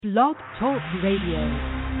Blog Talk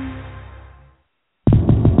Radio.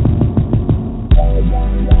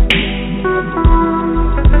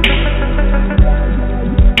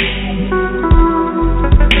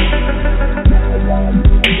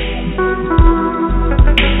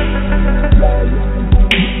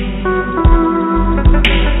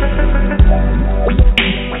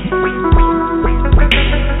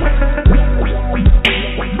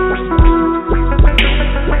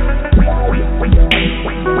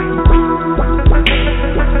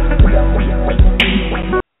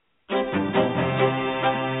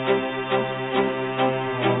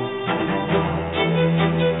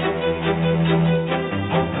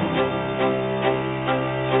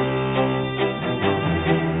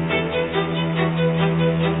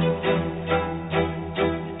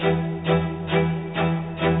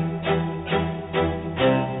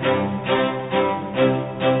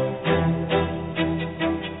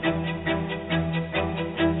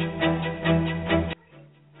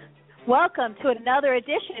 Welcome to another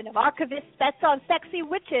edition of Archivist Bets on Sexy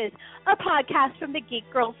Witches, a podcast from the Geek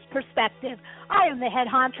Girl's perspective. I am the head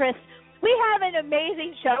hauntress. We have an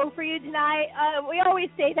amazing show for you tonight. We always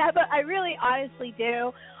say that, but I really honestly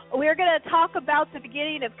do. We're going to talk about the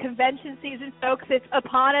beginning of convention season, folks. It's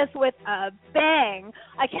upon us with a bang.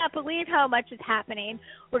 I can't believe how much is happening.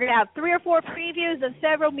 We're going to have 3 or 4 previews of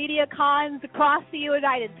several media cons across the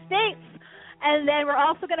United States. And then we're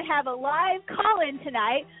also going to have a live call-in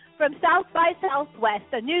tonight from South by Southwest,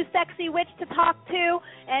 a new sexy witch to talk to,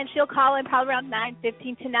 and she'll call in probably around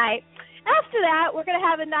 9:15 tonight. After that, we're going to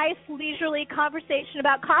have a nice leisurely conversation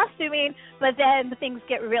about costuming, but then things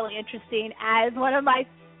get really interesting as one of my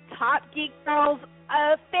top geek girls,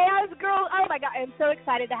 oh my God, I'm so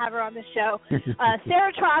excited to have her on the show.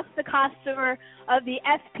 Sarah TROST, the costumer of the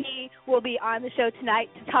SP, will be on the show tonight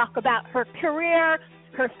to talk about her career,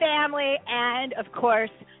 her family, and, of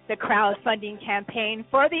course, the crowdfunding campaign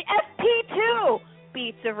for the SP2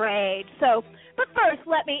 Beats of Rage. So, but first,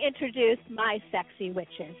 let me introduce my sexy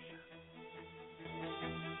witches.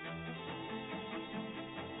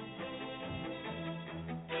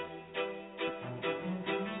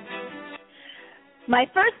 My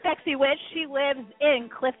first sexy witch, she lives in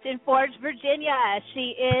Clifton Forge, Virginia.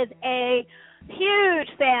 She is a huge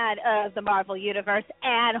fan of the Marvel Universe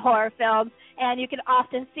and horror films, and you can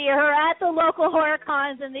often see her at the local horror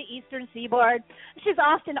cons in the Eastern Seaboard. She's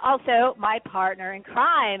often also my partner in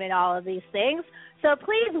crime in all of these things. So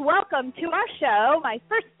please welcome to our show my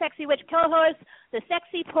first sexy witch co-host, the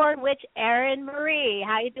sexy porn witch, Erin Marie.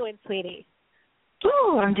 How you doing, sweetie?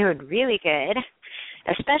 Oh, I'm doing really good,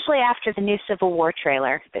 especially after the new Civil War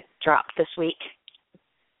trailer that dropped this week.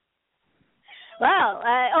 Well,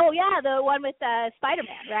 the one with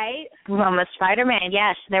Spider-Man, right? Well, with Spider-Man,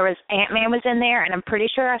 yes. There was Ant-Man was in there, and I'm pretty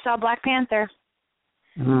sure I saw Black Panther.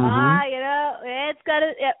 There's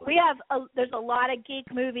a lot of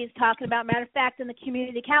geek movies talking about. Matter of fact, in the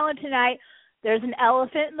community calendar tonight, there's an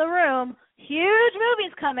elephant in the room. Huge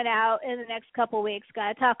movies coming out in the next couple of weeks.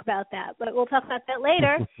 Got to talk about that. But we'll talk about that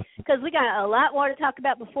later because we got a lot more to talk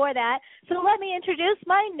about before that. So let me introduce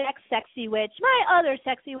my next sexy witch. My other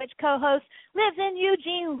sexy witch co-host lives in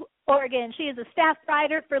Eugene, Oregon. She is a staff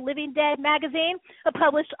writer for Living Dead magazine, a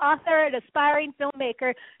published author, and aspiring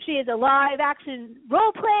filmmaker. She is a live-action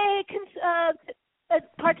role-play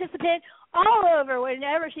participant all over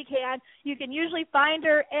whenever she can. You can usually find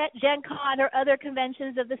her at Gen Con or other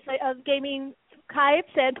conventions of gaming types.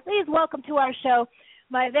 And please welcome to our show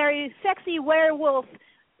my very sexy werewolf,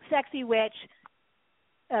 sexy witch,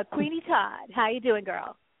 Queenie Todd. How you doing,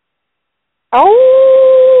 girl?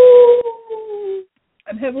 Oh,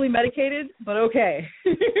 I'm heavily medicated, but okay.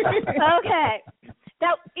 Okay.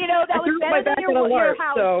 That was better than your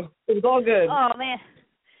house. So it was all good. Oh man.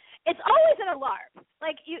 It's always an alarm.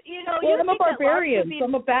 Like, Well, I'm a barbarian, so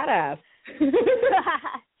I'm a badass.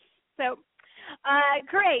 So,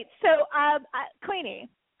 great. So, Queenie,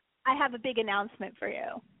 I have a big announcement for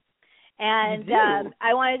you. And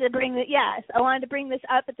I wanted to bring this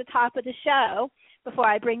up at the top of the show before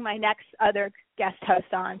I bring my next other guest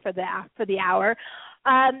host on for the hour.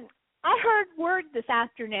 I heard word this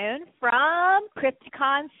afternoon from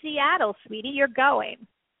Crypticon Seattle, sweetie. You're going.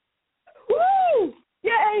 Woo!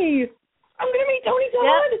 Yay! I'm going to meet Tony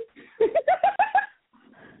Todd! Yep.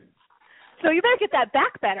 So you better get that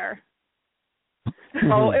back better.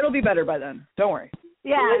 Oh, it'll be better by then. Don't worry.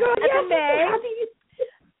 Yeah, oh my God, that's yes, in May.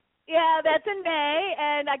 Yeah, that's in May,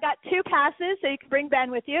 and I got 2 passes, so you can bring Ben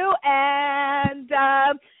with you. And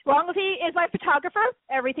as long as he is my photographer,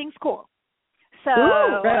 everything's cool. So,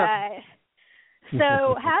 ooh,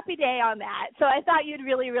 So happy day on that. So I thought you'd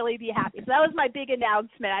really, really be happy. So that was my big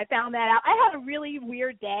announcement. I found that out. I had a really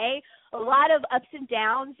weird day, a lot of ups and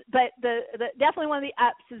downs, but the definitely one of the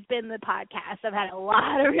ups has been the podcast. I've had a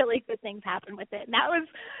lot of really good things happen with it. And that was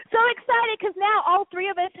so exciting because now all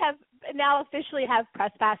three of us have now officially have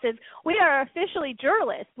press passes. We are officially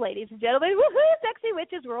journalists, ladies and gentlemen. Woohoo, sexy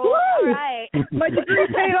witches rule. All right. My degree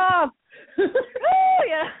paid off. Woo,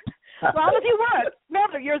 yeah. As long as you work.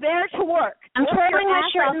 Remember, you're there to work. I'm twirling my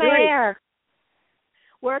shirt in my hair.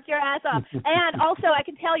 Work your ass off. And also, I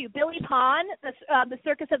can tell you, Billy Pond, the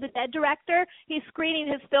Circus of the Dead director, he's screening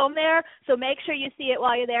his film there, so make sure you see it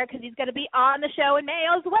while you're there because he's going to be on the show in May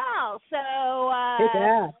as well. So,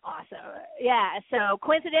 awesome. Yeah, so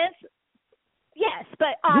coincidence? Yes,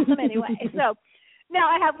 but awesome anyway. So, now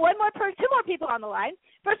I have two more people on the line.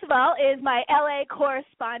 First of all is my LA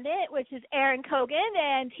correspondent, which is Aaron Cogan,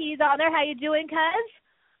 and he's on there. How you doing, cuz?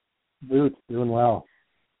 Boots, doing well.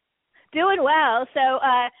 Doing well. So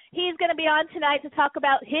he's going to be on tonight to talk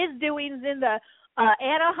about his doings in the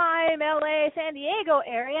Anaheim, LA, San Diego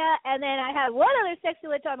area. And then I have one other sexy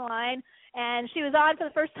witch on the line, and she was on for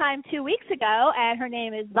the first time 2 weeks ago, and her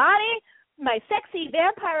name is Bonnie, my sexy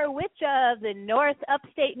vampire witch of the North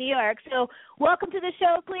Upstate New York. So welcome to the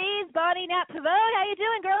show, please, Bonnie Nat Pavone. How you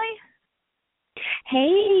doing, girlie?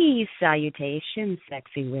 Hey, salutations,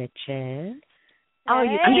 sexy witches. Oh,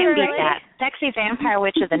 you can't beat that. Sexy vampire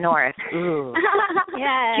witch of the North. Ooh.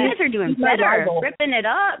 Yeah. You guys are doing better. Ripping it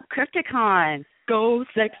up. Crypticon. Go,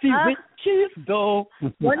 sexy witches, go.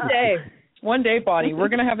 One day, Bonnie, we're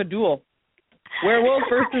going to have a duel. Werewolf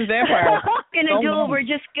versus vampire. We're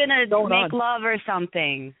just going to make love or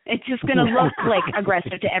something. It's just going to look like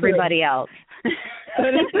aggressive to everybody else.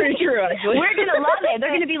 That is pretty true, actually. We're going to love it.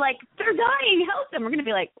 They're going to be like, they're dying, help them. We're going to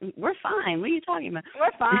be like, we're fine. What are you talking about?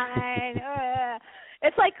 We're fine.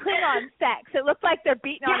 It's like Klingon sex. It looks like they're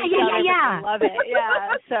beating on each other. Yeah. I love it.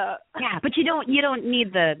 Yeah. So. Yeah, but you don't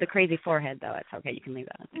need the crazy forehead though. It's okay. You can leave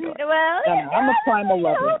that. Well, I'm a primal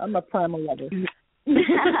lover.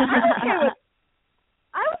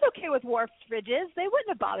 I was okay with warped fridges. They wouldn't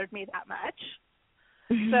have bothered me that much.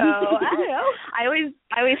 So I don't know. I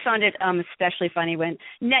always found it especially funny when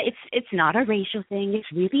it's not a racial thing.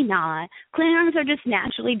 It's really not. Klingons are just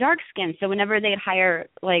naturally dark skinned. So whenever they'd hire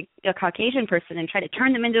like a Caucasian person and try to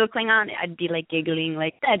turn them into a Klingon, I'd be like giggling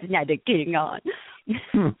like that's not a Klingon.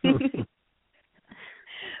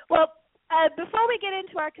 Well, before we get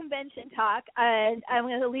into our convention talk, I'm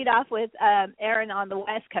going to lead off with Aaron on the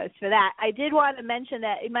West Coast for that. I did want to mention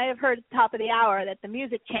that you might have heard at the top of the hour that the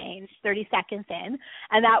music changed 30 seconds in,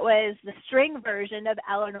 and that was the string version of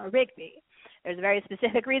Eleanor Rigby. There's a very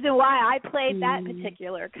specific reason why I played that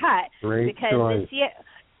particular cut. Great because choice. this year,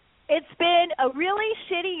 it's been a really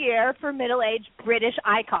shitty year for middle-aged British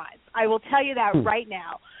icons. I will tell you that right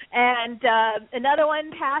now. And another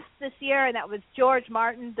one passed this year, and that was George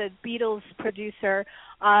Martin, the Beatles producer,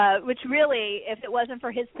 which really, if it wasn't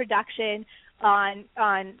for his production on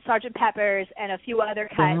Sgt. Pepper's and a few other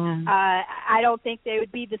cuts, I don't think they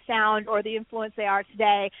would be the sound or the influence they are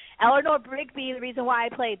today. Eleanor Rigby, the reason why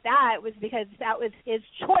I played that was because that was his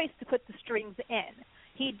choice to put the strings in.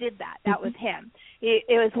 He did that. That was him.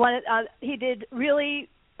 He did really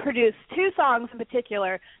produce two songs in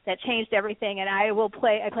particular that changed everything, and I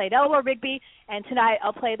played Eleanor Rigby, and tonight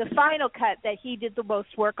I'll play the final cut that he did the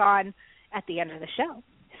most work on at the end of the show.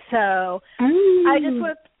 So I just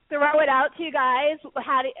want to throw it out to you guys.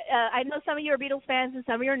 I know some of you are Beatles fans and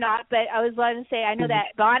some of you are not, but I was going to say I know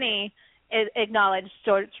that Bonnie acknowledged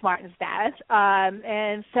George Martin's status,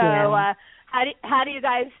 and so how do you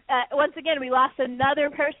guys? Once again, we lost another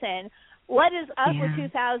person. What is up with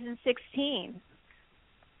 2016?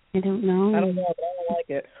 I don't know. I don't know, but I don't like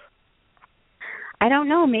it. I don't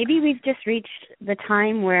know. Maybe we've just reached the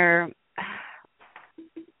time where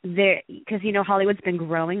because Hollywood's been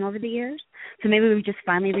growing over the years. So maybe we've just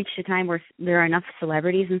finally reached a time where there are enough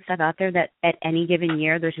celebrities and stuff out there that at any given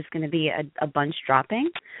year there's just going to be a bunch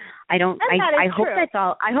dropping. I hope that's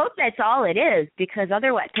all. I hope that's all it is, because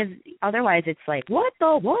otherwise it's like what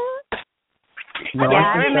the what. No,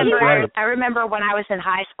 I remember when I was in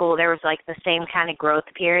high school, there was like the same kind of growth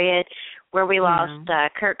period where we lost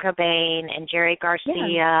Kurt Cobain and Jerry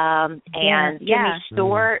Garcia and Jimmy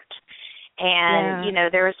Stewart. And,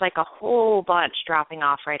 there was like a whole bunch dropping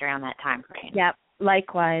off right around that time frame. Yep,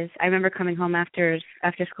 likewise. I remember coming home after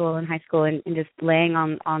school in high school and just laying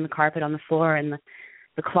on the carpet on the floor and the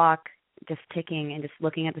clock just ticking and just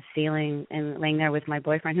looking at the ceiling and laying there with my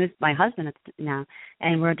boyfriend, who's my husband now.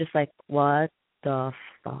 And we're just like, what the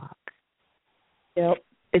fuck? Yep.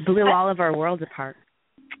 It blew all of our worlds apart.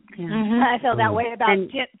 Yeah. I feel that way about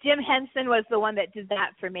and Jim Henson was the one that did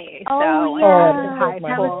that for me. Oh, so yeah. high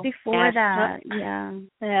That school. was before that. Yeah.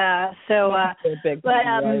 Yeah. So,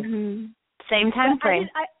 same time frame.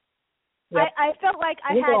 I felt like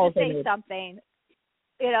I had to say something.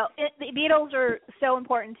 You know, the Beatles are so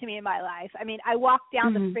important to me in my life. I mean, I walked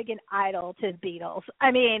down the friggin' aisle to the Beatles.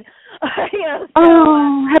 I mean, you know,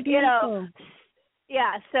 so, you know,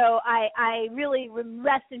 yeah, so I really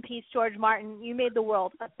rest in peace, George Martin. You made the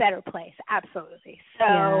world a better place, absolutely.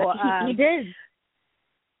 So he did.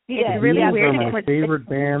 It's really weird. They're my favorite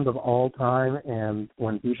band of all time, and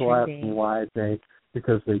when people ask me why, I say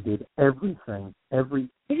because they did everything, every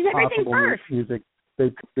possible music.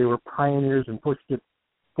 They were pioneers and pushed it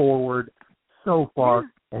forward so far,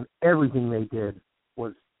 and everything they did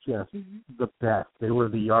was just the best. They were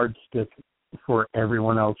the yardstick for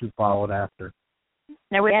everyone else who followed after.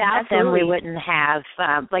 Now, without them, we wouldn't have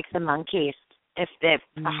like the Monkees. If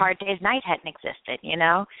A Hard Day's Night hadn't existed, you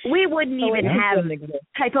know, we wouldn't even have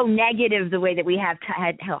Typo Negative the way that we have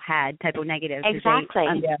had Typo Negative. Exactly.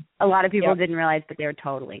 A lot of people didn't realize, but they were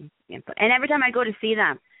totally. And every time I go to see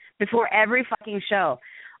them, before every fucking show,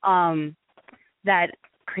 that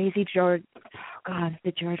crazy George,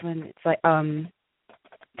 the George one. It's like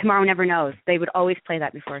Tomorrow Never Knows. They would always play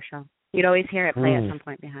that before a show. You'd always hear it play at some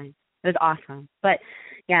point behind. It was awesome. But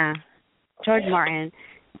yeah, George Martin.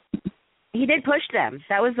 He did push them.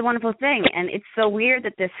 That was the wonderful thing. And it's so weird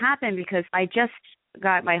that this happened because I just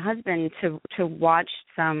got my husband to watch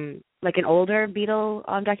some, like an older Beatle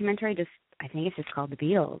documentary. I think it's just called The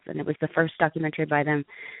Beatles. And it was the first documentary about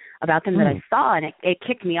them that I saw. And it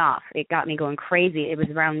kicked me off. It got me going crazy. It was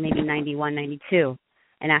around maybe 91, 92.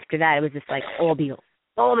 And after that, it was just like all Beatles,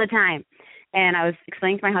 all the time. And I was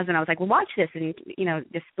explaining to my husband, I was like, well, watch this and, you know,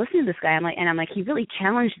 just listen to this guy. I'm like, he really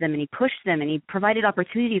challenged them and he pushed them and he provided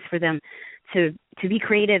opportunities for them to be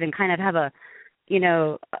creative and kind of have a, you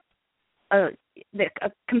know, a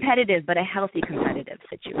competitive but a healthy competitive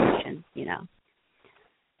situation, you know.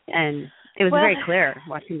 And it was very clear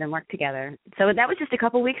watching them work together. So that was just a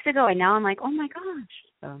couple weeks ago, and now I'm like, oh, my gosh.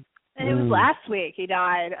 So. And it was last week he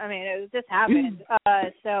died. I mean, it just happened.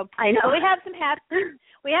 So I know. We have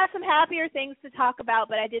some happier things to talk about,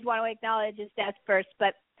 but I did want to acknowledge his death first.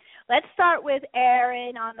 But let's start with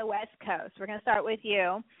Aaron on the West Coast. We're going to start with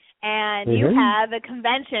you. And you have a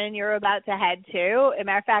convention you're about to head to. As a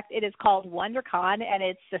matter of fact, it is called WonderCon, and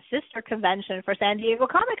it's the sister convention for San Diego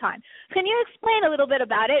Comic-Con. Can you explain a little bit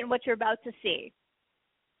about it and what you're about to see?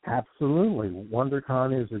 Absolutely.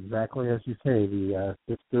 WonderCon is exactly as you say, the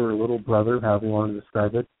sister or little brother, however you want to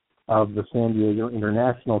describe it, of the San Diego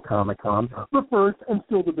International Comic-Con, the first and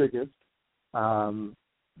still the biggest. WonderCon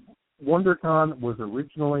was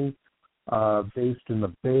originally based in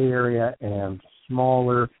the Bay Area and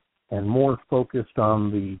smaller and more focused on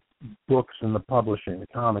the books and the publishing, the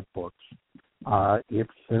comic books. It's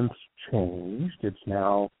since changed. It's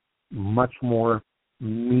now much more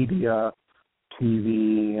media,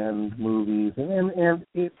 TV and movies, and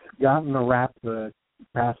it's gotten a rap the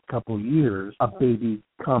past couple of years, a baby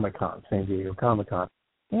Comic-Con, San Diego Comic-Con,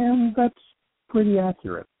 and that's pretty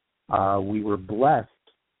accurate. We were blessed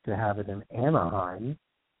to have it in Anaheim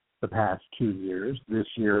the past 2 years. This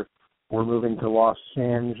year we're moving to Los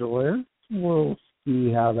Angeles. We'll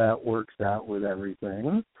see how that works out with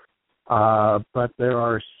everything. But there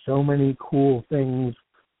are so many cool things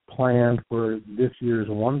planned for this year's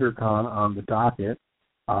WonderCon on the docket.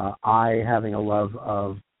 I, having a love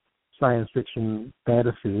of science fiction,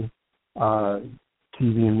 fantasy, TV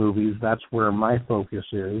and movies, that's where my focus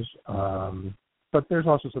is. But there's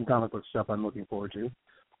also some comic book stuff I'm looking forward to.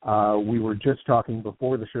 We were just talking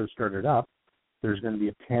before the show started up. There's going to be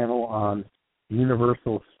a panel on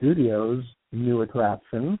Universal Studios' new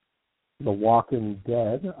attraction, The Walking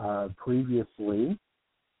Dead. Previously,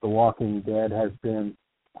 The Walking Dead has been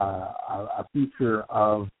a feature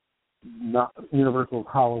of Universal's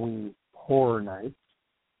Halloween Horror Nights,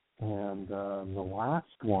 and the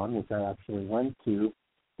last one, which I actually went to,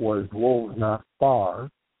 was Wolves Not Far.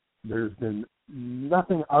 There's been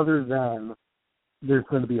nothing other than there's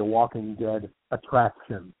going to be a Walking Dead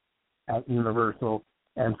attraction at Universal,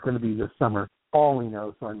 and it's going to be this summer. All we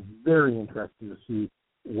know, so I'm very interested to see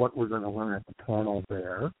what we're going to learn at the panel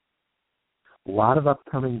there. A lot of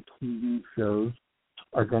upcoming TV shows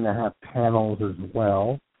are going to have panels as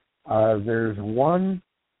well. There's one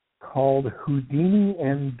called Houdini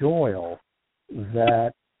and Doyle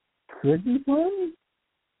that could be fun.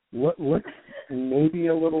 Looks maybe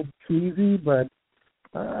a little cheesy, but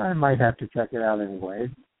I might have to check it out anyway.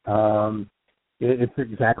 It's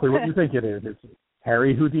exactly what you think it is. It's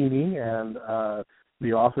Harry Houdini and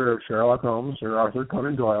the author of Sherlock Holmes, Sir Arthur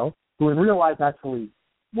Conan Doyle, who in real life actually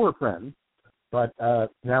were friends, but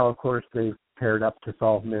now, of course, they've paired up to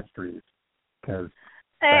solve mysteries, because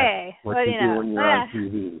that's what you do when you're on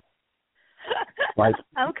TV. Like,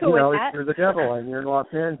 I'm cool with that. If you're the devil and you're in Los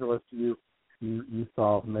Angeles, you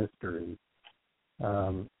solve mysteries.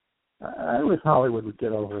 I wish Hollywood would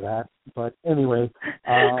get over that, but anyway,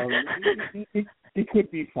 it could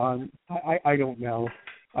be fun. I don't know.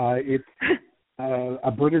 It's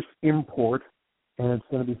a British import, and it's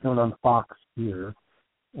going to be shown on Fox here.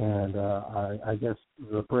 And I guess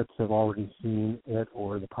the Brits have already seen it,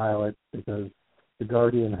 or the pilot, because The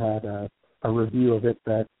Guardian had a review of it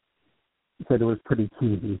that said it was pretty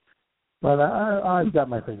cheesy. But I've got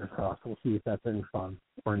my fingers crossed. We'll see if that's any fun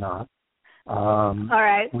or not. All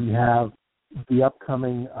right. We have the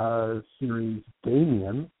upcoming series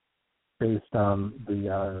Damien, based on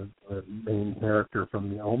the main character from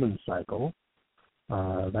the Omen cycle.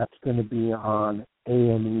 That's going to be on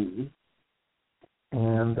A&E.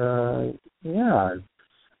 And,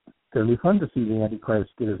 it's going to be fun to see the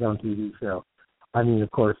Antichrist get his own TV show. I mean,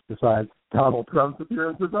 of course, besides Donald Trump's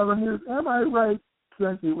appearances on the news. Am I right,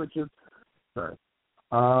 Sexy Witches? Sorry.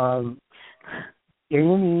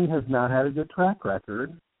 A&E has not had a good track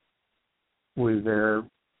record with their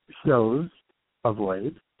shows of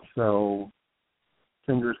late, so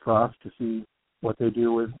fingers crossed to see what they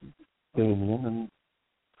do with Damien and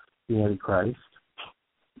the Antichrist.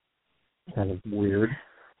 Kind of weird.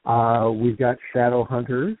 We've got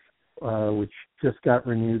Shadowhunters, which just got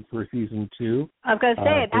renewed for season 2. I was going to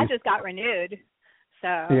say, that just got renewed. So,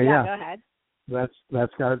 yeah, go ahead.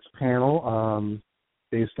 That's got its panel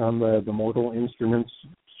based on the Mortal Instruments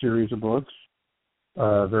series of books.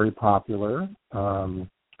 Very popular. I'm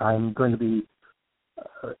going to be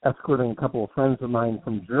escorting a couple of friends of mine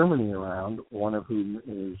from Germany around, one of whom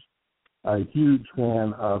is a huge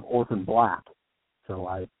fan of Orphan Black. So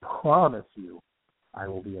I promise you I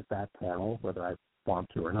will be at that panel, whether I want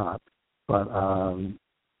to or not. But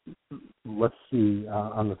let's see,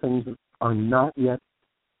 on the things that are not yet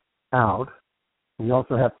out, we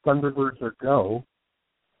also have Thunderbirds Are Go,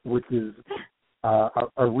 which is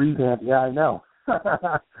a revamp, I know,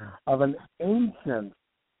 of an ancient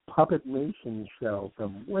Puppetmation show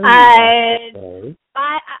from way back in the day.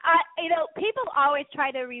 People always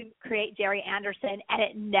try to recreate Jerry Anderson, and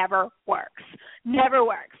it never works. Never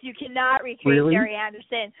works. You cannot recreate Jerry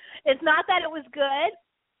Anderson. It's not that it was good.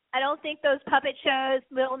 I don't think those puppet shows,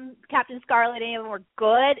 Little Captain Scarlet, any of them were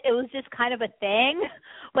good. It was just kind of a thing.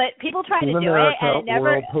 But people try to do it, and it never.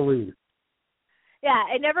 World Police. Yeah,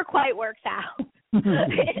 it never quite works out.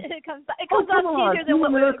 it comes off easier than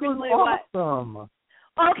what we originally awesome.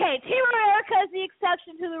 Okay, Team America is the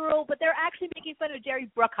exception to the rule, but they're actually making fun of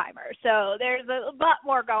Jerry Bruckheimer, so there's a lot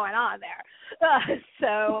more going on there.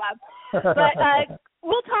 But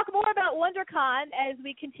we'll talk more about WonderCon as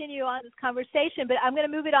we continue on this conversation, but I'm going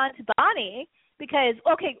to move it on to Bonnie because,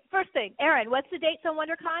 first thing, Aaron, what's the dates on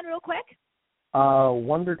WonderCon real quick?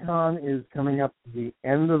 WonderCon is coming up the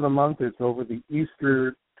end of the month. It's over the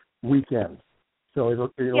Easter weekend. So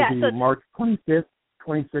it'll be March 25th,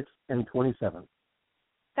 26th, and 27th.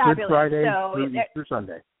 Fabulous. Good Friday through Easter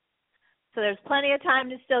Sunday. So there's plenty of time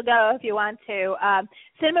to still go if you want to.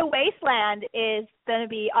 Cinema Wasteland is going to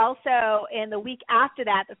be also in the week after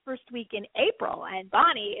that, the first week in April, and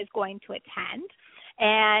Bonnie is going to attend.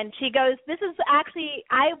 And she goes, this is actually,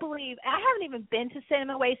 I believe, I haven't even been to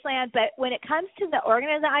Cinema Wasteland, but when it comes to the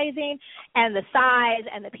organizing and the size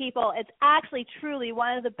and the people, it's actually truly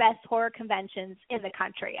one of the best horror conventions in the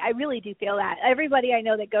country. I really do feel that. Everybody I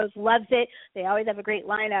know that goes loves it. They always have a great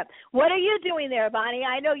lineup. What are you doing there, Bonnie?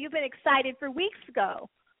 I know you've been excited for weeks ago.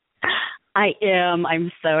 I am.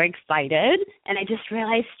 I'm so excited. And I just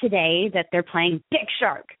realized today that they're playing Dick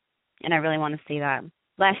Shark, and I really want to see that.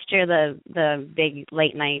 Last year, the big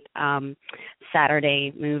late night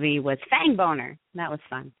Saturday movie was Fang Boner. That was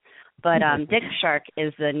fun. But Dick Shark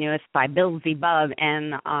is the newest by Bill Z. Bub,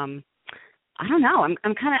 and I don't know. I'm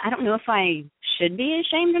kind of, I don't know if I should be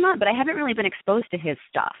ashamed or not, but I haven't really been exposed to his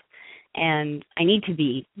stuff, and I need to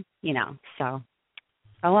be, So,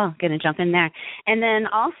 gonna jump in there, and then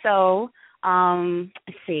also,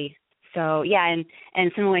 let's see. So, and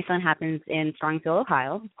Cinema Wasteland happens in Strongfield,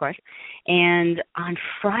 Ohio, of course. And on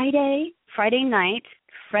Friday night,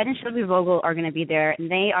 Fred and Shelby Vogel are going to be there,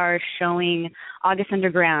 and they are showing August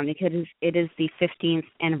Underground because it is the 15th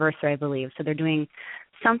anniversary, I believe. So they're doing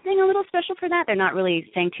something a little special for that. They're not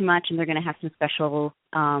really saying too much, and they're going to have some special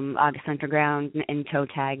August Underground and toe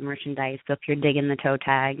tag merchandise. So if you're digging the toe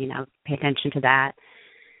tag, pay attention to that.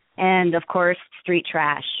 And, of course, Street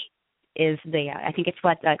Trash is I think it's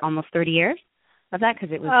almost 30 years of that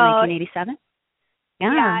because it was 1987.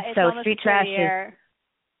 Yeah, it's so almost Street Trash is.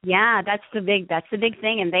 Yeah, that's the big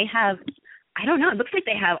thing, and they have, I don't know, it looks like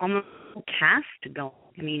they have almost a whole cast going.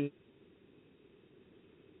 I mean,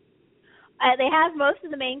 they have most of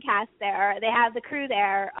the main cast there. They have the crew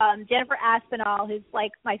there. Jennifer Aspinall, who's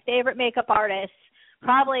like my favorite makeup artist,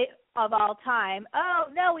 probably of all time. Oh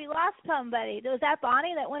no, we lost somebody. Was that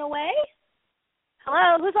Bonnie that went away?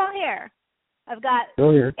 Hello, who's on here? I've got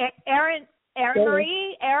Erin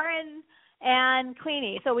Marie, Erin, and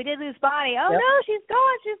Queenie. So we did lose Bonnie. Oh, no, she's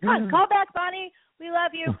gone. She's gone. Call back, Bonnie. We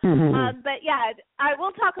love you. But, yeah, I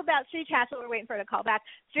will talk about Street Trash while we're waiting for her to call back.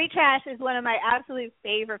 Street Trash is one of my absolute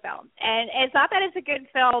favorite films. And it's not that it's a good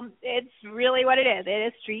film. It's really what it is. It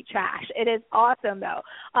is Street Trash. It is awesome, though.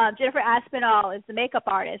 Jennifer Aspinall is the makeup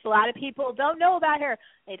artist. A lot of people don't know about her.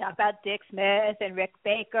 They talk about Dick Smith and Rick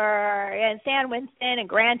Baker and Stan Winston. And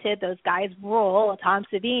granted, those guys rule, Tom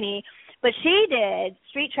Savini. But she did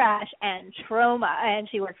Street Trash and Trauma, and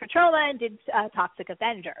she worked for Trauma and did Toxic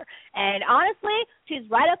Avenger. And honestly, she's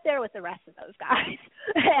right up there with the rest of those guys.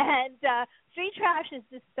 And Street Trash is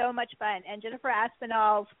just so much fun. And Jennifer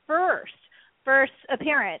Aspinall's first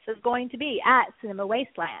appearance is going to be at Cinema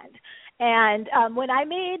Wasteland. And when I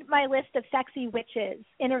made my list of sexy witches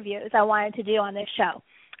interviews I wanted to do on this show,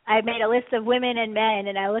 I made a list of women and men,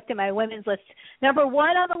 and I looked at my women's list. Number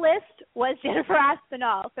one on the list was Jennifer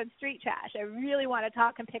Aspinall from Street Trash. I really want to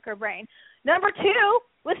talk and pick her brain. Number two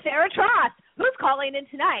was Sarah TROST, who's calling in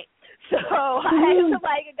tonight. So I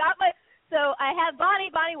have Bonnie.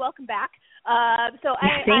 Bonnie, welcome back. Thank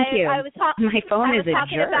you. My phone is a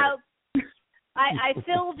jerk. I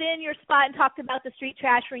filled in your spot and talked about the Street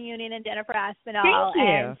Trash reunion and Jennifer Aspinall.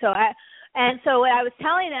 Thank you. And so what I was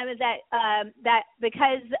telling them is that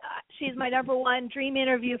because she's my number one dream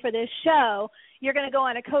interview for this show, you're going to go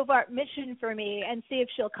on a covert mission for me and see if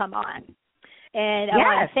she'll come on. And I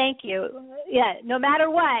want to thank you. Yeah, no matter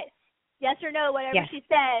what, yes or no, whatever she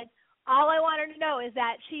said, all I want her to know is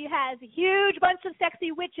that she has a huge bunch of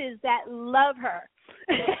sexy witches that love her.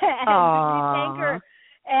 And we thank her.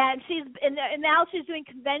 And now she's doing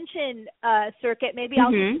convention circuit. Maybe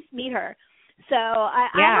I'll just meet her. So I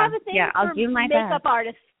have a thing for makeup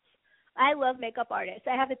artists. I love makeup artists.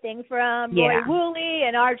 I have a thing for Roy Woolley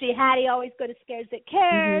and R.G. Hattie. Always go to Scares That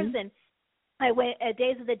Cares. And I went at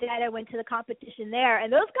Days of the Dead. I went to the competition there,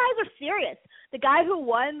 and those guys are serious. The guy who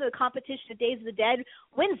won the competition at Days of the Dead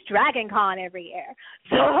wins Dragon Con every year.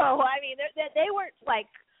 So I mean, they weren't like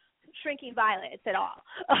Shrinking Violets at all.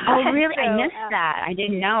 Oh, really? I missed that. I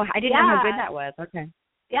didn't know. I didn't know how good that was. Okay.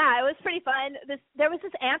 Yeah, it was pretty fun. There was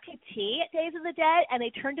this amputee at Days of the Dead, and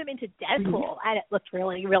they turned him into Deadpool, and it looked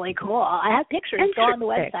really, really cool. I have pictures still on the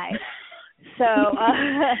website. So,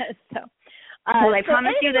 well, I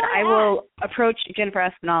promise you that I will approach Jennifer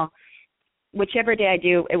Aspinall, whichever day I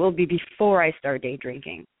do. It will be before I start day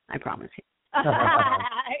drinking. I promise you.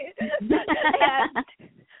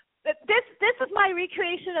 This is my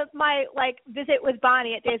recreation of my visit with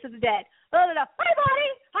Bonnie at Days of the Dead. No. Hi,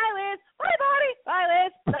 Bonnie. Hi, Liz. Hi, Bonnie. Hi,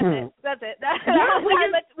 Liz. That's it.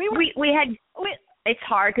 It's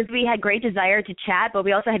hard because we had great desire to chat, but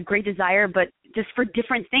we also had great desire, but just for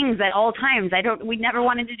different things at all times. We never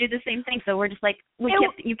wanted to do the same thing, so we're just like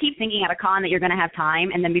you keep thinking at a con that you're going to have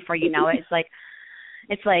time, and then before you know it, it's like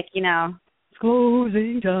it's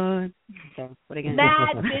closing time. So what are you going to do?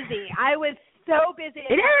 Mad busy. I was so busy at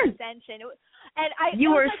the convention.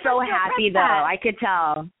 You were so happy, though. I could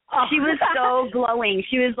tell. Oh. She was so glowing.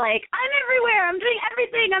 She was like, I'm everywhere. I'm doing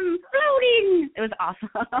everything. I'm floating. It was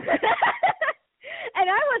awesome.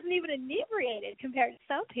 And I wasn't even inebriated compared to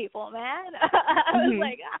some people, man. I was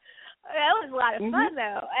like, that was a lot of fun,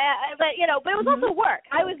 though. But it was also work.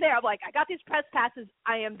 I was there. I'm like, I got these press passes.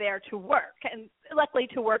 I am there to work. And luckily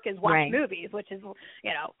to work is watch movies, which is,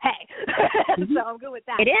 hey. So I'm good with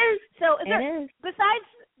that. It is. So besides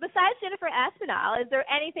Jennifer Aspinall, is there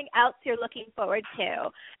anything else you're looking forward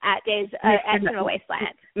to at Cinema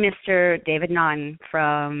Wasteland? Mr. David Naughton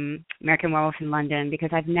from American Werewolf in London, because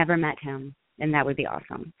I've never met him, and that would be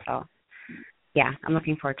awesome. So, yeah, I'm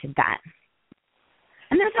looking forward to that.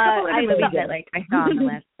 And there's a couple other movies that I saw on the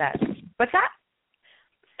list. What's that?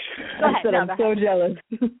 Go ahead. I'm so jealous.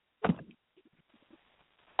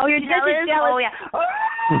 Oh, you're jealous? Oh, yeah.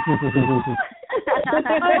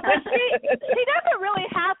 She doesn't really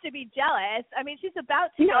have to be jealous. I mean, she's about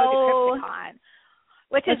to go to Crypticon,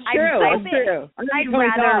 which is true. I'd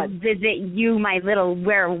rather visit you, my little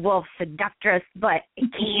werewolf seductress, but I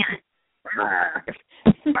can't.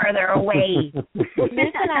 Further away.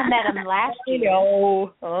 Listen, I met him last year.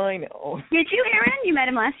 I know. Did you, Erin? You met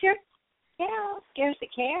him last year? Yeah, Scares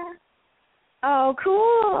That Care. Oh,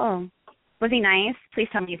 cool. Was he nice? Please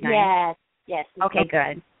tell me he's nice. Yes. Okay,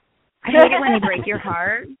 good. I hate it when they break your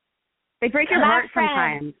heart. They break your heart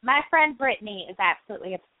sometimes. My friend Brittany is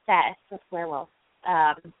absolutely obsessed with werewolves.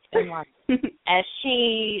 As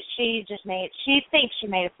she thinks she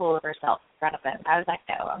made a fool of herself in front of him. I was like,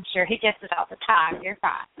 no, I'm sure he gets it all the time. You're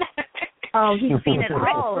fine. Oh, he's seen it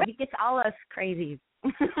all. He gets all us crazy.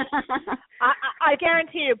 I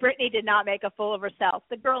guarantee you, Brittany did not make a fool of herself.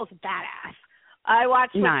 The girl's badass. I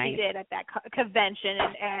watched what she did at that convention,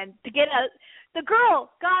 and to get the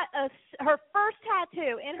girl got her first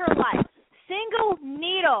tattoo in her life, single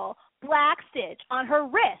needle black stitch on her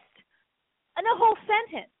wrist, and a whole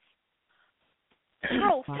sentence. The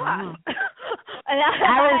girl's tough. And I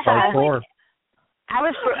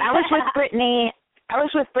was with Brittany. I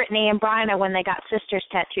was with Brittany and Bryna when they got sisters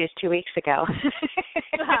tattoos 2 weeks ago.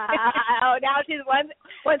 Now she's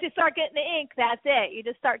once you start getting the ink, that's it. You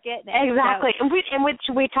just start getting it. Exactly, so. and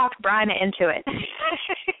we talked Bryna into it.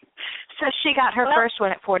 So she got her first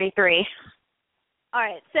one at 43. All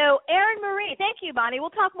right, so Erin Marie, thank you, Bonnie.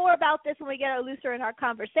 We'll talk more about this when we get looser in our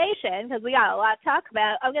conversation because we got a lot to talk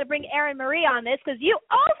about. I'm going to bring Erin Marie on this because you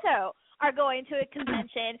also are going to a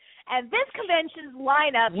convention, and this convention's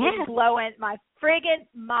lineup is blowing my friggin'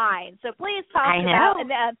 mind. So please talk about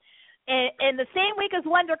in the same week as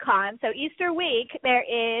WonderCon, so Easter week, there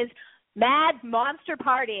is Mad Monster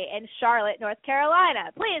Party in Charlotte, North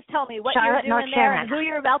Carolina. Please tell me what you're doing there and who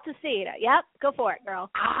you're about to see. Yep, go for it,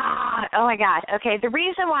 girl. Oh, my God. Okay, the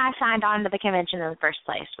reason why I signed on to the convention in the first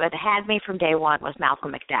place, what had me from day one, was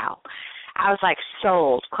Malcolm McDowell. I was like,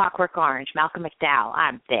 sold, Clockwork Orange, Malcolm McDowell,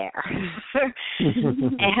 I'm there.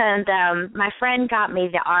 And my friend got me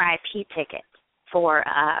the RIP ticket for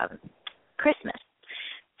Christmas.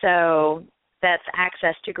 So that's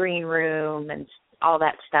access to green room and all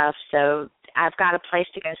that stuff. So I've got a place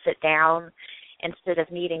to go sit down instead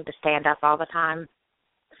of needing to stand up all the time.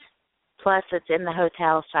 Plus, it's in the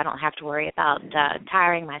hotel, so I don't have to worry about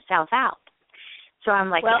tiring myself out. So I'm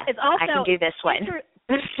like, it's also I can do this one.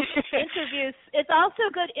 Interviews. It's also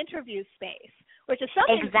a good interview space, which is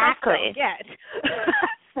something exactly. don't get.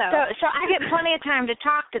 so I get plenty of time to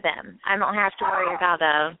talk to them. I don't have to worry about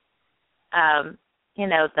the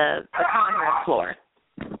conference floor.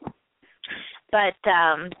 But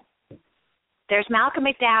there's Malcolm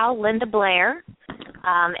McDowell, Linda Blair,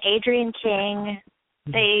 Adrian King,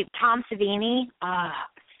 Tom Savini. I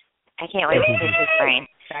can't wait to see his brain.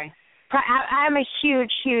 Sorry. I'm a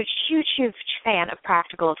huge fan of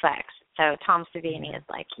practical effects. So Tom Savini is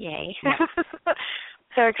like, yay.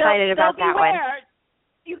 So excited about that one.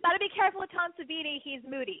 You've got to be careful with Tom Savini. He's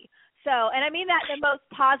moody. So, and I mean that in the most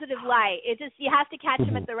positive light. It just, you have to catch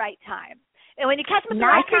him at the right time. And when you catch him at the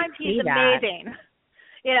right time, he's amazing.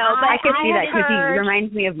 You know, I could see that because he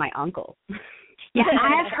reminds me of my uncle. Yeah, I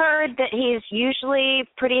have heard that he's usually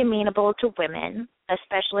pretty amenable to women,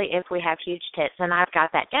 especially if we have huge tits, and I've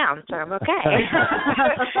got that down, so I'm okay.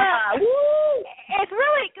 It's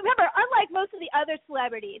really, remember, unlike most of the other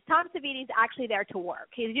celebrities, Tom Savini's actually there to work.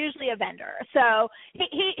 He's usually a vendor. So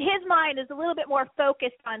his mind is a little bit more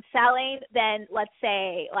focused on selling than, let's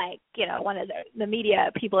say, like, one of the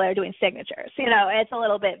media people that are doing signatures. It's a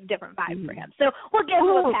little bit different vibe for him. So we'll give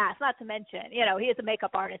him a pass, not to mention, he is a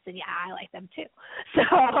makeup artist, and I like them too. So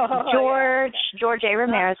George A.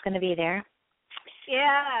 Romero is going to be there.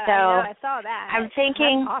 Yeah, so I saw that. I'm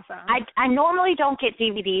thinking, that's awesome. I normally don't get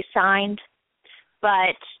DVDs signed,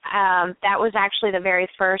 but that was actually the very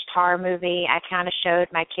first horror movie I kind of showed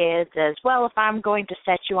my kids as, well, if I'm going to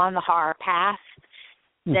set you on the horror path,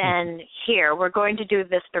 then here, we're going to do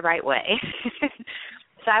this the right way.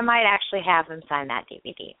 So I might actually have them sign that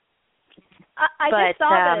DVD. I just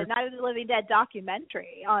saw the Night of the Living Dead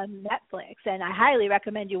documentary on Netflix, and I highly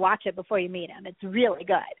recommend you watch it before you meet him. It's really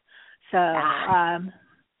good. So,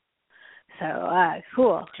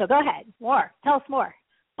 cool. So go ahead. More. Tell us more.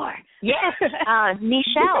 Yes.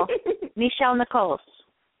 Nichelle Nichols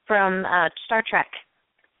from Star Trek.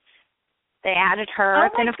 They added her. Oh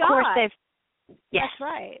my and of God. Course they've. Yes. That's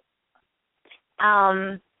right.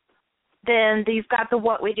 Then you've got the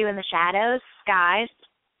What We Do in the Shadows guys.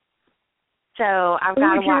 So I've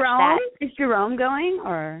got to watch that. Is Jerome going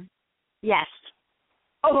or? Yes.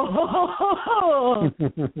 Oh.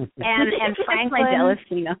 and Franklin. My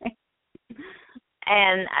jealousy.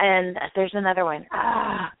 And there's another one.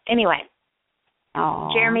 Anyway.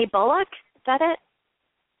 Aww. Jeremy Bulloch. Is that it?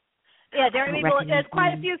 Yeah, Jeremy Bulloch. There's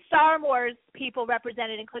quite a few Star Wars people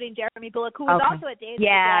represented, including Jeremy Bulloch, who was also at Days of the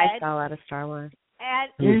Dead. Yeah, I saw a lot of Star Wars.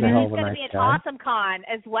 And he's going to be at Awesome Con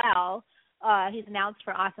as well. He's announced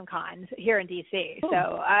for Awesome Con here in D.C.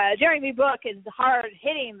 So Jeremy Bulloch is hard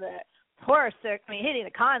hitting the tour circuit, hitting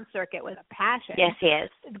the con circuit with a passion. Yes, he is.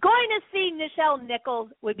 Going to see Nichelle Nichols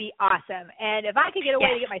would be awesome. And if I could get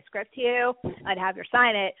away to get my script to you, I'd have her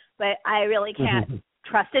sign it. But I really can't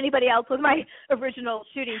trust anybody else with my original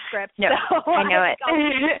shooting script. No, so I know it.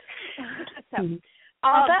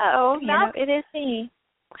 Although, it is me.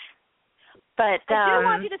 But I do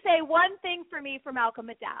want you to say one thing for me for Malcolm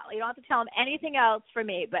McDowell. You don't have to tell him anything else for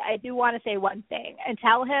me, but I do want to say one thing and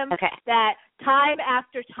tell him that Time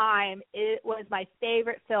After Time, it was my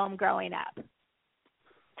favorite film growing up.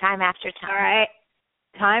 Time After Time. All right.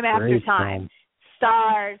 Time After Great Time. film.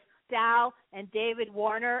 Stars Dal and David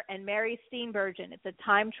Warner and Mary Steenburgen. It's a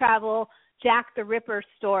time travel Jack the Ripper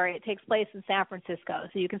story. It takes place in San Francisco,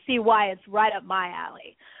 so you can see why it's right up my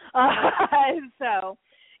alley.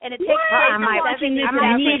 And it takes place. I'm watching this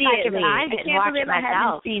immediately. I can't believe I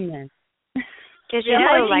haven't seen this. Because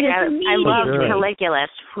I love Caligula.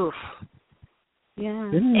 Whew. Yeah.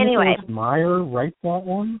 Didn't anyway, Nicholas Meyer write that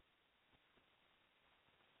one?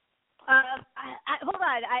 Hold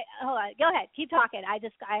on. Go ahead. Keep talking. I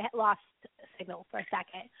lost signal for a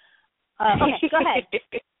second. Okay, go ahead.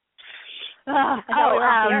 I thought we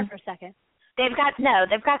lost the air for a second. They've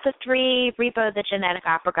got the 3 Repo the Genetic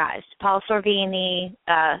Opera guys. Paul Sorvino.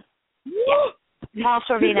 Paul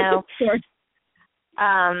Sorvino.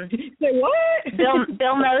 Say what?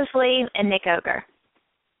 Bill Moseley and Nick Ogre.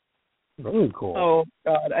 Really cool. Oh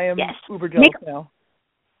God, I am uber jealous now.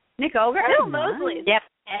 Nick Ogre? Bill Moseley. Yep.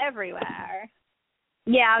 Everywhere.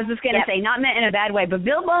 Yeah, I was just gonna say, not meant in a bad way, but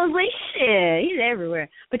Bill Moseley, shit, he's everywhere.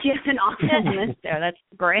 But you have an awesome list there. That's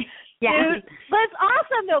great. Yeah, but it's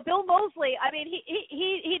awesome though. Bill Moseley. I mean,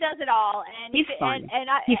 he does it all, and he's fun.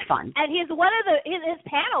 He's fun, and he's one of his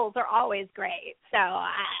panels are always great. So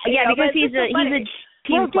because he's a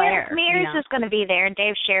team player. Dave Mears is going to be there, and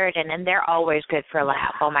Dave Sheridan, and they're always good for a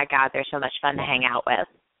laugh. Oh my God, they're so much fun to hang out with.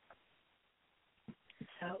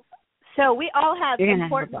 So we all have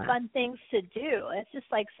important, fun things to do. It's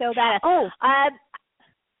just like so bad.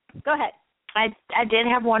 Go ahead. I did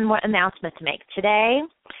have one more announcement to make. Today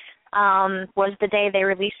was the day they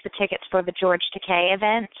released the tickets for the George Takei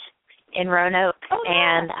event in Roanoke,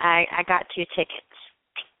 and I got 2 tickets.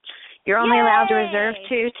 You're only allowed to reserve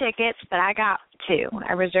 2 tickets, but I got 2.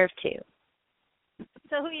 I reserved 2.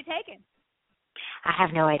 So who are you taking? I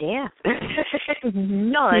have no idea.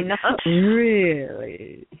 None.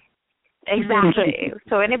 Really? Exactly.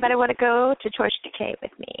 So anybody want to go to George Takei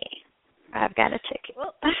with me? I've got a ticket.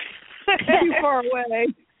 Well, too far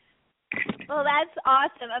away. Well, that's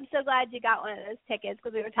awesome. I'm so glad you got one of those tickets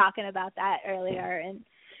because we were talking about that earlier. And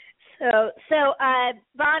so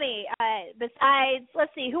Bonnie, besides,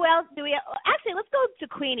 let's see, who else do we? Actually, let's go to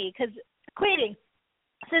Queenie because Queenie,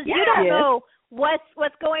 since you don't know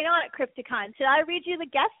what's going on at Crypticon, should I read you the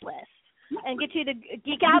guest list and get you to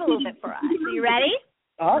geek out a little bit for us? Are you ready?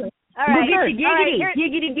 All right. All right.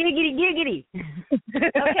 Giggity.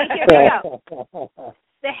 Okay, here we go.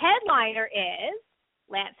 The headliner is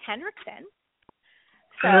Lance Henriksen.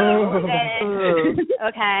 So,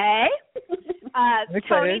 okay.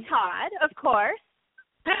 Tony Todd, of course.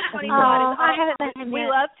 Tony Todd is awesome. We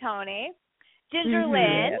love Tony. Ginger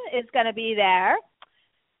Lynn is going to be there.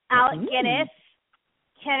 Alec Guinness.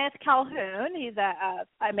 Kenneth Calhoun, he's a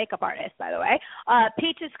makeup artist, by the way.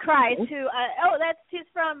 Peaches Christ, who, she's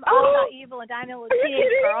from All About Evil and Dino the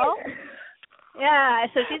Teenage Girl. Yeah,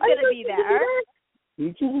 so she's going to be there.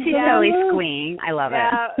 She's totally squeeing. I love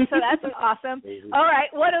it. So that's awesome. All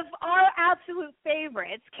right, one of our absolute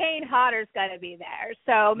favorites, Kane Hodder's going to be there.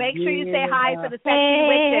 So make sure you say hi for the Sexy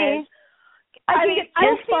Witches.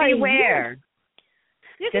 Just beware.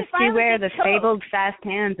 Just beware the fabled fast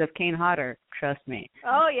hands of Kane Hodder. Trust me.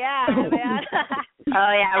 Oh, yeah, man. We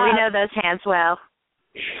know those hands well.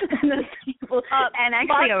 And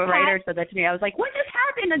actually a writer said that to me. I was like, what just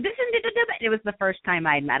happened? And it was the first time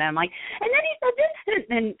I'd met him. I'm like, and then he said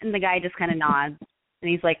this. And the guy just kind of nods.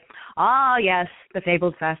 And he's like, yes, the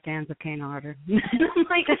fabled fast hands of Kane Hodder. I'm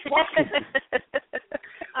like, what?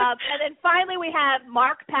 And then finally we have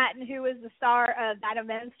Mark Patton, who is the star of Night on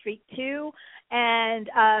Main Street 2, and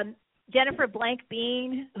Jennifer Blank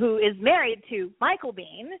Bean, who is married to Michael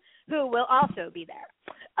Bean, who will also be there.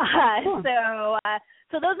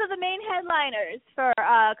 So those are the main headliners for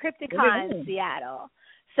Crypticon Seattle.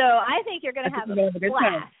 So I think you're going to have a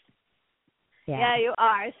blast. Yeah, you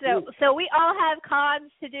are. So we all have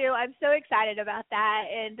cons to do. I'm so excited about that.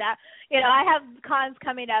 And, I have cons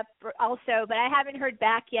coming up also, but I haven't heard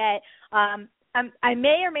back yet. I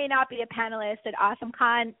may or may not be a panelist at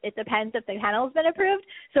AwesomeCon. It depends if the panel's been approved.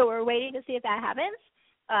 So we're waiting to see if that happens.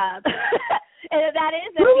 And if that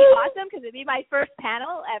is, that'd be awesome because it'd be my first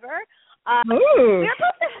panel ever.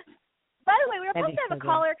 we're supposed to have a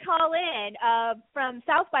caller call in from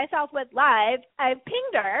South by Southwest Live. I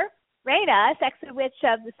pinged her, Raina, Sexy Witch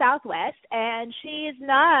of the Southwest, and she's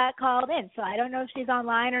not called in. So I don't know if she's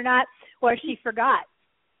online or not, or if she forgot.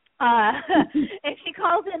 If she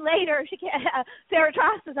calls in later, she can't. Sarah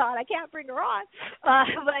TROST is on. I can't bring her on.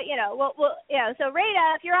 But So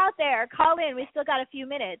Raina, if you're out there, call in. We still got a few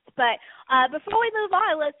minutes. But before we move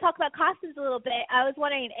on, let's talk about costumes a little bit. I was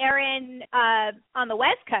wondering, Erin, on the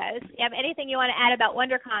West Coast, you have anything you want to add about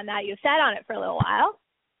WonderCon now you've sat on it for a little while?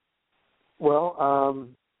 Well,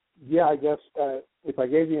 I guess if I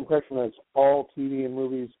gave the impression that it's all TV and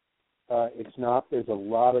movies, it's not. There's a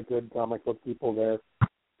lot of good comic book people there.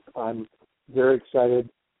 I'm very excited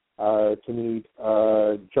to meet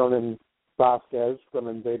Jonan Vasquez from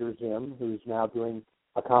Invader Zim, who's now doing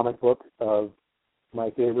a comic book of my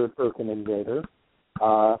favorite Birkin Invader.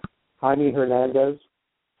 Jaime Hernandez,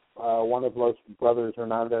 one of Los Brothers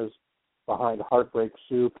Hernandez behind Heartbreak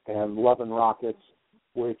Soup and Love and Rockets,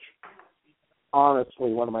 which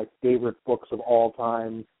honestly one of my favorite books of all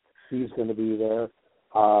time. He's going to be there.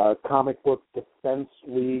 Comic Book Defense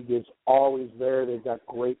League is always there. They've got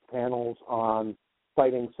great panels on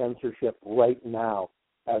fighting censorship right now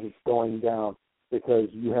as it's going down, because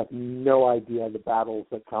you have no idea the battles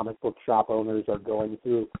that comic book shop owners are going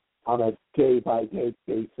through on a day-by-day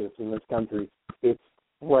basis in this country. It's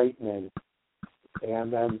frightening.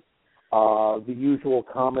 And then the usual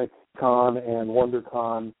Comic Con and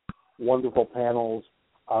WonderCon, wonderful panels.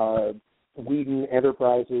 Whedon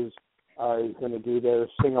Enterprises is going to do their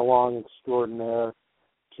sing-along extraordinaire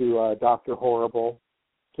to Dr. Horrible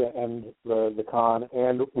to end the con.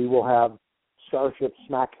 And we will have Starship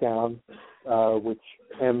Smackdown, which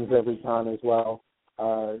ends every con as well,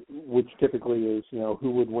 which typically is,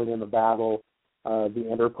 who would win in a battle, the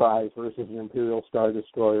Enterprise versus an Imperial Star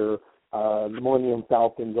Destroyer, the Millennium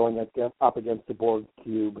Falcon going up against the Borg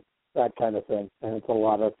Cube, that kind of thing. And it's a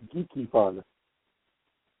lot of geeky fun.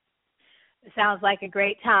 Sounds like a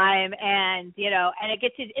great time, and and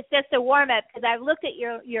it's just a warm up, because I've looked at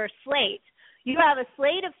your slate. You have a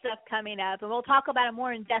slate of stuff coming up, and we'll talk about it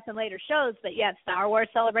more in depth in later shows. But you have Star Wars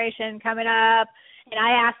Celebration coming up, and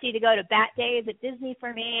I asked you to go to Bat Days at Disney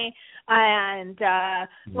for me. And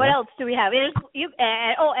what else do we have? Days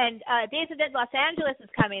of Dead Los Angeles is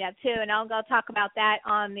coming up too, and I'll talk about that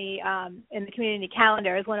on the in the community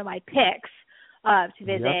calendar as one of my picks. To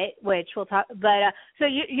visit, which we'll talk. But so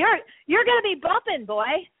you're going to be bumping,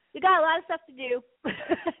 boy. You got a lot of stuff to do.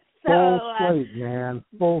 Full slate, man.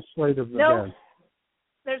 Full slate of events.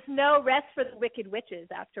 There's no rest for the Wicked Witches,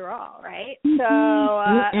 after all, right? So,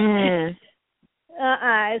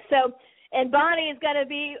 and Bonnie is going to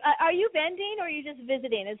be. Are you vending, or are you just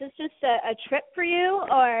visiting? Is this just a trip for you,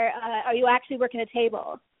 or are you actually working a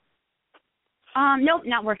table? Nope,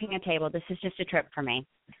 not working a table. This is just a trip for me.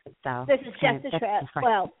 So this is just a trip.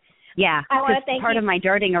 Well, yeah. I want to thank part of my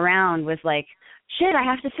darting around was like, shit, I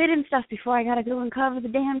have to fit in stuff before I got to go and cover the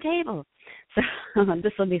damn table. So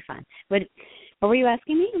this will be fun. What were you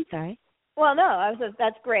asking me? I'm sorry. Well, no,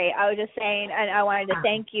 that's great. I was just saying, and I wanted to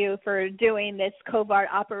thank you for doing this covert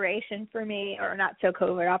operation for me, or not so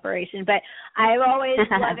covert operation, but I've always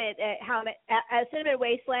loved it. At Cinnamon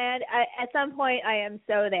Wasteland, at some point I am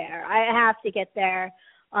so there. I have to get there.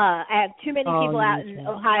 I have too many people out in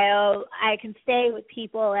Ohio. I can stay with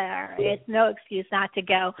people there. It's no excuse not to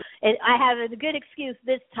go. I have a good excuse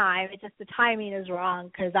this time. It's just the timing is wrong,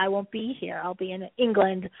 because I won't be here. I'll be in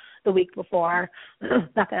England the week before.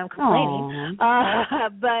 Not that I'm complaining.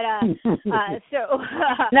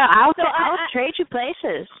 No, I'll trade you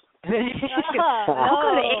places. I'll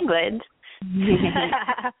go to England.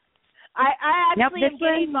 I actually am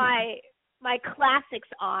getting my classics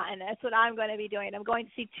on. That's what I'm going to be doing. I'm going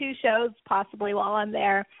to see 2 shows possibly while I'm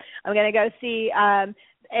there. I'm going to go see on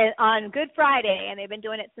Good Friday, and they've been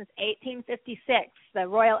doing it since 1856. The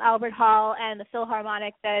Royal Albert Hall and the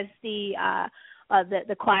Philharmonic does the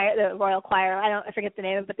choir, the Royal Choir. I forget the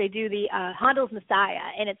name of it, but they do the Handel's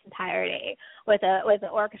Messiah in its entirety with an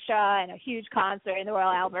orchestra and a huge concert in the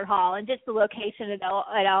Royal Albert Hall, and just the location it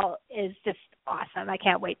all is just awesome. I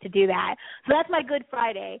can't wait to do that. So that's my Good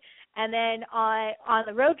Friday. And then on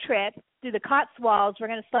the road trip through the Cotswolds, we're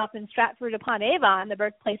going to stop in Stratford-upon-Avon, the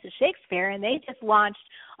birthplace of Shakespeare, and they just launched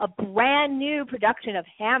a brand new production of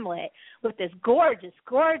Hamlet with this gorgeous,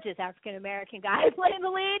 gorgeous African-American guy playing the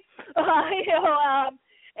lead.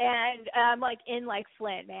 And I'm in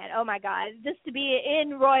Flint, man. Oh, my God. Just to be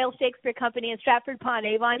in Royal Shakespeare Company in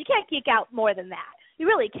Stratford-upon-Avon, you can't geek out more than that. You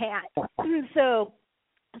really can't. So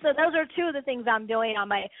So those are two of the things I'm doing on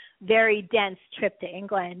my very dense trip to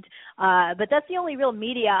England. But that's the only real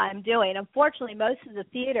media I'm doing. Unfortunately, most of the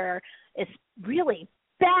theater is really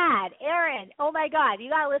bad. Aaron, oh my God, you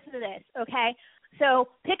got to listen to this, okay? So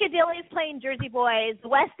Piccadilly's playing Jersey Boys. The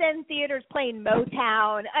West End Theater's playing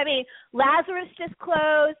Motown. I mean, Lazarus just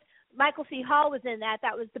closed. Michael C. Hall was in that.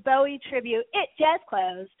 That was the Bowie tribute. It just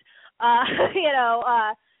closed.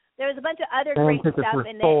 There was a bunch of other great tickets stuff were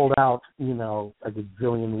in sold out, a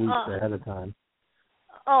gazillion weeks ahead of time.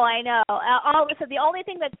 Oh, I know. So the only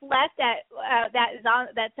thing that's left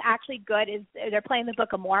that's actually good is they're playing the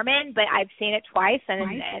Book of Mormon, but I've seen it twice,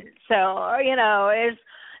 and so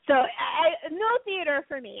no theater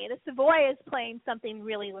for me. The Savoy is playing something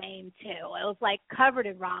really lame too. It was like covered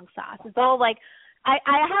in wrong sauce. It's all like.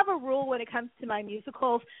 I have a rule when it comes to my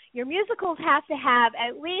musicals. Your musicals have to have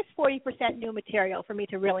at least 40% new material for me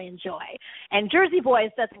to really enjoy. And Jersey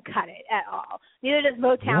Boys doesn't cut it at all. Neither does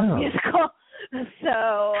Motown's musical.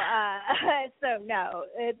 So no,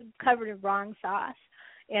 it's covered in wrong sauce.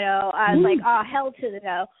 I was like, oh, hell to the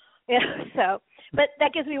no. But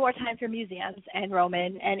that gives me more time for museums and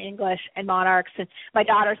Roman and English and monarchs. And my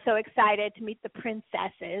daughter's so excited to meet the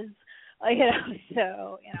princesses.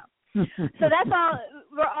 So that's all.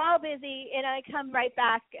 We're all busy, and I come right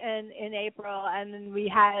back in April, and then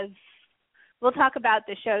we'll talk about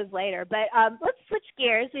the shows later. But let's switch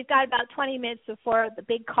gears. We've got about 20 minutes before the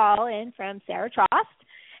big call in from Sarah Trost.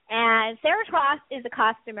 And Sarah Trost is a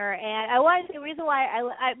costumer, and I want to say the reason why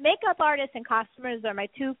I makeup artists and costumers are my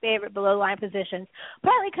two favorite below-the-line positions,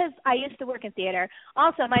 partly because I used to work in theater.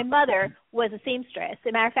 Also, my mother was a seamstress. As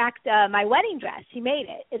a matter of fact, my wedding dress, she made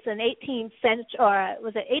it. It's an 18th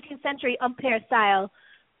century Empire-style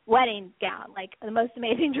wedding gown, like the most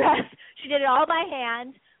amazing dress. She did it all by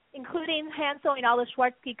hand, including hand-sewing all the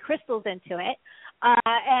Swarovski crystals into it.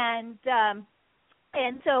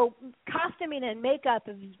 And so costuming and makeup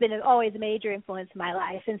has been always a major influence in my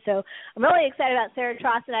life. And so I'm really excited about Sarah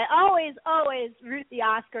Trost, and I always root the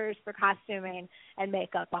Oscars for costuming and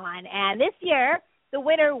makeup on. And this year, the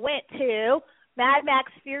winner went to Mad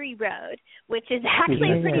Max Fury Road, which is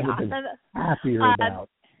actually pretty awesome. Happier about.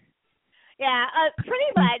 Yeah,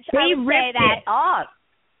 pretty much. They ripped it off.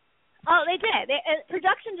 Oh, they did.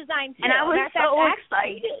 Production design, too. And I was so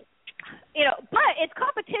excited. But its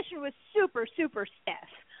competition was super, super stiff.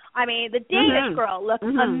 I mean, the Danish girl looked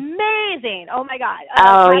amazing. Oh, my God.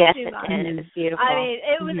 Oh, yes, it did. It was beautiful. I mean,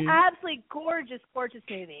 it was absolutely gorgeous, gorgeous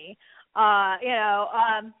movie.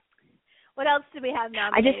 What else do we have now?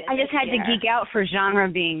 I just had to geek out for genre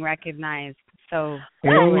being recognized. So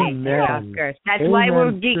Amen. the Oscars. That's why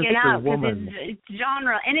we're geeking out, because it's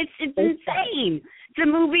genre, and it's insane. It's a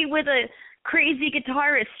movie with a crazy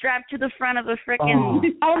guitarist strapped to the front of a frickin'.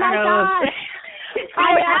 Oh my God!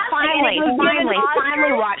 I finally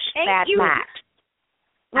watched Mad Max.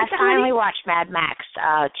 I finally watched Mad Max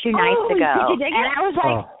 2 nights ago, and I was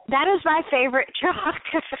like, that is my favorite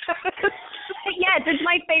joke. Yes, it's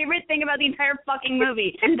my favorite thing about the entire fucking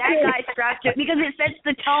movie. That guy strapped to, because it sets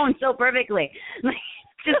the tone so perfectly.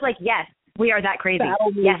 Just like, yes, we are that crazy.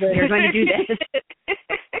 Yes, we're going to do this.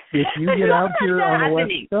 If you get out here on the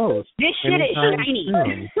West Coast, this shit is shiny.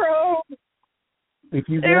 If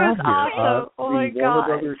you get out here, oh my the God.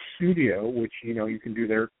 Warner Brothers studio, which you can do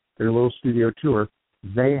their little studio tour,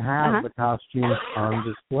 they have the costumes on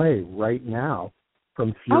display right now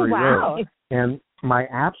from Fury Road. And my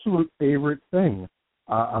absolute favorite thing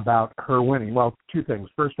about her winning, well, two things.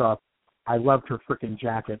 First off, I loved her freaking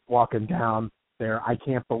jacket walking down there. I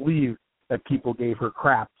can't believe that people gave her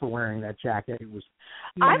crap for wearing that jacket. It was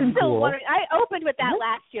I'm still cool. wondering. I opened with that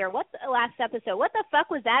last year. What's the last episode? What the fuck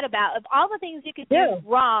was that about? Of all the things you could do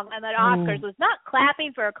wrong on that Oscars was not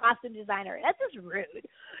clapping for a costume designer. That's just rude.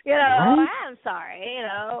 Right? I'm sorry.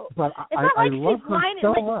 But it's I love her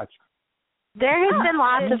so much. There has been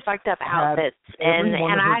lots of fucked up outfits, and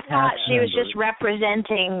I thought she was just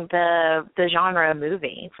representing the genre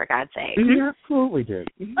movie, for God's sake. She absolutely did.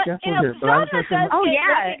 But, did. But oh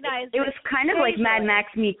yeah, it was kind of like Mad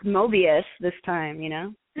Max meets Mobius this time.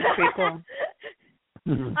 It's pretty cool.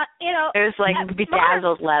 It was like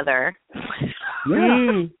bedazzled leather.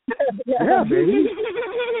 Yeah, baby.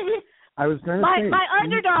 I was going to say my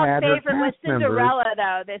underdog favorite was Cinderella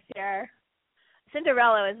though this year.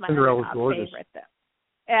 Cinderella is my favorite, though.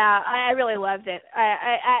 Yeah, I really loved it.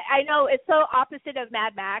 I know it's so opposite of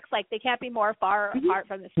Mad Max. Like, they can't be more far apart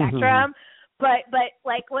from the spectrum. But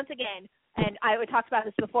like, once again, and I talked about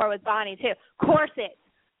this before with Bonnie, too, corsets.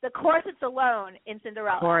 The corsets alone in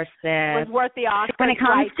Cinderella was worth the Oscar. When it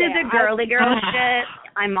comes to the girly girl shit,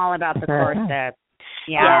 I'm all about the corset.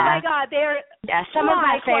 Yeah. Oh my God, they're some of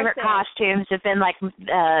my favorite costumes have been like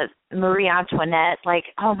Marie Antoinette. Like,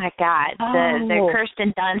 oh my God, the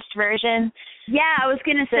Kirsten Dunst version. Yeah, I was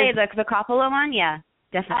gonna say the Coppola one. Yeah,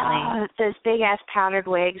 definitely. Those big ass powdered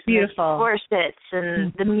wigs, beautiful corsets,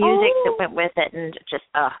 and the music that went with it, and just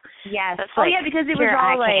yes. Like because it was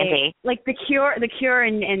all candy. like the Cure,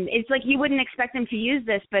 and it's like you wouldn't expect them to use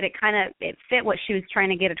this, but it fit what she was trying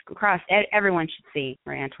to get across. Everyone should see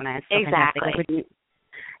Marie Antoinette. So exactly. Like,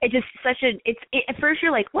 it's just at first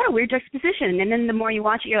you're like, what a weird juxtaposition, and then the more you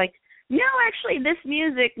watch it, you're like, no, actually, this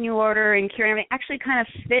music, New Order and Cure and everything actually kind of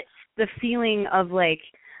fits the feeling of like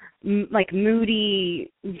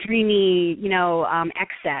moody, dreamy,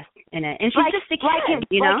 excess in it. And she's like, just a kid,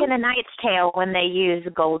 like in A Knight's Tale when they use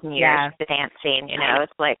Golden Years for dance scene,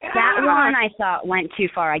 it's like that one I thought went too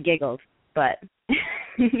far. I giggled, but.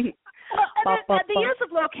 The use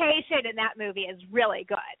of location in that movie is really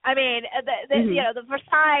good. I mean, the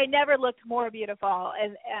Versailles never looked more beautiful,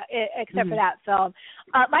 except for that film.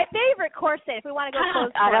 My favorite corset, if we want to go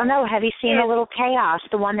close. I don't know. Have you seen A Little Chaos,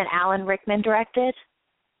 the one that Alan Rickman directed?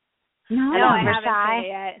 No, I haven't seen it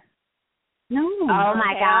yet. No. Oh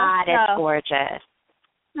my God, it's gorgeous.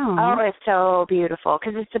 Oh, it's so beautiful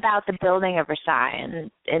because it's about the building of Versailles and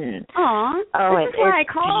this is why I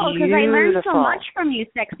call, because I learned so much from you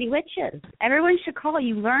sexy witches. Everyone should call.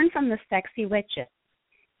 You learn from the sexy witches.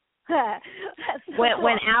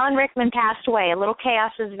 When Alan Rickman passed away, A Little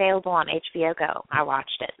Chaos is available on HBO Go. I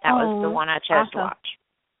watched it. That was the one I chose to watch.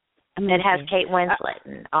 It has Kate Winslet,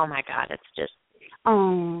 and oh my God, it's just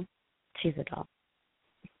she's a doll.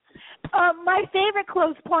 My favorite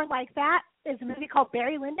clothes porn like that is a movie called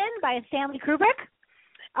Barry Lyndon by Stanley Kubrick.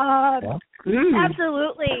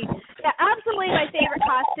 Absolutely my favorite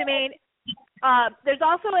costuming. There's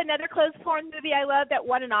also another clothes porn movie I love that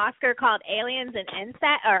won an Oscar called Aliens and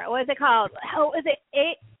Incest, or what is it called?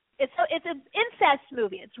 It's an incest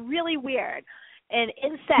movie. It's really weird. And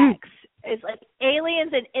insects. It's like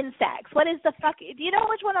aliens and insects. What is the fuck? Do you know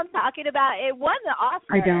which one I'm talking about? It won the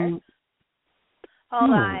Oscar. I don't.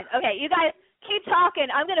 Hold on. Okay, you guys keep talking.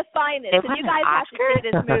 I'm going to find this. And you guys have to see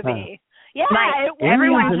this movie. Yeah,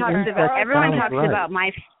 everyone talks about my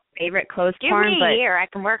favorite clothes porn. Give me a year. I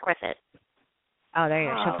can work with it. Oh, there you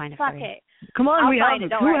go. She'll find it for you. Come on, who has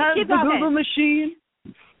the Google machine?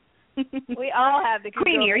 We all have the Google machine.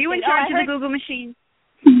 Queenie, are you in charge of the Google machine?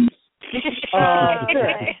 I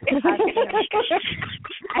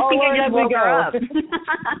think I just woke her up.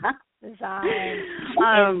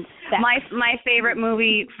 My favorite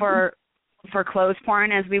movie for clothes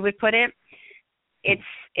porn, as we would put it,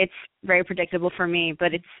 it's very predictable for me,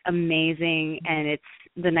 but it's amazing, and it's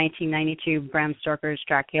the 1992 Bram Stoker's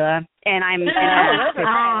Dracula, and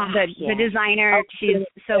the designer. She's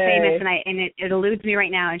so famous, and it eludes me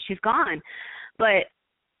right now, and she's gone. But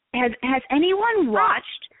has anyone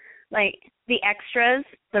watched like the extras,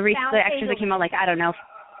 the extras that came out, like, I don't know.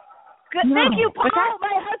 Good. No. Thank you, Paul.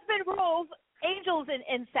 My husband rules. Angels and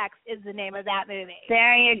Insects is the name of that movie.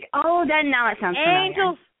 There you go. Oh, then now it sounds familiar.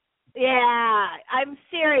 Angels. Yeah, I'm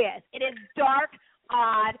serious. It is dark,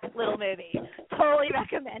 odd little movie. Totally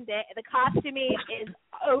recommend it. The costuming is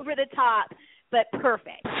over the top, but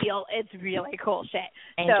perfect. It's really cool shit.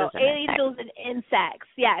 Angels and Insects.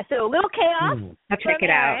 Yeah. So Little Chaos. I'll check it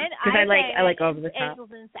out because I like over the top. Angels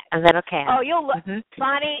and Insects. A Little Chaos. Oh, you'll look,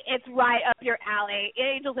 Bonnie. It's right up your alley.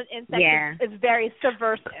 Angels and Insects is very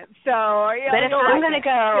subversive. So, but if I'm gonna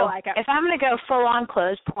go full on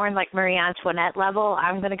clothes porn like Marie Antoinette level,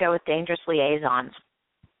 I'm gonna go with Dangerous Liaisons.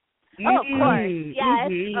 Oh, of course. Yes.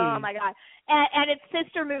 Oh, my God. And its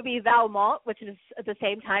sister movie, Valmont, which is at the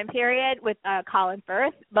same time period with Colin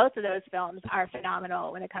Firth. Both of those films are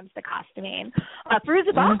phenomenal when it comes to costuming.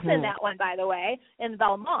 Fairuza Balk's in that one, by the way, in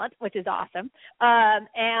Valmont, which is awesome.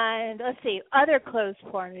 And let's see, other clothes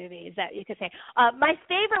porn movies that you could say. My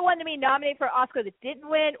favorite one to be nominated for Oscar that didn't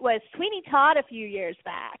win was Sweeney Todd a few years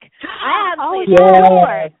back. I absolutely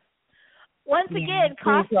adore it. Once again,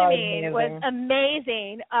 costuming was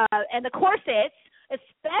amazing, and the corsets,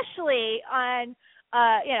 especially on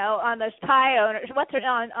those tie owners. What's her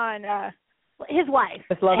on his wife,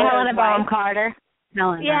 Helena Bonham Carter.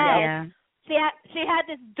 Yeah. She had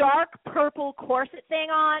this dark purple corset thing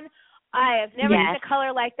on. I have never seen a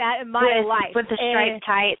color like that in my life. With the striped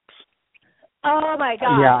tights. Oh my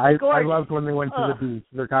God! Yeah, I loved when they went to the beach.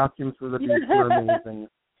 Their costumes for the beach were amazing.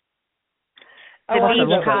 The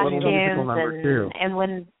beach costumes and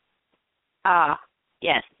when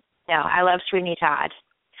yes. No, I love Sweeney Todd.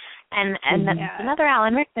 And another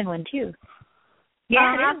Alan Rickman one too.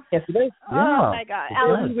 Yeah. Yes, it is. Oh my God.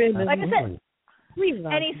 Alan, like I said,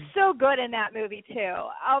 And he's so good in that movie too.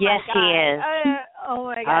 Oh yes, my God. he is. Oh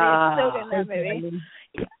my God, he's so good in that movie.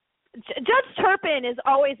 Judge Turpin has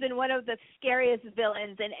always been one of the scariest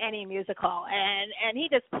villains in any musical, and he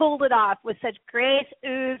just pulled it off with such grace,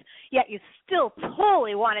 ooze. Yet you still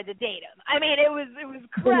totally wanted to date him. I mean, it was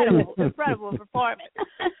incredible performance.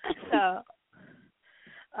 So,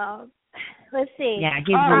 let's see. Yeah,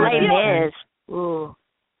 Les Mis. Ooh.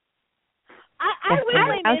 I wish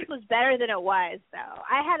Les Mis was better than it was, though.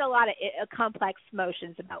 I had a lot of complex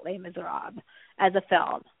emotions about Les Miserables as a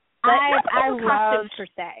film. But I loved per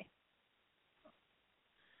se.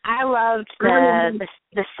 I loved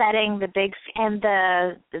the setting, the big and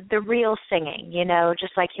the real singing. You know,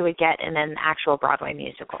 just like you would get in an actual Broadway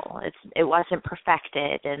musical. It wasn't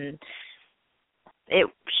perfected, and it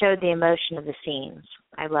showed the emotion of the scenes.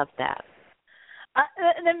 I loved that.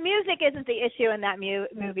 The music isn't the issue in that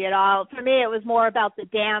movie at all. For me, it was more about the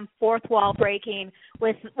damn fourth wall breaking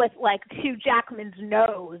with like Hugh Jackman's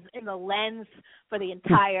nose in the lens for the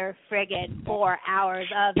entire friggin' 4 hours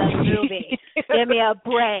of the movie. Give me a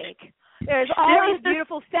break. There's all these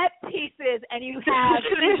beautiful set pieces, and you have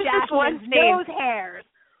Hugh Jackman's nose hairs.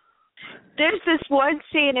 There's this one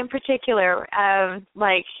scene in particular,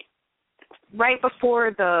 like right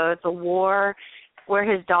before the war, where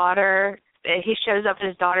his daughter. He shows up in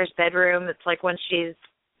his daughter's bedroom. It's like when she's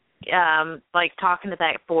like talking to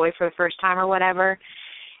that boy for the first time or whatever.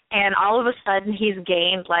 And all of a sudden he's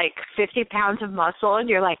gained like 50 pounds of muscle, and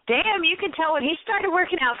you're like, damn, you can tell when he started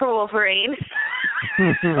working out for Wolverine.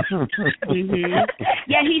 Mm-hmm.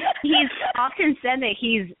 Yeah, he's often said that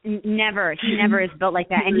he never is built like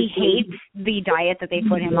that, and he hates the diet that they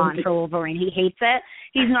put him on for Wolverine. He hates it.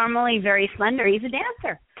 He's normally very slender. He's a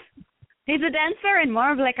dancer. He's a dancer and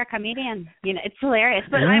more of like a comedian. You know, it's hilarious.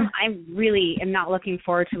 But I really am not looking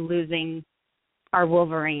forward to losing our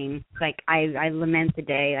Wolverine. Like I lament the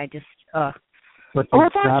day. I just Well,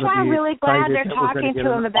 that's why I'm really glad they're talking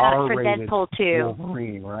to him about for Deadpool 2.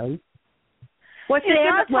 Wolverine, right? What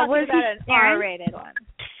was an R-rated one?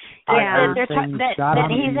 Yeah, that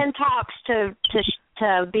he's in talks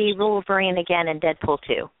to be Wolverine again in Deadpool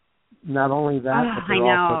 2. Not only that, but they're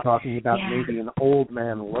also talking about maybe an old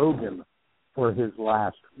man Logan for his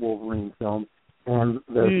last Wolverine film, and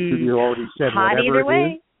the studio already said whatever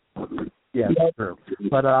it is. Yes, true.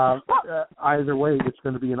 But either way, it's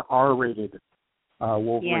going to be an R-rated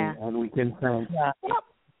Wolverine, and we can thank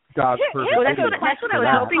God's perfect. Well, that's what I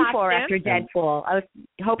was hoping for after Deadpool. I was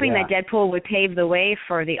hoping that Deadpool would pave the way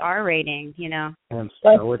for the R rating, you know. And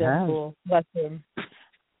so it has. Bless him.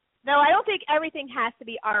 No, I don't think everything has to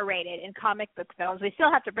be R-rated in comic book films. We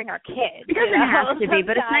still have to bring our kids. It doesn't have to be,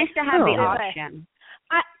 but it's nice to have the option.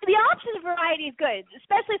 The option variety is good,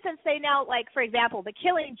 especially since they now, like, for example, The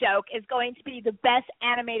Killing Joke is going to be the best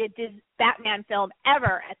animated Batman film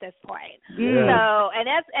ever at this point. Yeah. So, and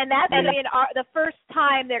that's going to be the first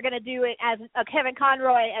time they're going to do it as Kevin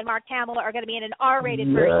Conroy and Mark Hamill are going to be in an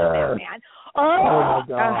R-rated version of Batman. Oh my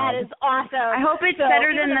God. That is awesome. I hope it's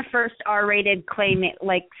better than the first R-rated clay,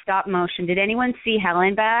 like stop motion. Did anyone see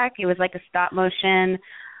Helen back? It was like a stop motion.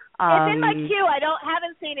 It's in my queue. I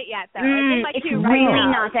haven't seen it yet, though. It's in my queue right really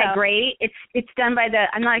now. Not that great. It's done by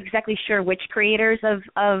I'm not exactly sure which creators of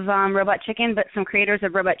Robot Chicken, but some creators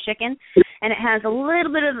of Robot Chicken, and it has a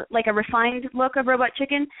little bit of like a refined look of Robot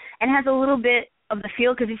Chicken, and has a little bit of the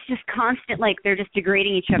feel because it's just constant, like they're just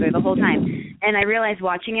degrading each other the whole time. And I realized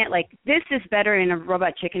watching it, like this is better in a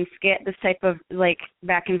Robot Chicken skit. This type of like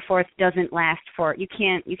back and forth doesn't last for you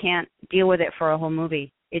can't deal with it for a whole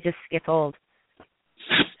movie. It just gets old.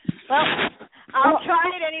 Well, I'll try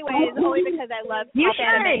it anyways, only because I love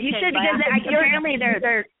animation. You should because apparently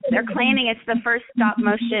they're claiming it's the first stop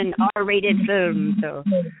motion R-rated film. So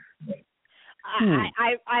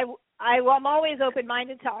I'm always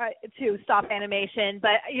open-minded to stop animation,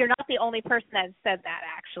 but you're not the only person that said that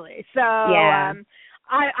actually. So I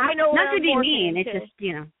know. Not to be mean, it's just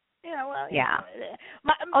Yeah, well. Yeah.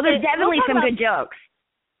 There's definitely some good jokes.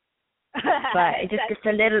 But it just gets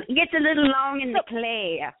a little long in the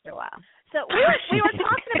clay after a while. So we were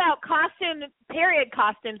talking about period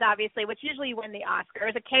costumes, obviously, which usually win the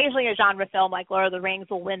Oscars. Occasionally a genre film like Lord of the Rings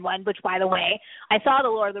will win one, which, by the way, I saw the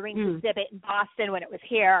Lord of the Rings exhibit in Boston when it was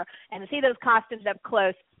here, and to see those costumes up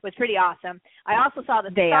close was pretty awesome. I also saw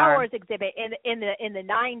the Star Wars exhibit in the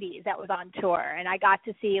 90s that was on tour, and I got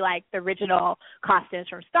to see like the original costumes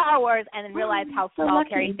from Star Wars, and then realized how small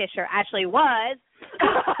Carrie Fisher actually was.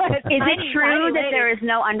 Is it true that there is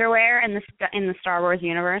no underwear in the Star Wars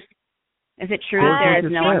universe? Is it true there is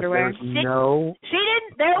no underwear? She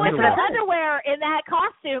didn't. There was no underwear in that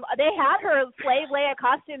costume. They had her slave Leia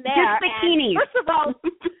costume there. Just bikinis. First of all,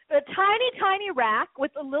 a tiny rack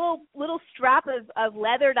with a little strap of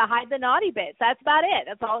leather to hide the naughty bits. That's about it.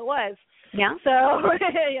 That's all it was. Yeah. So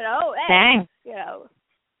hey, dang.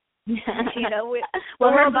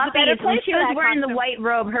 Well, her buppies, when she was wearing the white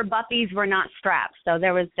robe, her buppies were not strapped, so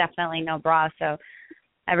there was definitely no bra. So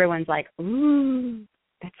everyone's like, "Ooh,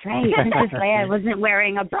 that's right, Princess Leia wasn't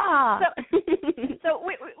wearing a bra." So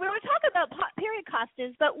we were talking about period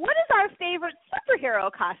costumes, but what is our favorite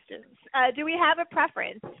superhero costumes? Do we have a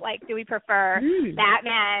preference? Like, do we prefer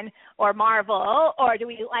Batman or Marvel, or do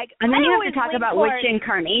we like? And then you have to talk about which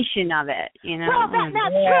incarnation of it, you know. Well,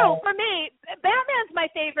 that's true. For me, Batman's my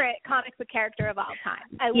favorite comic book character of all time.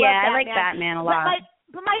 I like Batman a lot.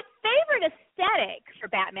 But my favorite aesthetic for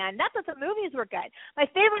Batman, not that the movies were good, my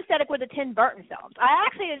favorite aesthetic were the Tim Burton films. I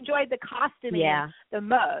actually enjoyed the costuming the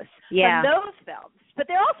most from those films. But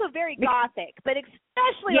they're also very gothic, but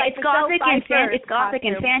especially it's gothic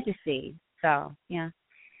and fantasy. So, yeah.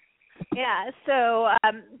 Yeah, so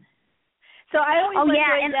I always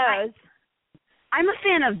enjoyed those. I'm a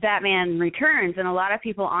fan of Batman Returns, and a lot of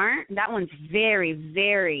people aren't. That one's very,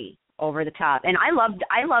 very over the top, and I loved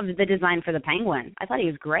the design for the Penguin. I thought he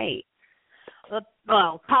was great.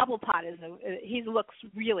 Well, Cobblepot he looks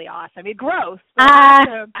really awesome. He's gross.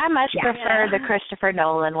 I much prefer the Christopher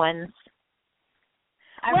Nolan ones.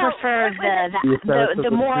 I prefer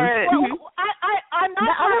the more. Well, I'm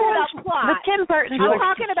not talking about plot. But Tim Burton. I'm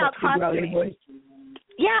talking about costuming.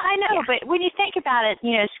 Yeah, I know, but when you think about it,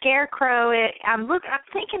 Scarecrow. I'm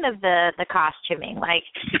thinking of the costuming, like.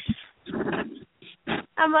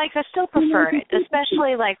 I still prefer it,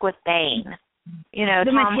 especially like with Bane. The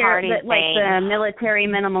Tom Hardy's Bane. Like the military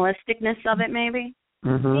minimalisticness of it, maybe.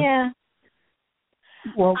 Mm-hmm. Yeah.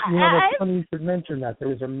 Well, it's funny you should mention that. There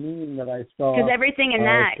was a meme that I saw. Because everything in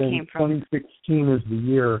that came from. 2016 is the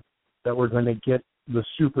year that we're going to get the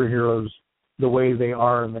superheroes the way they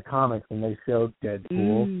are in the comics, and they showed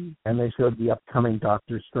Deadpool, and they showed the upcoming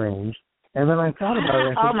Doctor Strange. And then I thought about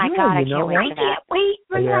it. Oh my God, I can't wait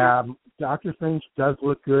for that. Yeah, Doctor Strange does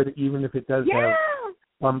look good, even if it does have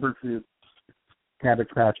Bumbershoot Cabbage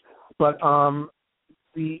Patch. But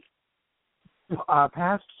the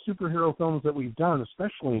past superhero films that we've done,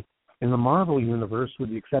 especially in the Marvel universe, with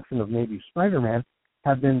the exception of maybe Spider-Man,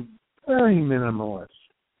 have been very minimalist.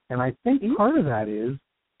 And I think part of that is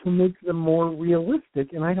to make them more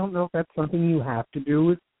realistic. And I don't know if that's something you have to do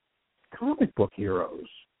with comic book heroes.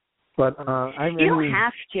 But you don't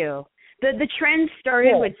have to. The trend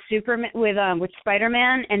started with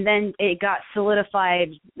Spider-Man, and then it got solidified.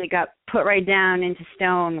 It got put right down into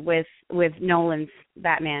stone with Nolan's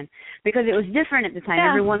Batman, because it was different at the time. Yeah.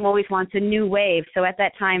 Everyone always wants a new wave. So at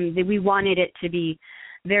that time, we wanted it to be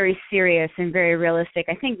very serious and very realistic.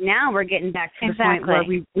 I think now we're getting back to the point where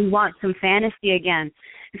we want some fantasy again,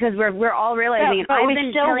 because we're all realizing. I've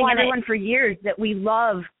been telling everyone for years that I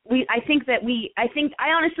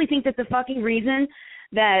honestly think that the fucking reason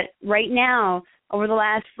that right now, over the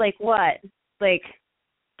last 10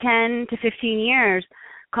 to 15 years,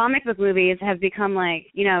 comic book movies have become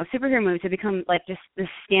superhero movies have become like just this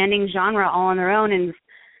standing genre all on their own, and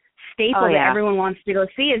staple that everyone wants to go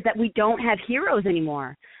see is that we don't have heroes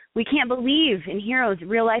anymore. We can't believe in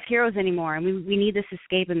real life heroes anymore, and we need this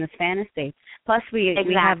escape and this fantasy. Plus, we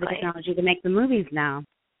have the technology to make the movies now.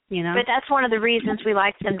 But that's one of the reasons we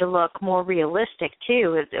like them to look more realistic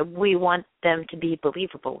too. Is we want them to be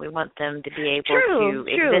believable. We want them to be able to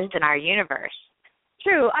exist in our universe.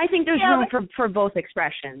 True. I think there's room for both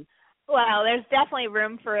expressions. Well, there's definitely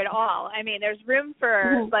room for it all. I mean, there's room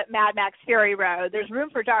for Mad Max Fury Road. There's room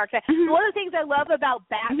for Darkseid. One of the things I love about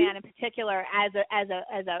Batman in particular as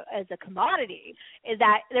a commodity is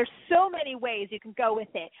that there's so many ways you can go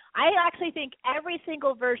with it. I actually think every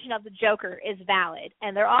single version of the Joker is valid,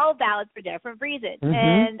 and they're all valid for different reasons.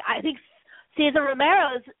 And I think Cesar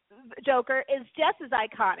Romero's Joker is just as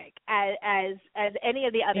iconic as any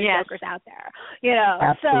of the other Jokers out there.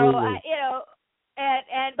 Absolutely.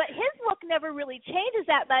 But his look never really changes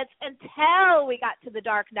that much until we got to The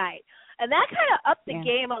Dark Knight, and that kind of upped the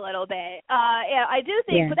game a little bit. I do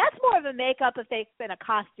think, but that's more of a makeup effect than a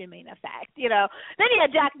costuming effect. Then you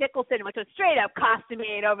had Jack Nicholson, which was straight up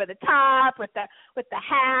costuming over the top with the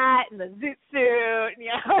hat and the zoot suit. We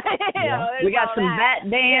got some bat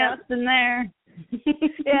dance in there.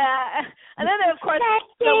 And then of course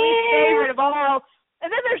the least favorite of all.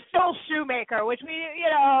 And then there's still Shoemaker, which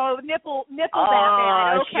nipple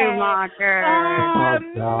Batman. Okay. Schumacher.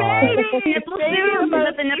 Maybe nipple suit.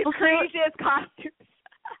 The nipple craziest costumes.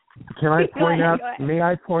 Can I point out? May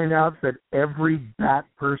I point out that every Bat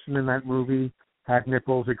person in that movie had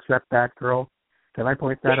nipples except Batgirl? Can I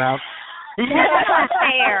point that out? That's not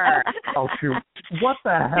fair. Oh shoot! What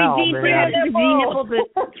the hell, man?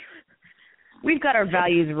 We've got our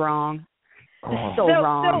values wrong. Oh, so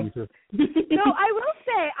wrong. So I will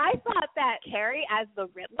say, I thought that Carrie as the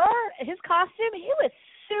Riddler, his costume, he was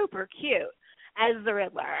super cute as the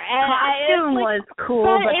Riddler. And costume was cool,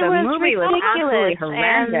 but the movie was absolutely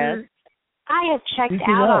horrendous. I had checked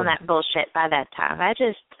out on that bullshit by that time.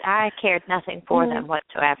 I cared nothing for them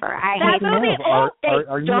whatsoever. I hate them.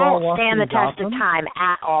 They don't stand the test of time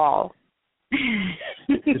at all.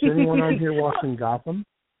 Is anyone on here watching Gotham?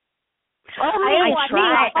 I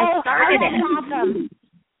started it.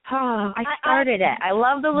 I started it. I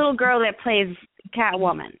love the little girl that plays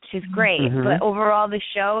Catwoman. She's great. Mm-hmm. But overall, the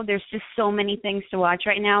show, there's just so many things to watch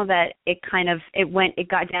right now that it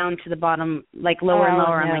got down to the bottom, like lower and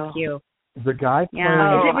lower on my queue. The guy playing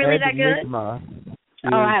is it really that good? Enigma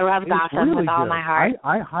I love Gotham really with all my heart.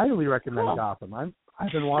 I highly recommend Gotham. I've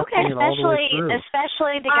been watching it all the way through.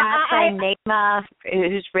 Especially the guy playing Enigma,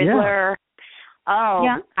 who's Riddler. Yeah. Oh,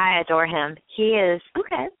 yeah. I adore him. He is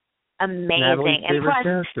amazing. And plus,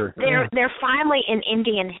 they're finally in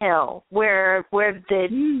Indian Hill, where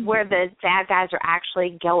the bad guys are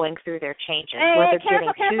actually going through their changes. Where they're careful.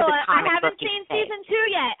 to the I haven't seen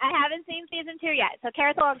season 2 yet. So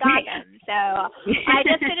careful on Gotham. So I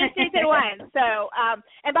just finished season 1. So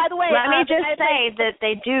and by the way, let me just say that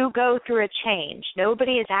they do go through a change.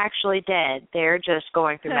 Nobody is actually dead. They're just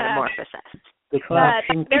going through metamorphosis. Is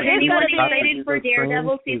anybody excited for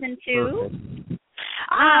Daredevil season 2?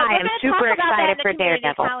 I am super excited for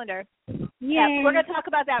Daredevil. Yeah, we're going to talk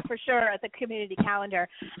about that for sure at the community calendar.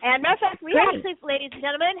 And matter of fact, we actually, ladies and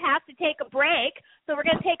gentlemen, have to take a break. So we're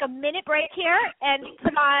going to take a minute break here and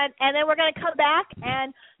and then we're going to come back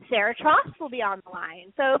and Sarah TROST will be on the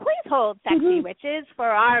line. So please hold, Sexy Witches, for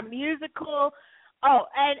our musical. Oh,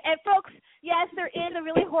 and folks, yes, there is a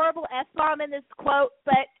really horrible F-bomb in this quote,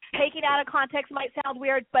 but taking it out of context might sound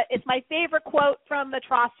weird, but it's my favorite quote from the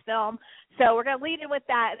TROST film. So we're going to lead in with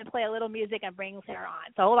that and then play a little music and bring Sarah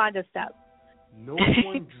on. So hold on just a step. No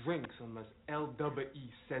one drinks unless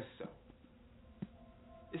LWE says so.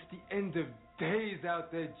 It's the end of days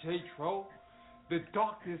out there, J-Tro. The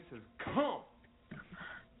darkness has come.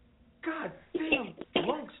 God damn,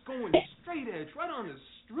 drunks going straight edge right on the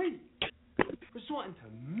street. Resorting to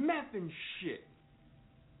meth and shit.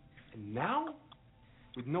 And now,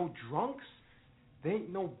 with no drunks, there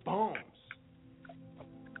ain't no bombs.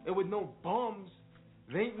 And with no bombs,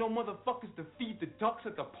 there ain't no motherfuckers to feed the ducks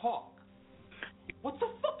at the park. What's a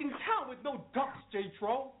fucking town with no ducks,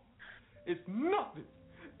 J-Tro? It's nothing.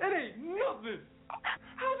 It ain't nothing.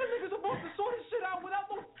 How's a nigga supposed to sort this shit out without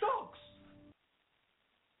no ducks?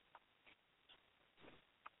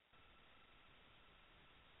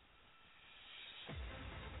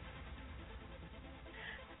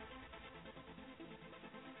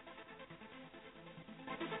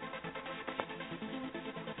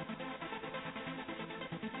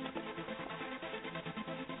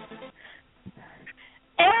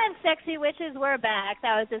 And Sexy Witches, we're back.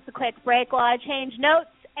 That was just a quick break while I change notes.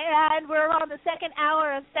 And we're on the second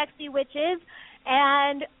hour of Sexy Witches.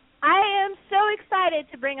 And I am so excited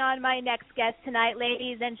to bring on my next guest tonight,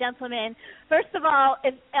 ladies and gentlemen. First of all,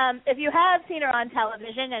 if you have seen her on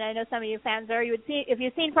television, and I know some of you fans are, if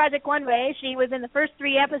you've seen Project One Way, she was in the first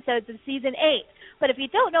 3 episodes of season 8. But if you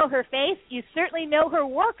don't know her face, you certainly know her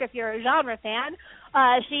work if you're a genre fan.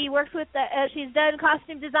 She works with she's done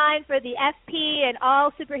costume design for the FP and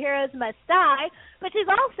All Superheroes Must Die, but she's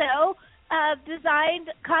also designed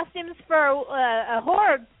costumes for a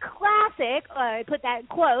horror classic. I put that in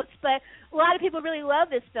quotes, but a lot of people really love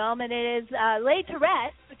this film, and it is Laid to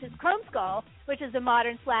Rest, which is Chrome Skull, which is a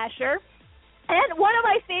modern slasher, and one of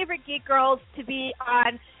my favorite geek girls to be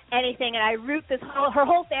on anything, and I root her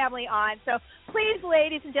whole family on. So please,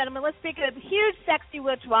 ladies and gentlemen, let's speak a huge Sexy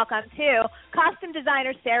Witch welcome to costume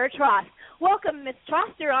designer Sarah TROST. Welcome, Miss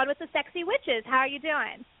TROST. You're on with the Sexy Witches. How are you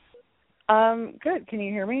doing? Good. Can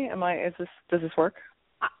you hear me? Does this work?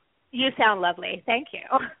 You sound lovely. Thank you.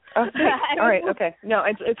 Okay. All right. Okay. No,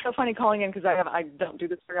 it's so funny calling in because I don't do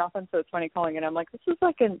this very often, so it's funny calling in. I'm like, this is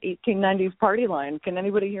like an 1890s party line. Can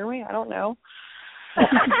anybody hear me? I don't know. We're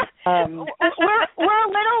a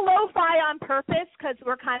little lo-fi on purpose because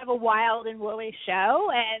we're kind of a wild and woolly show,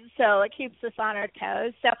 and so it keeps us on our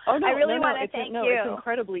toes. So I really want to thank you. It's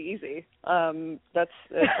incredibly easy.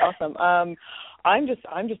 It's awesome. I'm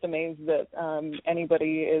just amazed that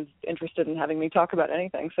anybody is interested in having me talk about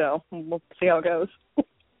anything. So we'll see how it goes.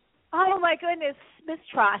 Oh my goodness, Miss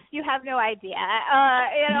TROST, you have no idea.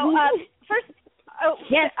 First,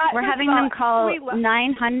 yes, we're having them call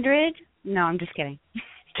 900. No, I'm just kidding.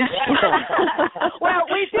 Well,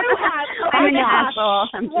 we do have. I'm an asshole.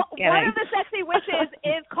 One of the sexy witches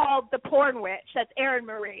is called the porn witch. That's Erin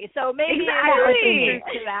Marie. So maybe exactly.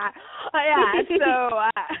 to that. So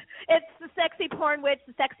it's the sexy porn witch,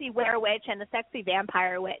 the sexy were witch, and the sexy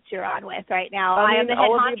vampire witch you're on with right now. I am the head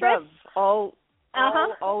all of huntress. the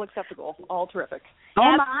above. All acceptable. All terrific.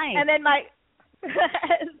 Oh my! And then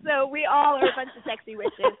so we all are a bunch of sexy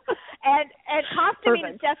witches, and costuming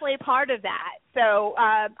is definitely a part of that. So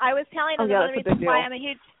I was telling them one of the reasons why I'm a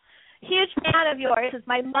huge fan of yours is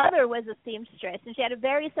my mother was a seamstress, and she had a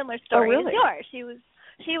very similar story as yours. She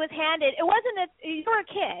was handed. It wasn't you were a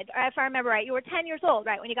kid, if I remember right. You were 10 years old,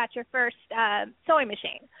 right, when you got your first sewing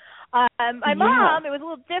machine. My mom, it was a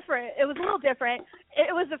little different. It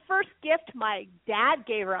was the first gift my dad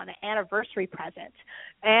gave her on an anniversary present,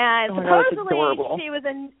 and supposedly she was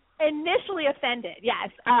initially offended. Yes,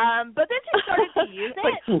 but then she started to use it.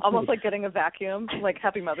 Like, almost like getting a vacuum, like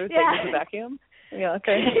Happy Mother's Day with a vacuum. Yeah.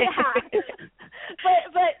 Okay. Yeah.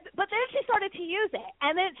 But then she started to use it,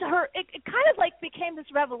 and then it kind of like became this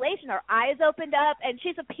revelation. Her eyes opened up, and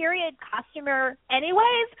she's a period costumer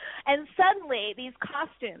anyways, and suddenly these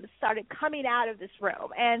costumes started coming out of this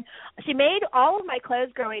room, and she made all of my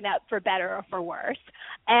clothes growing up for better or for worse,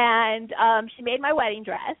 and she made my wedding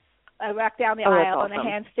dress. I walked down the aisle in a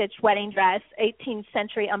hand-stitched wedding dress, 18th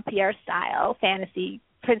century Empire style, fantasy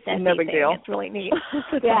princess. No big deal. It's really neat.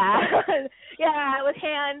 Yeah. Yeah, with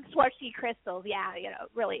hand Swarovski crystals. Yeah,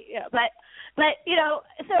 really, But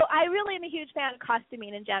so I really am a huge fan of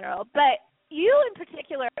costuming in general. But you in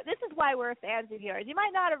particular, this is why we're fans of yours. You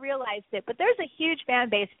might not have realized it, but there's a huge fan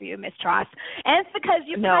base for you, Miss TROST. And it's because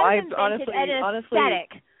you've invented an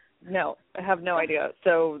aesthetic. No, I have no idea.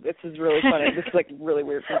 So this is really funny. This is like really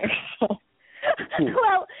weird for me.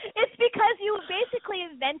 Well, it's because you basically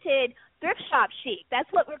invented thrift shop chic. That's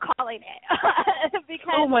what we're calling it.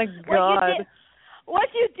 Because oh my God. What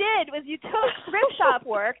you did was you took thrift shop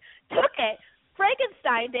work, took it,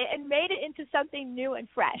 Frankensteined it, and made it into something new and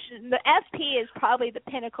fresh. And the SP is probably the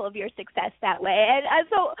pinnacle of your success that way. And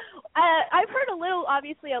so I've heard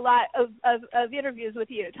obviously a lot of interviews with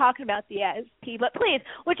you talking about the SP. But please,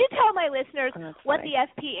 would you tell my listeners what the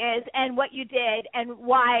SP is and what you did and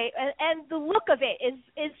why? And the look of it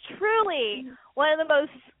is truly one of the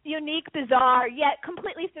most unique, bizarre, yet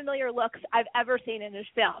completely familiar looks I've ever seen in this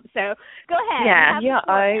film. So go ahead.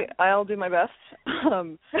 Yeah, I'll do my best.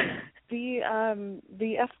 The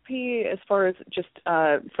FP, as far as just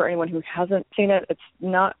for anyone who hasn't seen it, it's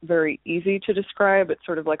not very easy to describe. It's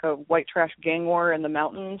sort of like a white trash gang war in the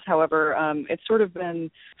mountains. However, it's sort of been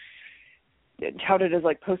touted as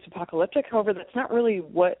like post-apocalyptic. However, that's not really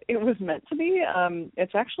what it was meant to be.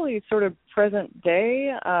 It's actually sort of present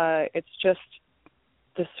day. It's just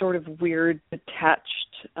this sort of weird,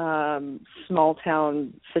 detached, small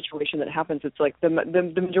town situation that happens. It's like the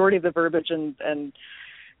majority of the verbiage and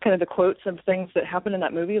kind of the quotes of things that happen in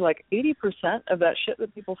that movie, like 80% of that shit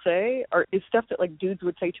that people say is stuff that like dudes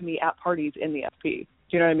would say to me at parties in the FP. Do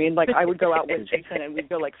you know what I mean? Like I would go out with Jason and we'd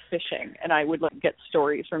go like fishing, and I would like get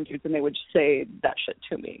stories from dudes and they would say that shit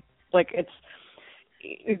to me. Like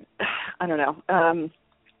I don't know.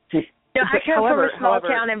 I come from a small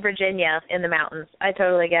town in Virginia in the mountains. I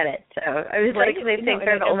totally get it. So I was like, they think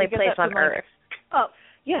they're the only place on earth. Oh,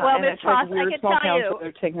 yeah. Well, Miss TROST, I can tell you.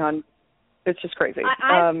 They're taking on. It's just crazy.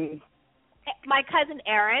 My cousin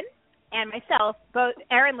Erin and myself, both.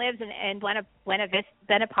 Erin lives in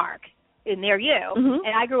Buena Park, near you,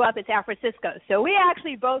 and I grew up in San Francisco. So we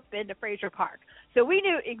actually both been to Fraser Park. So we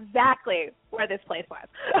knew exactly where this place was.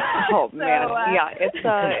 Oh man, yeah, it's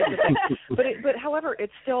a thing. But however,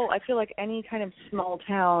 it's still, I feel like any kind of small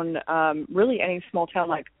town, really any small town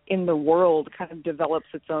like in the world kind of develops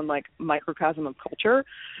its own like microcosm of culture.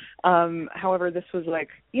 However, this was like,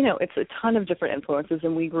 it's a ton of different influences,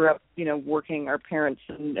 and we grew up, working, our parents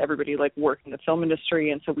and everybody like worked in the film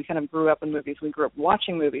industry, and so we kind of grew up in movies. We grew up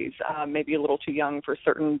watching movies, maybe a little too young for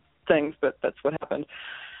certain things, but that's what happened.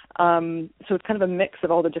 So it's kind of a mix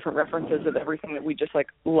of all the different references of everything that we just like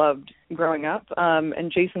loved growing up.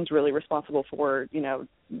 And Jason's really responsible for,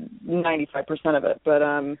 95% of it. But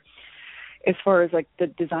as far as like the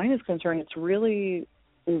design is concerned, it's really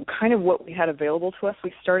kind of what we had available to us.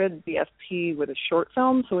 We started the FP with a short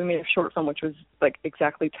film. So we made a short film, which was like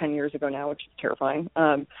exactly 10 years ago now, which is terrifying.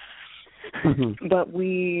 But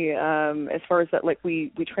we, as far as that, like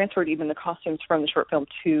we transferred even the costumes from the short film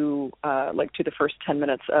to the first 10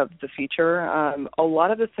 minutes of the feature. A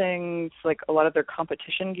lot of the things, like a lot of their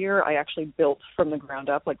competition gear, I actually built from the ground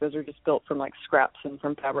up. Like those are just built from like scraps and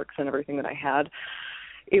from fabrics and everything that I had.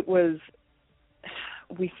 It was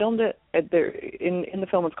we filmed it in the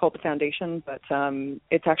film. It's called The Foundation, but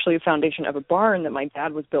it's actually a foundation of a barn that my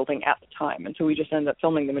dad was building at the time, and so we just ended up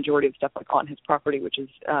filming the majority of stuff like on his property, which is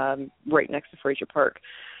right next to Fraser Park.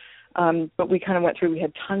 But we kind of went through. We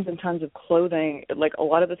had tons and tons of clothing. Like a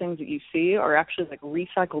lot of the things that you see are actually like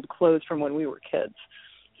recycled clothes from when we were kids.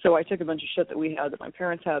 So I took a bunch of shit that we had, that my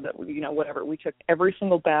parents had, that we, whatever. We took every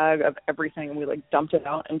single bag of everything and we like dumped it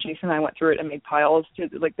out. And Jason and I went through it and made piles.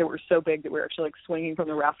 Like they were so big that we were actually like swinging from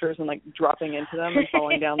the rafters and like dropping into them and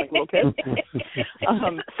falling down like little kids.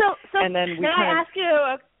 So and then we may I ask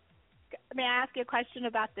you a question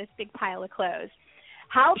about this big pile of clothes?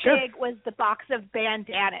 How Sure. big was the box of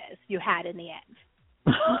bandanas you had in the end?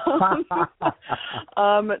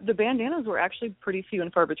 The bandanas were actually pretty few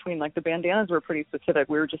and far between. Like the bandanas were pretty specific.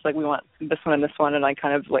 We were just like, we want this one and this one, and I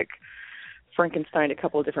kind of like Frankensteined a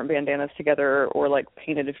couple of different bandanas together, or like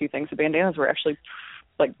painted a few things. The bandanas were actually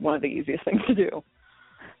like one of the easiest things to do.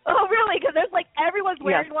 Oh, really? Because there's like everyone's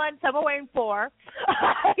wearing one, some are wearing four.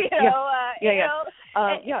 Okay, go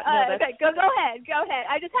ahead.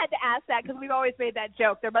 I just had to ask that because we've always made that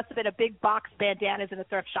joke. There must have been a big box bandanas in a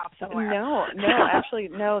thrift shop somewhere. No, actually,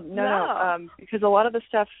 no. Because a lot of the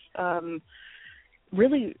stuff,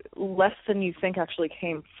 really less than you think actually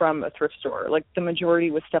came from a thrift store. Like the majority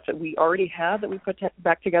was stuff that we already had that we put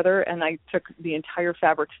back together, and I took the entire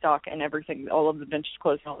fabric stock and everything, all of the vintage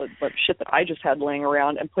clothes and all the shit that I just had laying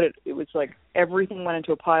around, and it was like everything went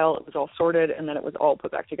into a pile. It was all sorted, and then it was all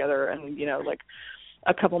put back together. And like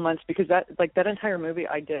a couple months, because that entire movie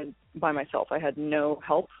I did by myself. I had no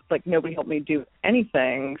help. Like nobody helped me do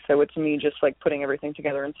anything. So it's me just like putting everything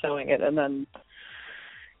together and sewing it, and then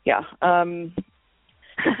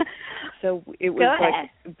so it was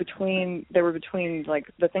like between like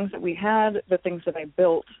the things that we had, the things that I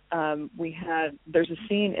built. There's a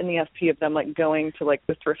scene in the SP of them like going to like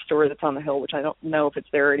the thrift store that's on the hill, which I don't know if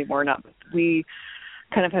it's there anymore or not, but we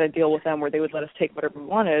kind of had a deal with them where they would let us take whatever we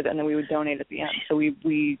wanted and then we would donate at the end. So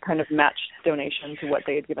we kind of matched donation to what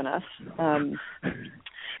they had given us. And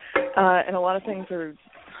a lot of things are,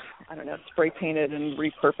 I don't know, spray painted and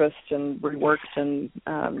repurposed and reworked, and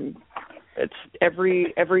it's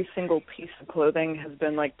every single piece of clothing has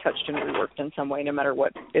been like touched and reworked in some way, no matter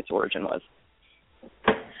what its origin was.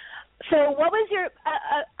 So what was your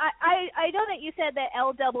I know that you said that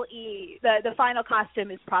LEE, the final costume,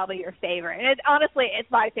 is probably your favorite, and honestly it's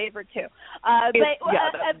my favorite too. I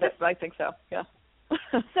think so. Yeah.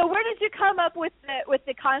 So where did you come up with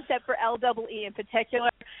the concept for LEE in particular?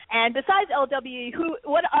 And besides LEE,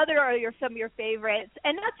 what other are some of your favorites?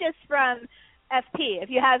 And not just from FP. If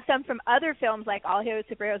you have some from other films like All Heroes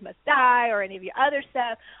Superheroes Must Die or any of your other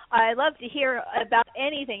stuff, I'd love to hear about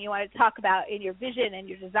anything you want to talk about in your vision and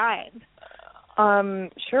your designs.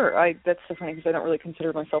 Sure. That's so funny because I don't really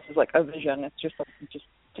consider myself as like a vision. It's just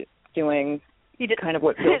doing kind of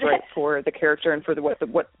what feels right for the character and for what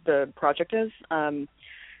the project is.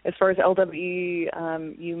 As far as LEE,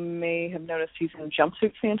 you may have noticed he's in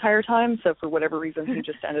jumpsuits the entire time. So for whatever reason, he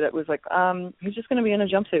just ended up was like, he's just going to be in a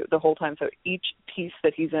jumpsuit the whole time. So each piece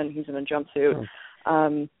that he's in a jumpsuit.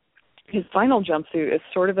 His final jumpsuit is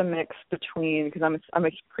sort of a mix between, because I'm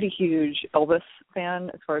a pretty huge Elvis fan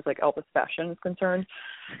as far as like Elvis fashion is concerned.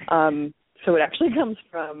 So it actually comes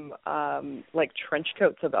from like trench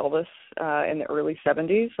coats of Elvis in the early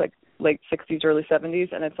 70s, like late 60s, early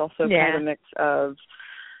 70s, and it's also kind of a mix of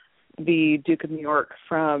the Duke of New York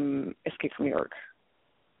from Escape from New York.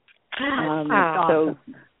 Awesome.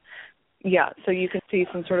 So you can see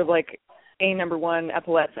some sort of like A#1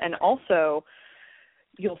 epaulets, and also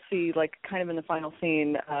you'll see like kind of in the final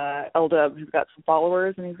scene, L-Dub has got some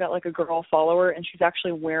followers, and he's got like a girl follower, and she's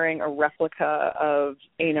actually wearing a replica of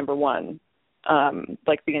A#1.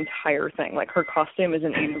 Like the entire thing, like her costume is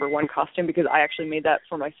an A#1 costume, because I actually made that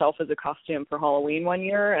for myself as a costume for Halloween one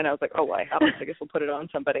year, and I was like, oh, well, I have this, I guess we'll put it on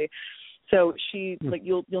somebody. So she, like,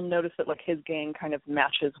 you'll notice that like his gang kind of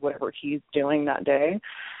matches whatever he's doing that day.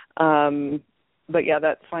 But yeah,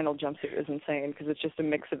 that final jumpsuit is insane because it's just a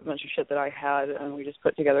mix of a bunch of shit that I had, and we just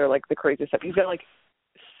put together like the crazy stuff. He's got like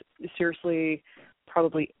seriously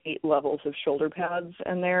probably 8 levels of shoulder pads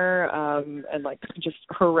in there, and like just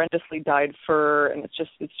horrendously dyed fur, and it's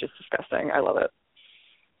just disgusting. I love it.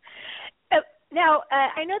 Now,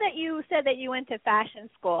 I know that you said that you went to fashion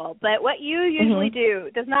school, but what you usually do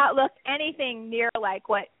does not look anything near like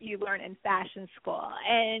what you learn in fashion school.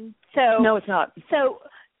 And so no, it's not. So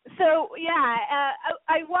yeah,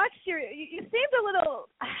 I watched you seemed a little,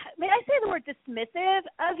 may I say the word dismissive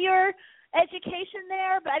of your education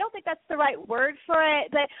there, but I don't think that's the right word for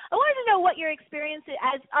it. But I wanted to know what your experience is.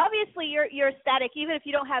 As obviously your aesthetic, even if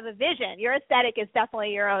you don't have a vision, your aesthetic is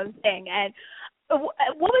definitely your own thing. And what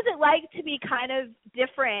was it like to be kind of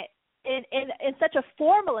different in such a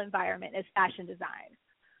formal environment as fashion design?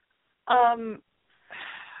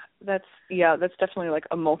 That's definitely like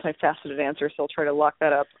a multifaceted answer, so I'll try to lock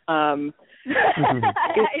that up. I'm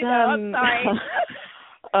sorry.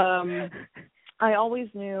 I always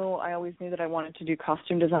knew that I wanted to do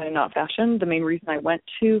costume design and not fashion. The main reason I went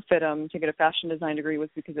to FITM to get a fashion design degree was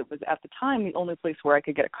because it was at the time the only place where I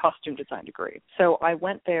could get a costume design degree. So I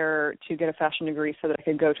went there to get a fashion degree so that I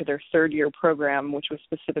could go to their third-year program, which was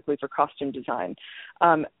specifically for costume design,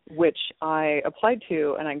 which I applied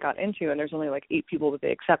to and I got into, and there's only like 8 people that they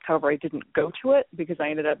accept. However, I didn't go to it because I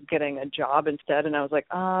ended up getting a job instead, and I was like,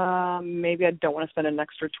 maybe I don't want to spend an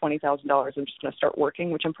extra $20,000. I'm just going to start working,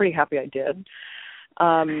 which I'm pretty happy I did.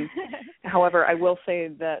 However, I will say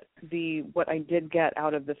that what I did get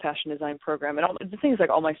out of the fashion design program, and the thing is, like,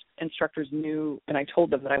 all my instructors knew, and I told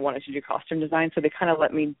them that I wanted to do costume design, so they kind of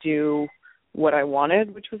let me do what I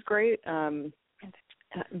wanted, which was great.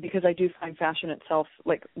 Because I do find fashion itself,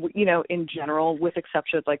 like, in general, with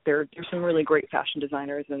exceptions, like there's some really great fashion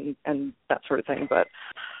designers and that sort of thing, but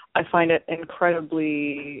I find it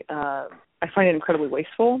incredibly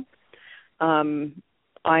wasteful.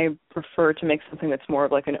 I prefer to make something that's more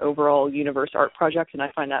of like an overall universe art project, and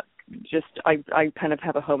I find that I kind of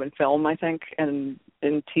have a home in film, I think, and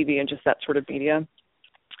in TV and just that sort of media,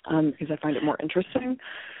 because I find it more interesting.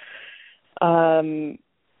 And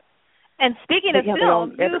speaking of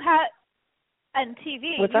film, you have on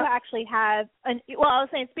TV. What's you that? Actually have. I was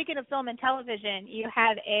saying, speaking of film and television, you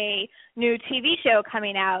have a new TV show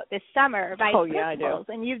coming out this summer, Vice Principals, I do.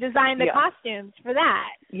 and you've designed the costumes for that.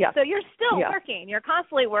 Yeah. So you're still working. You're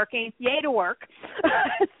constantly working. Yay to work.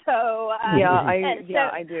 I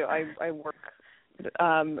do. I work.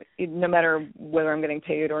 No matter whether I'm getting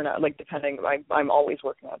paid or not, like depending, I'm always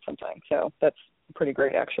working on something. So that's pretty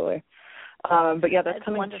great, actually. But yeah, that's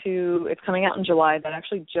coming it's coming out in July. That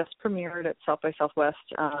actually just premiered at South by Southwest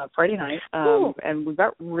Friday night. And we've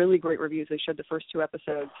got really great reviews. They showed the first 2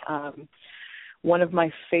 episodes. One of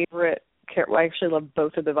my favorite, I actually love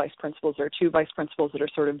both of the vice principals. There are 2 vice principals that are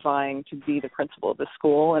sort of vying to be the principal of the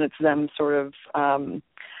school, and it's them sort of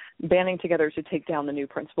banding together to take down the new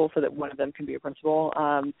principal so that one of them can be a principal.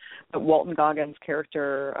 But Walton Goggins'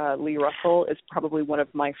 character, Lee Russell, is probably one of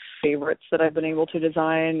my favorites that I've been able to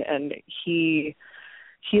design, and he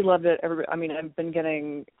loved it. I've been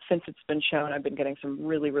getting, since it's been shown, I've been getting some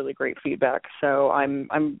really, really great feedback. So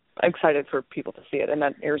I'm excited for people to see it, and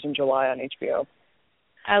that airs in July on HBO.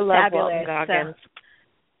 I love Fabulous. Walton Goggins.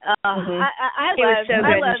 I he was so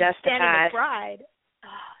good love and Justified. Danny McBride.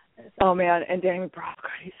 Oh man, and Danny McBride,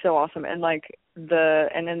 he's so awesome. And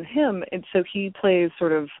then him, and so he plays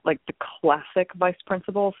sort of like the classic vice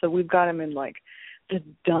principal. So we've got him in like the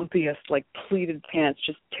dumpiest, like pleated pants,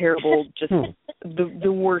 just terrible, just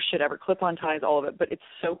the worst shit ever. Clip-on ties, all of it. But it's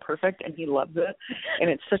so perfect, and he loves it.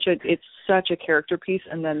 And it's such a character piece.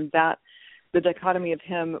 And then the dichotomy of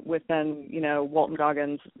him with then, Walton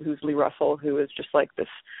Goggins, who's Lee Russell, who is just like this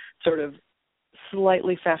sort of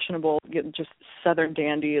slightly fashionable, just Southern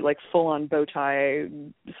dandy, like full-on bow tie,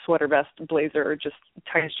 sweater vest, blazer, just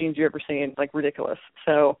tightest jeans you've ever seen, like ridiculous.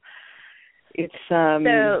 So it's so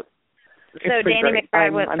Danny great.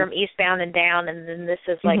 McBride went from Eastbound and Down, and then this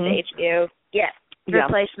is like the HBO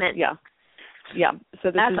replacement. Yeah.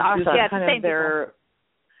 So that's awesome. This is kind of their.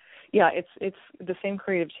 Yeah, it's the same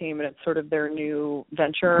creative team, and it's sort of their new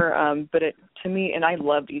venture. But to me, and I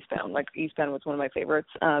loved Eastbound. Like Eastbound was one of my favorites.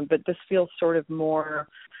 But this feels sort of more,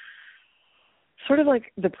 sort of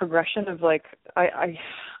like the progression of like I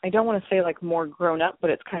don't want to say like more grown up, but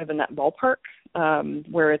it's kind of in that ballpark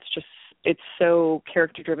where it's so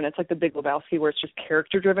character driven. It's like The Big Lebowski, where it's just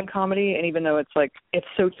character driven comedy, and even though it's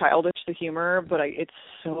so childish, the humor, but it's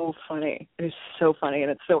so funny. It's so funny,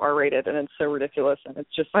 and it's so R-rated, and it's so ridiculous, and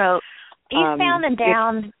it's just Eastbound and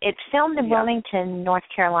Down. It's filmed in Wilmington, North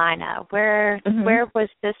Carolina. Where was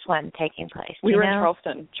this one taking place? We were in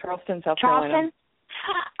Charleston, South Carolina.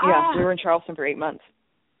 Yeah, we were in Charleston for 8 months.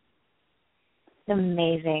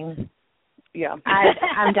 Amazing. Yeah,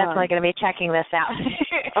 I'm definitely going to be checking this out.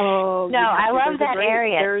 I love that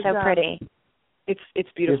area. It's so pretty. It's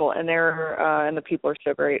beautiful, and and the people are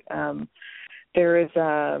so great. There's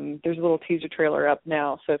a little teaser trailer up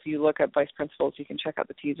now, so if you look at Vice Principals, you can check out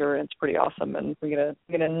the teaser, and it's pretty awesome. And we get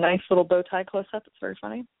a nice little bow tie close up. It's very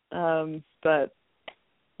funny. I'm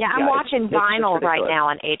watching Vinyl right now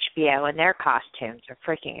on HBO, and their costumes are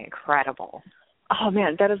freaking incredible. Oh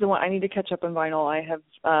man, that is the one I need to catch up on Vinyl.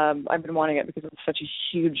 I've been wanting it because I'm such a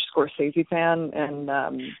huge Scorsese fan, and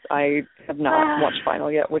I have not watched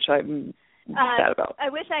Vinyl yet, which I'm sad about. I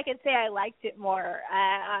wish I could say I liked it more.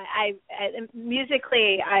 I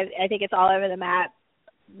musically, I think it's all over the map,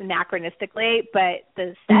 anachronistically, but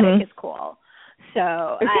the aesthetic is cool.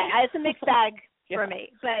 So it's a mixed bag for me.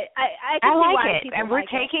 But I can see like why it, people and we're like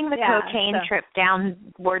taking it. the cocaine trip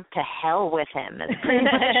downward to hell with him. It's pretty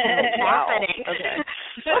much what's happening. Okay.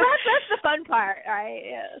 Well, that's the fun part, right?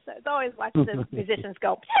 Yeah. So it's always watching the musicians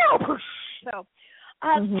go. So.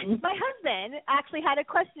 My husband actually had a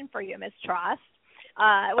question for you, Miss Trost,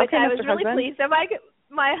 which I was really pleased. So my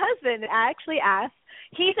husband actually asked.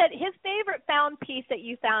 He said his favorite found piece that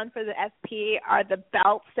you found for the FP are the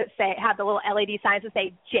belts that have the little LED signs that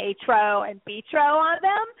say JTRO and BTRO on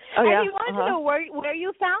them. Oh, yeah. And he wanted to know where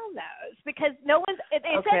you found those, because no one's. They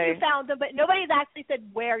said you found them, but nobody's actually said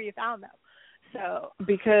where you found them. So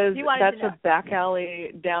because that's a back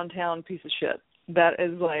alley downtown piece of shit. That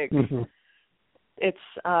is like. It's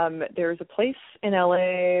there's a place in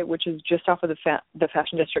LA which is just off of the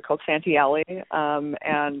fashion district called Santee Alley,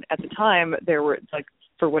 and at the time there were, like,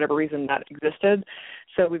 for whatever reason that existed.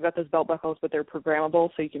 So we've got those belt buckles, but they're programmable,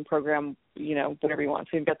 so you can program, whatever you want.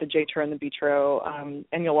 So you've got the JTRO and the BTRO,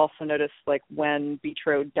 and you'll also notice, like, when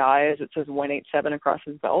BTRO dies, it says 187 across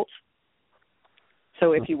his belt.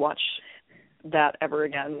 So if you watch that ever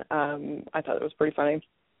again, I thought it was pretty funny.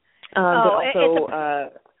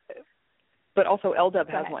 But also L-Dub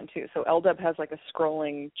has one too. So L-Dub has like a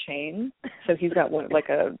scrolling chain. So he's got one, like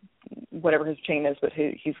a whatever his chain is, but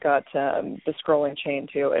he's got the scrolling chain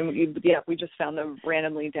too. And we just found them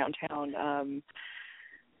randomly downtown.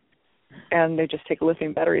 And they just take a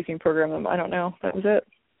lithium battery. You can program them. I don't know. That was it.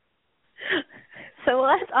 So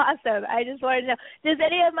that's awesome. I just wanted to know, does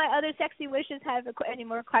any of my other sexy wishes have any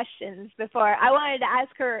more questions before? I wanted to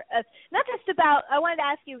ask her, I wanted to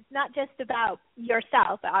ask you not just about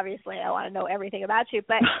yourself, obviously I want to know everything about you,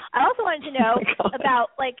 but I also wanted to know about,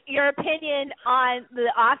 like, your opinion on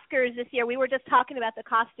the Oscars this year. We were just talking about the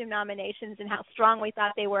costume nominations and how strong we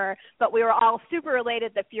thought they were, but we were all super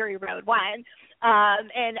related that Fury Road won.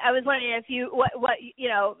 And I was wondering if you,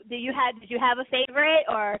 did you have a favorite,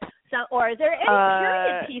 or is there any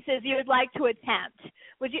period pieces you would like to attempt?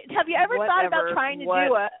 Have you ever thought about trying to do it?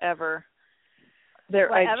 Whatever.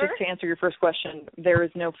 Just to answer your first question, there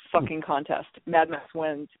is no fucking contest. Mad Max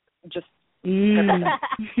wins. Just right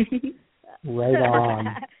on.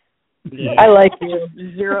 Yeah. I like you.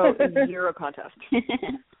 Zero contest.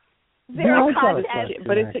 Zero contest.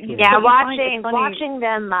 But it's watching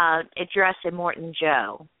them address Immortan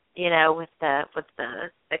Joe, with the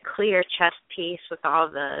clear chest piece with all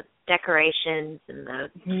the decorations and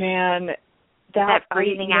that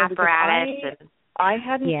breathing apparatus. I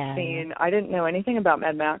hadn't seen. I didn't know anything about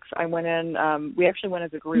Mad Max. I went in. We actually went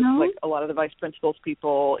as a group, like a lot of the vice principals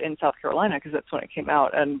people in South Carolina, because that's when it came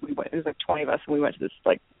out, and we went. It was like 20 of us, and we went to this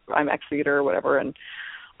like IMAX theater or whatever, and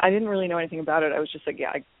I didn't really know anything about it. I was just like,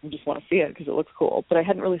 I just want to see it because it looks cool. But I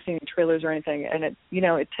hadn't really seen any trailers or anything. And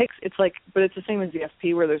but it's the same as the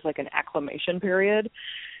FP, where there's like an acclimation period.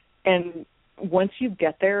 And once you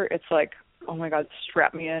get there, it's like, oh my God,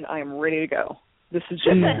 strap me in. I am ready to go. This is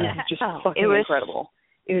just fucking incredible.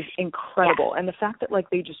 It is incredible. Yeah. And the fact that, like,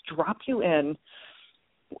 they just drop you in,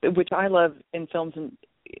 which I love in films and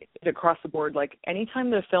across the board, like, anytime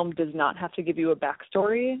the film does not have to give you a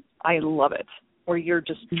backstory, I love it. Where you're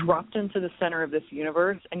just dropped into the center of this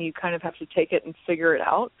universe and you kind of have to take it and figure it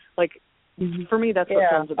out. Like, for me, that's what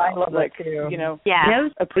film's about. I love like, that too.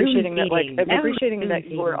 Appreciating that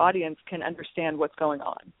your audience can understand what's going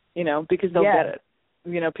on, because they'll get it.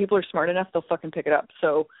 People are smart enough, they'll fucking pick it up.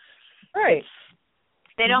 So, right.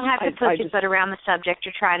 They don't have to put your foot around the subject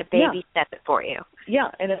or try to baby step it for you. Yeah,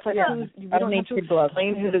 and it's like, we don't have to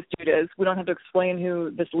explain who this dude is. We don't have to explain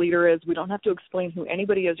who this leader is. We don't have to explain who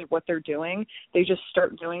anybody is or what they're doing. They just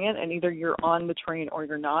start doing it, and either you're on the train or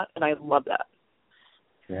you're not, and I love that.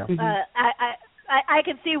 Yeah. I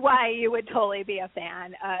can see why you would totally be a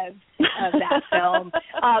fan of that film.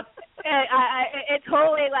 It's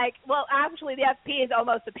totally like, well, actually, the FP is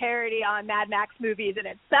almost a parody on Mad Max movies in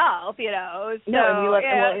itself, So,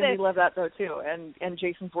 and we love that though too. And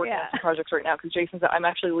Jason's working on some projects right now because I'm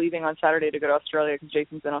actually leaving on Saturday to go to Australia because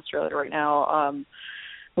Jason's in Australia right now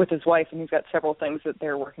with his wife, and he's got several things that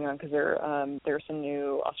they're working on because there's some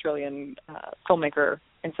new Australian filmmaker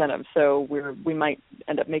incentives. So we might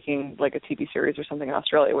end up making like a TV series or something in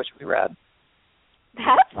Australia, which would be rad.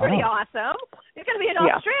 That's pretty awesome. You're going to be in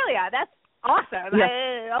Australia. That's awesome.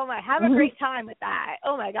 Yeah. Have a great time with that.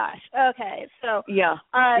 Oh my gosh. Okay, so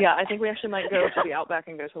I think we actually might go to the Outback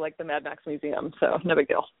and go to like the Mad Max Museum. So no big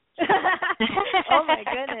deal. Oh my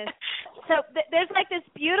goodness. So there's like this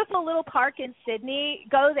beautiful little park in Sydney.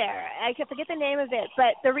 Go there. I forget the name of it,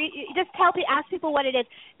 but you just ask people what it is.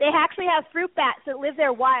 They actually have fruit bats that live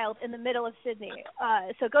there wild in the middle of Sydney.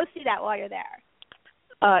 So go see that while you're there.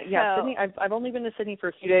 Sydney. I've only been to Sydney for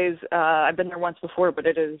a few days. I've been there once before, but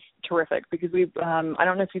it is terrific because we've. I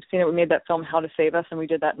don't know if you've seen it. We made that film How to Save Us, and we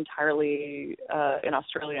did that entirely in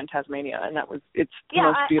Australia and Tasmania, and it's the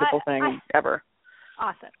most beautiful thing ever.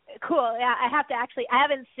 Awesome. Cool. Yeah, I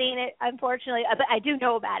haven't seen it, unfortunately, but I do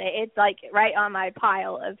know about it. It's like right on my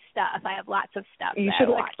pile of stuff. I have lots of stuff. You should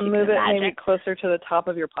move it maybe closer to the top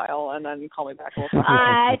of your pile and then call me back.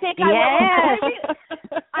 I think I will.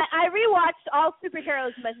 I rewatched All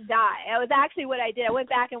Superheroes Must Die. That was actually what I did. I went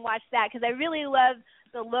back and watched that because I really love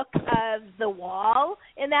the look of the wall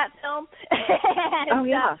in that film.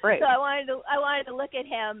 Right. So I wanted to look at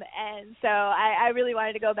him, and so I really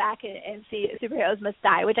wanted to go back and see Superheroes Must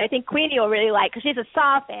Die, which I think Queenie will really like because she's a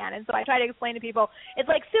Saw fan, and so I try to explain to people it's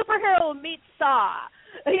like Superhero meets Saw.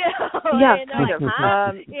 Kind of.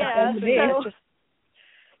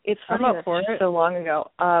 It's funny that so long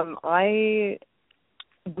ago.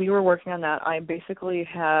 We were working on that. I basically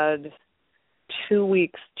had 2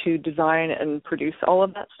 weeks to design and produce all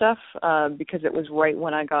of that stuff because it was right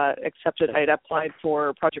when I got accepted. I had applied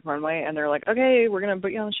for Project Runway, and they're like, okay, we're going to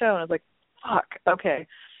put you on the show. And I was like, fuck, okay.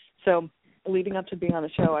 So leading up to being on the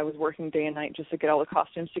show, I was working day and night just to get all the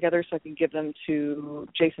costumes together so I could give them to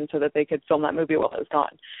Jason so that they could film that movie while I was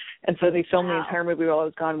gone. And so they filmed the entire movie while I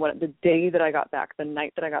was gone. The day that I got back, the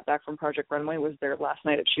night that I got back from Project Runway was their last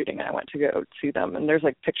night of shooting, and I went to go see them. And there's,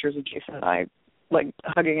 like, pictures of Jason and I, like,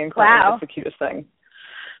 hugging and crying. Wow. It's the cutest thing.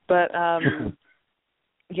 But,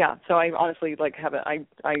 so I honestly, like,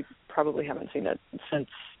 I probably haven't seen it since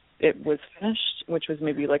it was finished, which was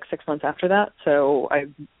maybe, like, 6 months after that. So I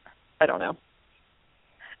don't know.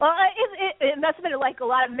 Well, it must have been like a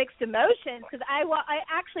lot of mixed emotions because I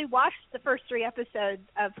actually watched the first 3 episodes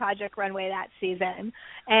of Project Runway that season.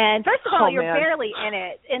 And first of all, you're barely in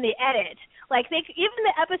it, in the edit. Like, even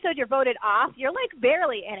the episode you're voted off, you're, like,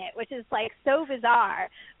 barely in it, which is, like, so bizarre.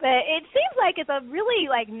 But it seems like it's a really,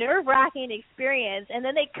 like, nerve-wracking experience. And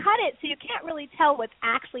then they cut it so you can't really tell what's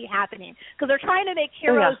actually happening because they're trying to make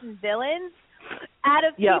heroes and villains out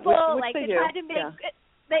of people. Which they tried to make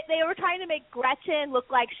they were trying to make Gretchen look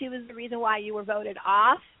like she was the reason why you were voted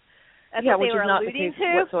off. That's what they were alluding to. Which is not the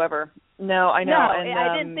case whatsoever. No, I know. No, and,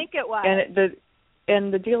 I didn't think it was.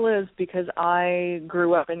 And the deal is because I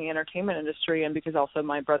grew up in the entertainment industry and because also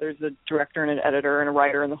my brother's a director and an editor and a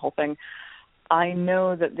writer and the whole thing, I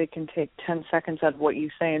know that they can take 10 seconds out of what you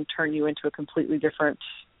say and turn you into a completely different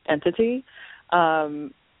entity.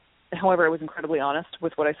 However, I was incredibly honest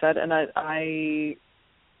with what I said, and I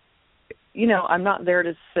I'm not there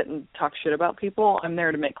to sit and talk shit about people. I'm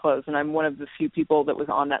there to make clothes, and I'm one of the few people that was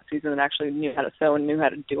on that season that actually knew how to sew and knew how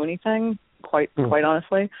to do anything, quite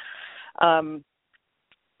honestly.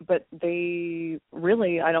 But they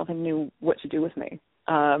really, I don't think, knew what to do with me.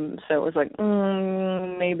 So it was like,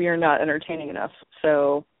 maybe you're not entertaining enough.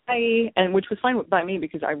 So which was fine by me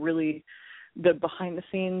because the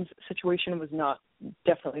behind-the-scenes situation was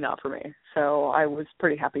definitely not for me. So I was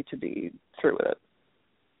pretty happy to be through with it.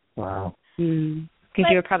 Wow. Because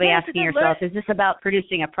you were probably asking yourself, is this about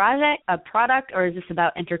producing a product, or is this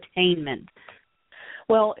about entertainment?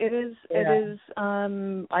 Well, it is. Yeah. It is.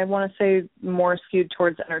 I want to say more skewed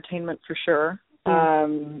towards entertainment for sure,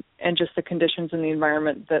 and just the conditions and the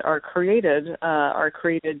environment that are created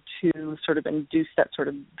to sort of induce that sort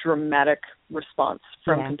of dramatic response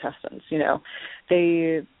from contestants.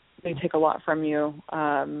 They take a lot from you.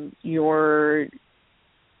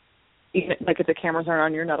 Even, like, if the cameras aren't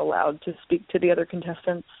on, you're not allowed to speak to the other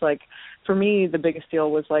contestants. Like, for me, the biggest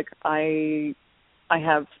deal was, like, I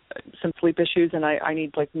have some sleep issues, and I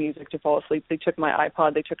need, like, music to fall asleep. They took my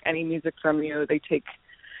iPod. They took any music from you. They take,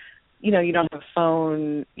 you don't have a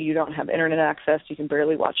phone. You don't have internet access. You can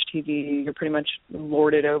barely watch TV. You're pretty much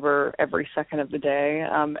lorded over every second of the day,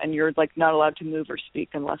 and you're, like, not allowed to move or speak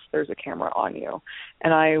unless there's a camera on you.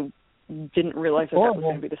 And I didn't realize that was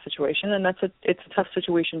going to be the situation, and it's a tough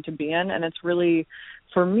situation to be in, and it's really,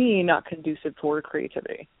 for me, not conducive for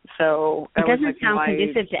creativity. So it doesn't sound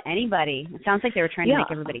conducive to anybody. It sounds like they were trying to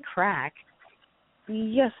make everybody crack.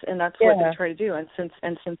 Yes, and that's what they try to do. And since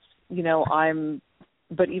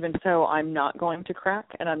but even so, I'm not going to crack,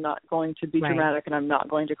 and I'm not going to be dramatic, and I'm not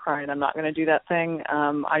going to cry, and I'm not going to do that thing.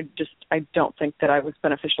 I don't think that I was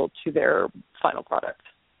beneficial to their final product.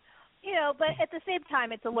 but at the same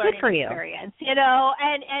time, it's a learning experience, and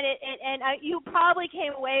you probably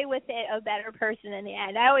came away with it a better person in the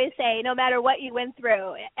end. I always say, no matter what you went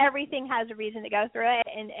through, everything has a reason to go through it,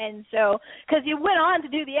 and so because you went on to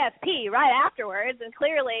do the FP right afterwards, and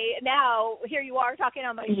clearly now here you are talking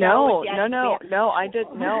on my show. I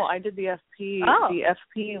did the FP. Oh. The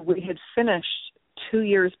FP we had finished 2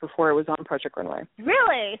 years before it was on Project Runway.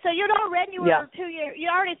 Really? So you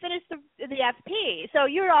already finished the FP. So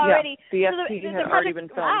you're already... Yeah, the FP had already been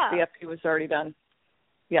filmed. Wow. The FP was already done.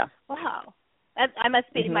 Yeah. Wow. I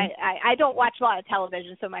must be I don't watch a lot of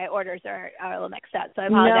television, so my orders are a little mixed up. So I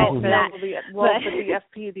apologize for that. But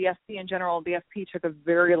the FP in general, the FP took a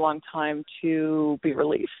very long time to be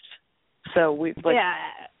released. So we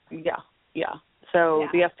Yeah. So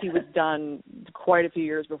the FP was done quite a few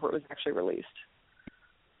years before it was actually released.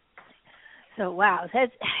 So, wow,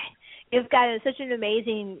 you've got such an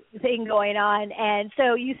amazing thing going on. And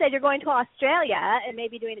so you said you're going to Australia and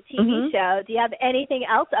maybe doing a TV show. Do you have anything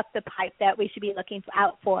else up the pipe that we should be looking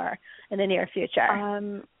out for in the near future?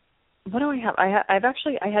 What do I have?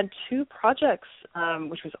 I had 2 projects,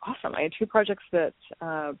 which was awesome. I had 2 projects that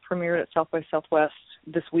premiered at South by Southwest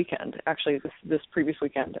this weekend, actually this previous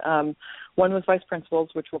weekend. One was Vice Principals,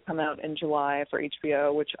 which will come out in July for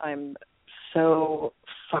HBO, which I'm so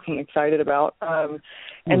fucking excited about.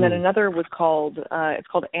 And then another was called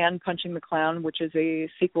Anne Punching the Clown, which is a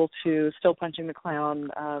sequel to Still Punching the Clown,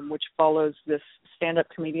 which follows this stand-up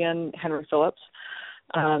comedian, Henry Phillips.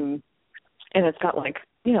 And it's got like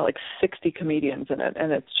 60 comedians in it,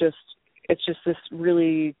 and it's just this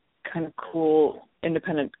really kind of cool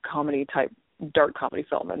independent comedy type dark comedy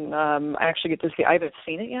film. And I actually get to see, I haven't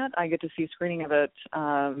seen it yet. I get to see a screening of it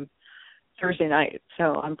Thursday night,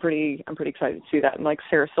 so I'm pretty excited to see that. And like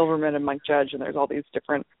Sarah Silverman and Mike Judge, and there's all these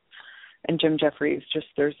different, and Jim Jeffries. Just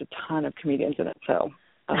there's a ton of comedians in it, so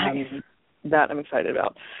that I'm excited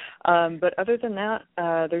about. But other than that,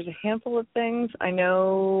 there's a handful of things. I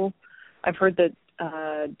know I've heard that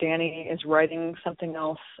Danny is writing something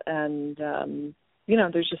else, and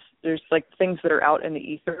there's like things that are out in the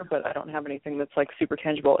ether, but I don't have anything that's like super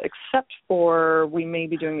tangible, except for we may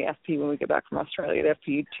be doing the FP when we get back from Australia,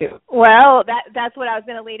 the FP too. Well, that's what I was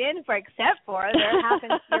going to lead in for, except for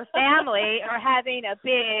your family are having a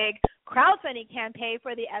big crowdfunding campaign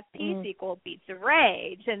for the FP sequel, Beats of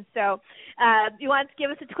Rage. And so you want to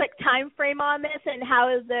give us a quick time frame on this and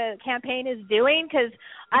how the campaign is doing? Because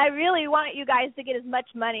I really want you guys to get as much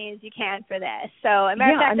money as you can for this. So, as a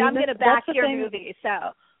matter of fact, I'm going to back your movie. So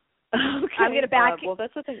I'm going to back well,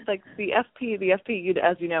 that's the thing. Like the FP,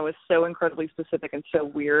 as you know, is so incredibly specific and so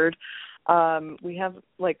weird. We have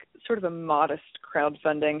like sort of a modest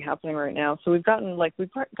crowdfunding happening right now. So we've gotten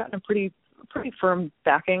a pretty firm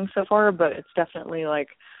backing so far, but it's definitely like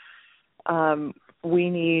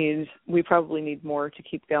we probably need more to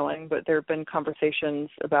keep going. But there have been conversations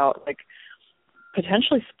about like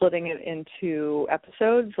potentially splitting it into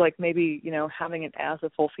episodes, like maybe having it as a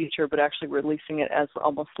full feature, but actually releasing it as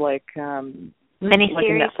almost like miniseries, like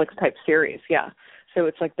a Netflix type series. Yeah. So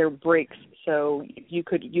it's like they're breaks. So you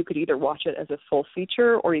could either watch it as a full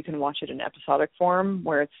feature, or you can watch it in episodic form,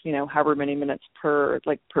 where it's however many minutes per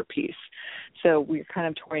piece. So we're kind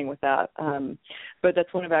of toying with that. But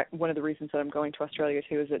that's one of the reasons that I'm going to Australia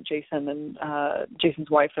too, is that Jason and Jason's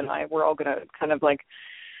wife and we're all going to kind of like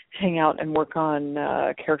hang out and work on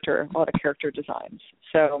a lot of character designs.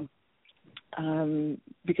 So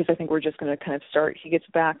because I think we're just going to kind of start. He gets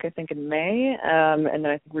back, I think, in May, and then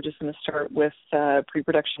I think we're just going to start with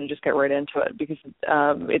pre-production and just get right into it, because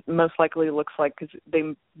it most likely looks like, because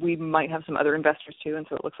we might have some other investors too, and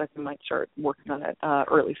so it looks like we might start working on it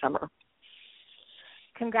early summer.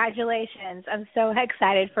 Congratulations! I'm so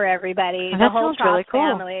excited for everybody, the whole TROST really cool.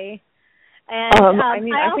 family. And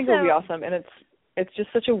I think it'll be awesome, and it's just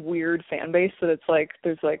such a weird fan base that it's like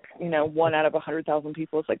there's like 1 out of 100,000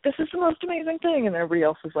 people. It's like, this is the most amazing thing, and everybody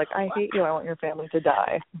else is like, I hate you. I want your family to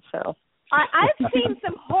die. So I've seen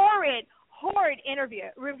some horrid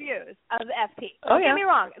reviews of FP. Don't get me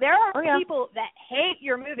wrong. There are people that hate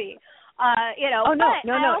your movie. Oh no,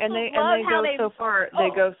 and they go so far. They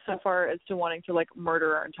go so far as to wanting to like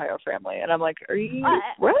murder our entire family, and I'm like, are you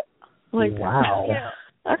what? Like, wow.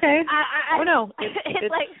 Okay.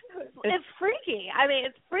 It's freaky. I mean,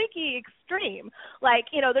 it's freaky extreme. Like,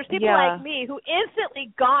 there's people like me who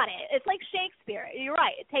instantly got it. It's like Shakespeare. You're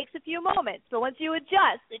right. It takes a few moments, but once you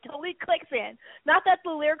adjust, it totally clicks in. Not that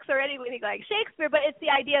the lyrics are anything like Shakespeare, but it's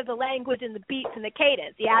the idea of the language and the beats and the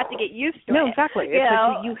cadence. You have to get used to it. No, exactly. It's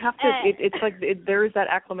like you have to. It's like there is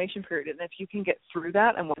that acclimation period, and if you can get through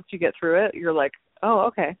that, and once you get through it, you're like,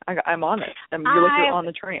 oh, okay, I'm on it. You're on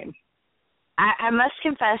the train. I must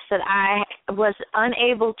confess that I was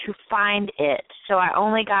unable to find it, so I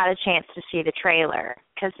only got a chance to see the trailer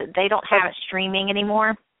because they don't have it streaming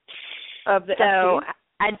anymore. Of the so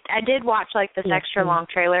I did watch like this extra long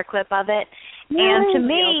trailer clip of it, and to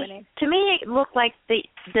me it looked like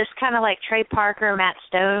this kind of like Trey Parker, Matt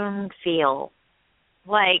Stone feel,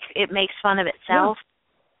 like it makes fun of itself.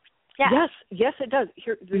 Yeah. Yes, it does.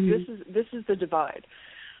 Here, this is the divide,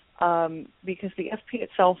 because the FP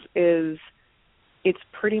itself it's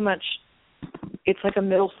pretty much, it's like a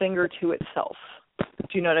middle finger to itself.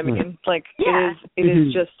 Do you know what I mean? Like it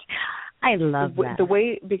is just. I love that. The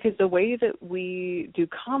way that we do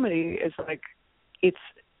comedy is like, it's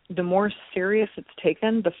the more serious it's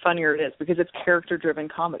taken, the funnier it is, because it's character-driven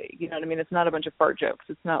comedy. You know what I mean? It's not a bunch of fart jokes.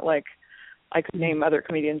 It's not like, I could name other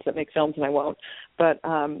comedians that make films and I won't, but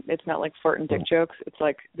it's not like fart and dick jokes. It's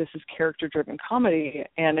like, this is character-driven comedy,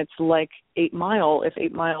 and it's like 8 Mile. If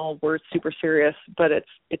 8 Mile were super serious, but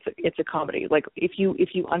it's a comedy. Like if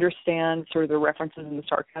you understand sort of the references and the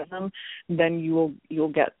sarcasm, then you'll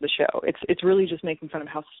get the show. It's really just making fun of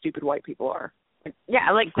how stupid white people are.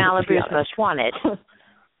 Like Malibu's Most Wanted.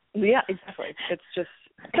 Yeah, exactly. It's just.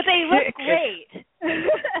 But they look great.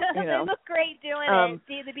 They look great doing it.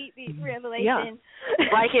 See the beat revelation. Yeah.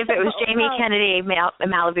 Like if it was Jamie Kennedy,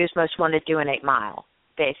 Malibu's Most Wanted doing 8 Mile,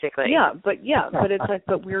 basically. But it's like,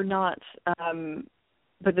 but we're not.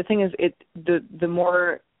 But the thing is,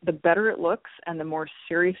 the better it looks, and the more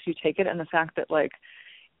serious you take it, and the fact that like,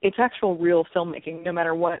 it's actual real filmmaking, no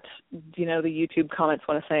matter what the YouTube comments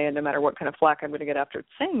want to say, and no matter what kind of flack I'm going to get after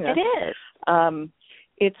saying this.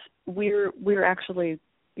 It is. We're actually,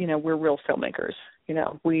 we're real filmmakers.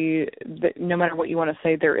 No matter what you want to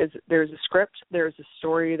say, there's a script, there's a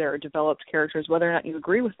story, there are developed characters. Whether or not you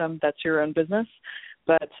agree with them, that's your own business.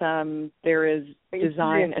 But there is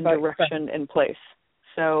design and direction in place.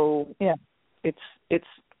 So it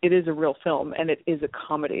is a real film, and it is a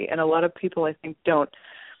comedy. And a lot of people, I think, don't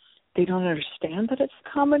understand that it's a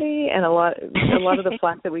comedy, and a lot of the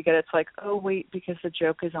flack that we get, it's like, oh wait, because the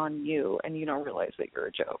joke is on you and you don't realize that you're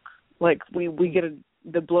a joke. Like we get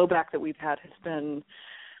the blowback that we've had has been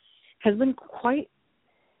quite.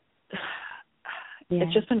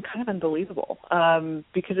 It's just been kind of unbelievable,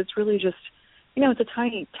 because it's really just, it's a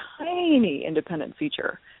tiny independent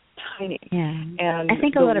feature, tiny. Yeah. And I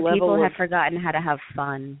think a lot of people have forgotten how to have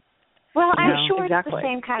fun. Well, I'm sure it's the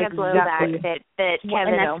same kind of blowback that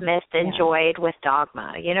Kevin Smith enjoyed with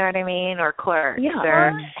Dogma. You know what I mean? Or Clerks.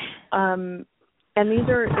 Yeah. And these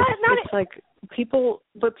are, it's like people,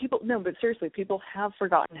 but seriously, people have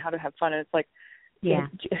forgotten how to have fun. And it's like,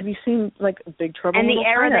 have you seen like Big Trouble in Little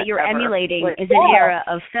China? And the era that you're emulating is an era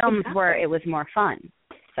of films where it was more fun.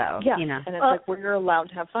 So, and it's like where you're allowed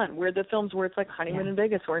to have fun. We're the films where it's like Honeymoon in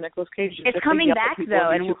Vegas or Nicolas Cage. It's coming back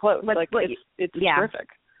though, and too close. It's terrific.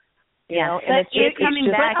 And it's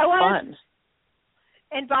coming back. Fun.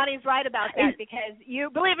 And Bonnie's right about that, because you,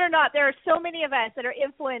 believe it or not, there are so many of us that are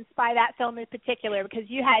influenced by that film in particular, because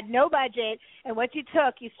you had no budget, and what you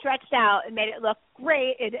took, you stretched out and made it look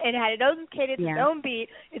great. It had its own cadence, its own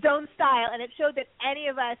beat, its own style, and it showed that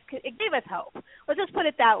any of us it gave us hope. Let's just put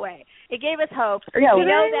it that way. It gave us hope. Yeah, we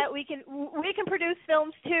know that we can produce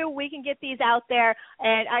films too. We can get these out there,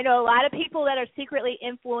 and I know a lot of people that are secretly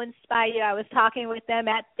influenced by you. I was talking with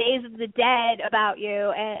them at Days of the Dead about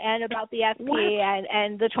you and about the FP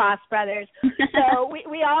and the TROST brothers. So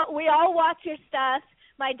we all watch your stuff.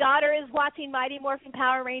 My daughter is watching Mighty Morphin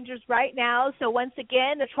Power Rangers right now. So once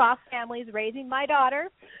again, the TROST family is raising my daughter.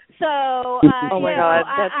 So oh my God,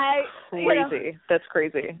 that's crazy. That's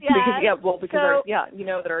crazy. Yeah. Because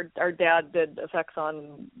our dad did effects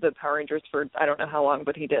on the Power Rangers for I don't know how long,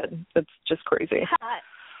 but he did. That's just crazy.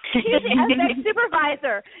 He's a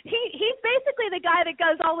supervisor. He's basically the guy that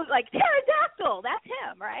does all the pterodactyl. That's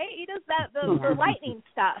him, right? He does the lightning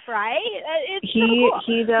stuff, right?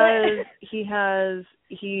 He does.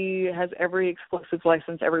 He has every explosives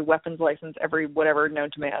license, every weapons license, every whatever known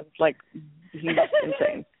to man. Like he's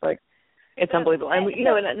insane. Like it's unbelievable. And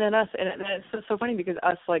and us, and it's so funny because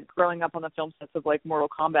us like growing up on the film sets of like Mortal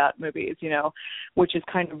Kombat movies, which is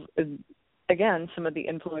kind of again some of the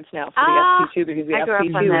influence now for the FP2, because the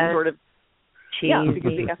FP2 is sort of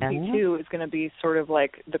because the FP2 is going to be sort of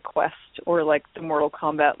like the Quest or like the Mortal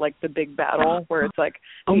Kombat, like the big battle where it's like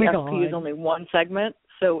the FP is only one segment,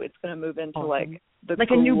 so it's going to move into like the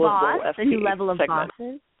a new boss, FP a new level of segment.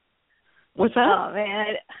 bosses. What's that? Oh man,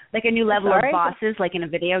 like a new level of bosses, like in a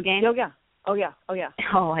video game. Oh yeah.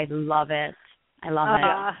 Oh, I love it.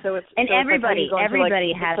 it. So it's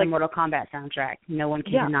everybody has a Mortal Kombat soundtrack. No one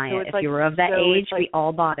can deny it. If like, you were of that age, we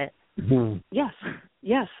all bought it. Yes.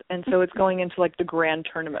 Yes, and so it's going into like the grand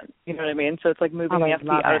tournament. You know what I mean? So it's like moving the FP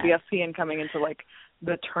out of the FP and coming into like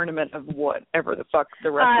the tournament of whatever the fuck the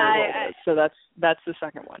rest of the world is. So that's the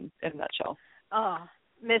second one in a nutshell. Oh,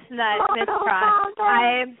 Miss TROST,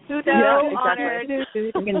 I am so honored.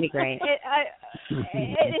 It's going to be great.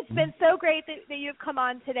 It's been so great that you've come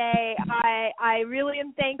on today. I really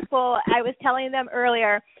am thankful. I was telling them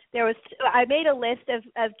earlier, I made a list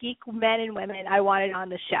of geek men and women I wanted on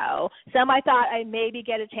the show. Some I thought I maybe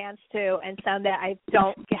get a chance to, and some that I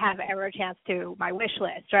don't have ever a chance to, my wish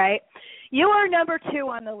list, right? You are number 2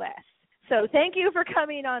 on the list. So thank you for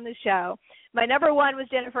coming on the show. My number 1 was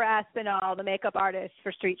Jennifer Aspinall, the makeup artist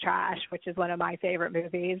for Street Trash, which is one of my favorite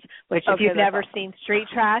movies, which if you've never seen Street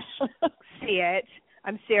Trash, see it.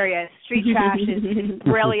 I'm serious. Street Trash is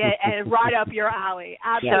brilliant and right up your alley.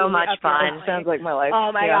 Absolutely so much fun. Sounds like my life.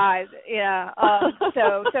 Oh, my God. Yeah.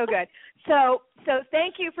 So good. So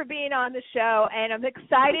thank you for being on the show, and I'm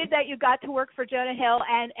excited that you got to work for Jonah Hill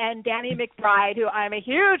and Danny McBride, who I'm a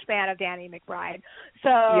huge fan of Danny McBride. So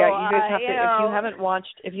yeah, you guys have to. If you haven't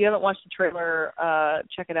watched the trailer,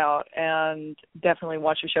 check it out, and definitely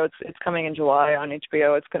watch the show. It's coming in July on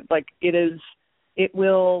HBO.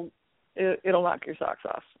 It'll knock your socks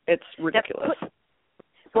off. It's ridiculous.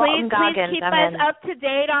 Please keep us up to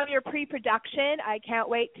date on your pre-production. I can't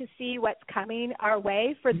wait to see what's coming our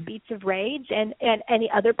way for the Beats of Rage and any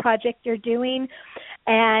other project you're doing.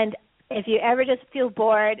 And if you ever just feel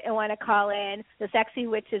bored and want to call in, the Sexy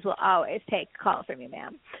Witches will always take a call from you,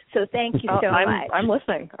 ma'am. So thank you so much. I'm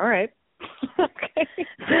listening. All right. Okay.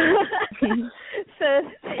 So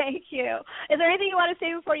thank you. Is there anything you want to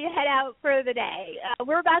say before you head out for the day?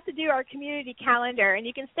 We're about to do our community calendar, and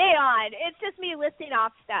you can stay on. It's just me listing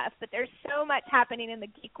off stuff, but there's so much happening in the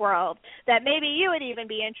geek world that maybe you would even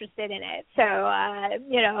be interested in it. So,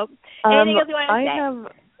 anything else you want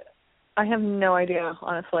to say? I have no idea,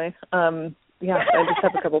 honestly. I just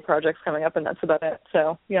have a couple projects coming up, and that's about it.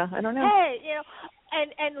 So, yeah, I don't know. Hey,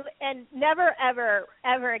 And never,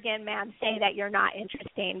 ever again, ma'am, say that you're not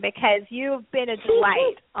interesting, because you've been a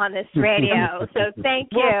delight on this radio. So thank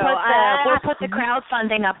you. We'll put the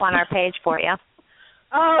crowdfunding up on our page for you.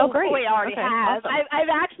 Oh, great. We already have. Awesome. I've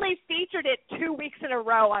actually featured it 2 weeks in a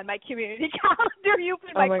row on my community calendar. You've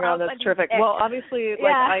been oh my God, that's terrific. Well, obviously,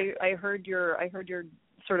 I heard your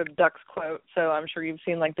sort of ducks quote, so I'm sure you've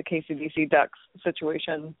seen like the KCBC ducks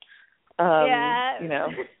situation. You know.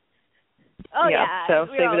 Oh, yeah. So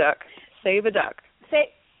save a duck. Save a duck.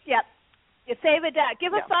 Yep. You save a duck.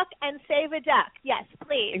 Give a fuck and save a duck. Yes,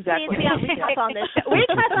 please. Exactly. Please, we cuss on this show. We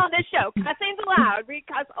cuss on this show. Cussing's allowed. We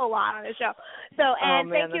cuss a lot on this show. So,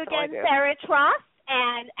 thank you again, Sarah TROST.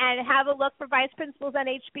 And have a look for Vice Principals on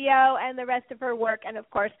HBO and the rest of her work, and of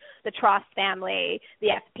course the TROST family, the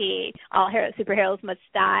FP, All Superheroes Must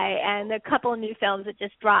Die, and a couple of new films that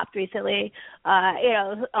just dropped recently.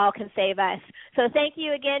 All Can Save Us. So thank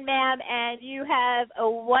you again, ma'am, and you have a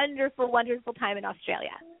wonderful, wonderful time in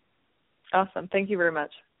Australia. Awesome. Thank you very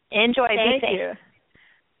much. Enjoy. Thank you.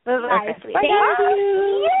 Bye-bye. Okay. Thank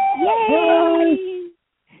you. Yay!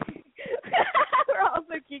 We're all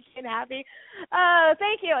so geeky and happy.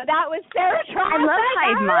 Thank you. That was Sarah TROST. I love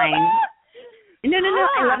Hive Mind. No.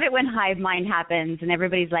 I love it when Hive Mind happens and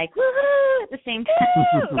everybody's like, woohoo, at the same time.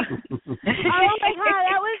 Oh, my God.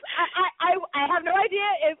 That was, I have no idea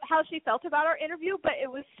how she felt about our interview, but it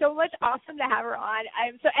was so much awesome to have her on.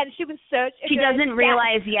 And she was such a She doesn't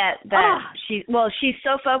realize yet that she's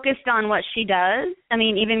so focused on what she does. I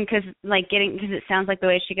mean, even because it sounds like the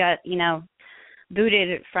way she got,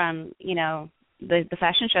 booted from, the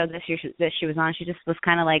fashion show that she was on. She just was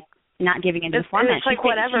kind of like not giving into the format. It's like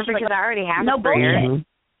whatever, because I already have no a career. bullshit.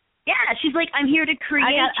 Yeah, she's like, I'm here to create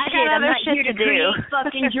shit. I'm not here to create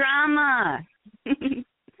fucking drama.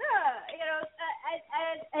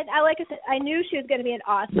 And like I said, I knew she was going to be an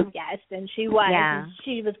awesome guest, and she was. Yeah. And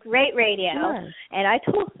she was great radio. And I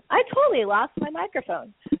totally lost my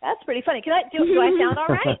microphone. That's pretty funny. Do I sound all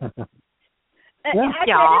right? I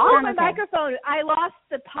didn't my microphone. I lost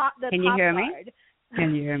the pop. Can you hear me?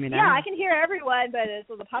 Can you hear me now? Yeah, I can hear everyone, but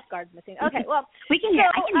the pop guard's missing. Okay, well, I can hear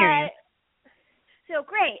you. So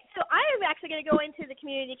great. So I am actually going to go into the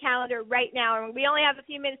community calendar right now, and we only have a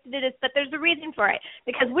few minutes to do this, but there's a reason for it,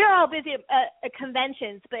 because we're all busy at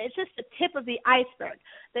conventions, but it's just the tip of the iceberg.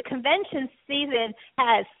 The convention season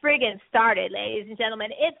has friggin' started, ladies and gentlemen.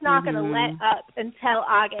 It's not going to let up until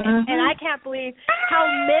August, and I can't believe how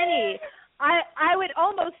many. I would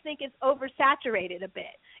almost think it's oversaturated a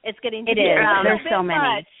bit. It's getting it is. There's so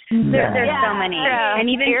many. There's so many, and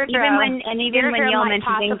even when y'all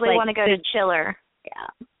mention things like want to go to Chiller. Yeah.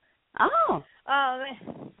 Oh.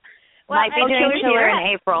 Might be doing Chiller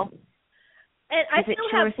in April. And I still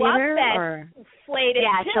have Blobfest slated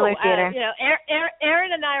too. Schiller Theater.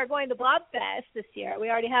 Aaron and I are going to Blobfest this year. We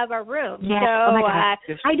already have our room. Yeah. So, oh my God.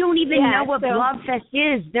 I don't even know what Blobfest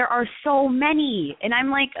is. There are so many, and I'm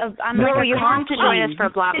like, you have to join us for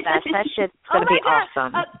Blobfest. That shit's gonna be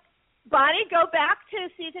awesome. Bonnie, go back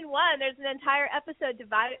to season 1. There's an entire episode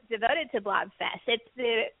devoted to Blobfest. It's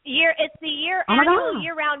the annual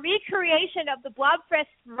year-round recreation of the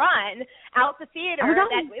Blobfest run out the theater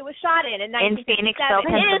that it was shot in Phoenixville,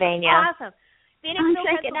 Pennsylvania. It's awesome.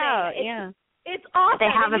 Phoenixville, Pennsylvania. It's awesome.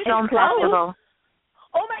 They have a film festival.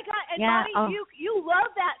 Oh my God! And Bonnie, you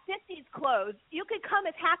love that 50s clothes. You could come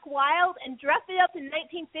as Hack Wild and dress it up in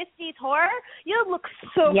 1950s horror. You look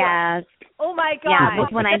so good. Oh my God!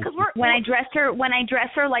 Yeah, when I dress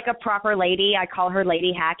her like a proper lady, I call her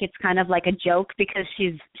Lady Hack. It's kind of like a joke because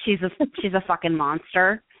she's a fucking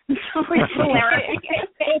monster. So it's hilarious.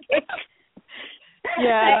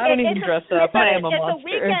 Yeah, I don't even dress up. I am a monster. It's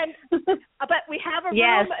a weekend, but we have a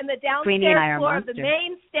room in the downstairs floor of the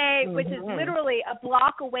main stage, which is literally a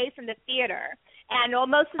block away from the theater. And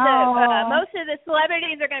most of the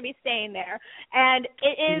celebrities are going to be staying there, and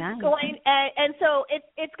it is going. And so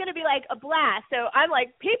it's going to be like a blast. So I'm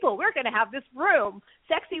like, people, we're going to have this room.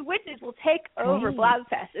 Sexy Witches will take over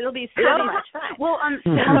Blobfest. It'll be so much fun. Well, on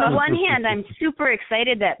the one hand, I'm super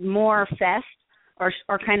excited that more fests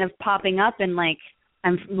are kind of popping up, and like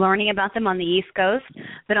I'm learning about them on the East Coast.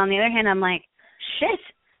 But on the other hand, I'm like, shit,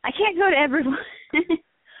 I can't go to everyone.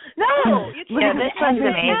 No, you can't. Yeah, this one's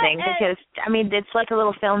amazing because it's like a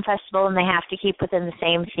little film festival, and they have to keep within the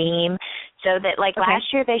same theme. So that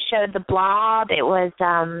last year they showed The Blob. It was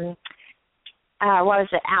what was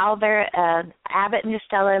it? Abbott and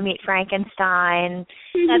Costello Meet Frankenstein.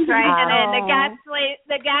 That's right. And then the Gaslight,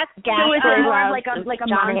 like a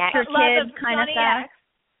monster kid kind of stuff.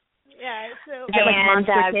 Yeah. So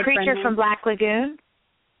and Creature from Black Lagoon.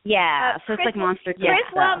 Yeah, so it's like Monster Kids. Chris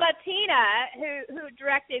LaMattina, who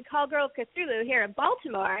directed Call Girl Cthulhu here in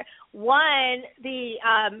Baltimore, won the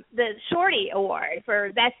Shorty Award for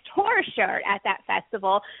Best Horror Shirt at that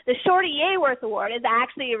festival. The Shorty Ayworth Award is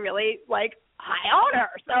actually a really high honor,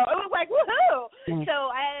 so it was like woohoo.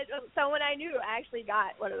 So when I knew, I actually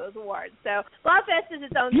got one of those awards. So Blobfest is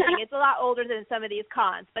its own thing. It's a lot older than some of these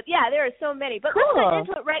cons, but yeah, there are so many. But let's get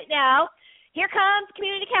into it right now. Here comes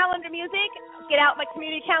community calendar music. Get out my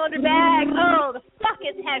community calendar bag. Oh, the fuck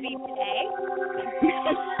is heavy today.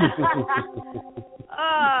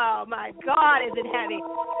 Oh my God, is it heavy?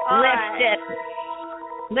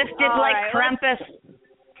 Lift it like Krampus.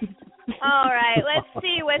 All right, let's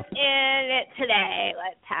see what's in it today.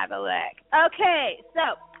 Let's have a look. Okay,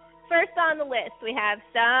 so first on the list, we have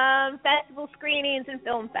some festival screenings and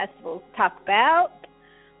film festivals to talk about.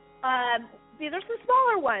 These are some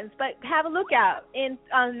smaller ones, but have a look out.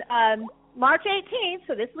 On March 18th,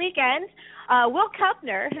 so this weekend, Will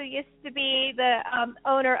Kuffner, who used to be the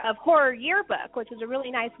owner of Horror Yearbook, which is a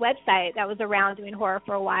really nice website that was around doing horror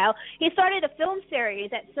for a while, he started a film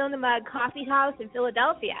series at Sonomug Coffee House in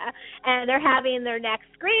Philadelphia, and they're having their next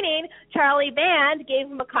screening. Charlie Band gave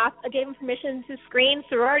him permission to screen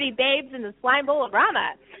Sorority Babes in the Slime Bowl of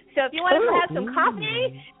Rama. So if you want to have some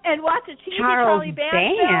coffee and watch a cheesy Charlie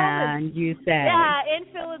Band film, you say? Yeah, in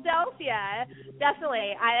Philadelphia,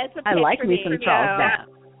 definitely. That's a pick I like for me some Charles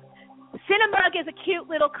Band. Cinemug is a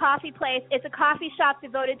cute little coffee place. It's a coffee shop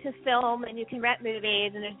devoted to film, and you can rent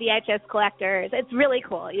movies, and there's VHS collectors. It's really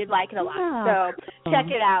cool. You'd like it a lot. So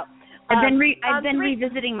check it out. I've been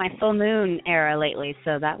revisiting my Full Moon era lately,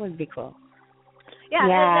 so that would be cool.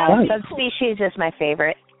 Yeah. Subspecies is my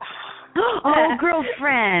favorite. Oh,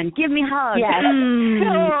 girlfriend, give me hugs. Yes.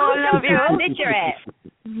 Oh, I love you. Picture it.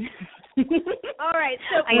 All right,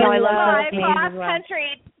 so I love cross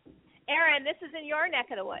country. Aaron, this is in your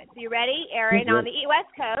neck of the woods. You ready? Aaron, on the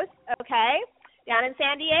West Coast, okay? Down in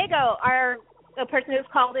San Diego, a person who's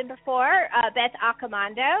called in before, Beth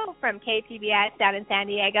Accomando from KTBS down in San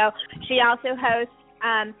Diego. She also hosts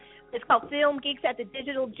it's called Film Geeks at the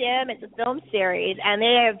Digital Gym. It's a film series, and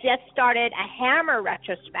they have just started a Hammer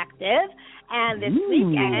retrospective. And this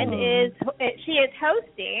weekend she is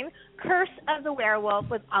hosting Curse of the Werewolf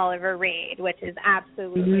with Oliver Reed, which is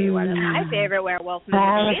absolutely one of my favorite werewolf movies.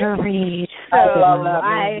 Oliver Reed. I love that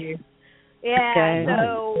movie. Yeah.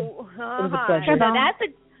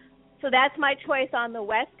 So that's my choice on the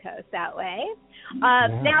West Coast that way.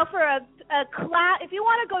 Now for if you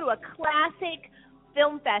want to go to a classic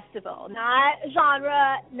film festival, not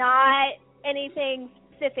genre, not anything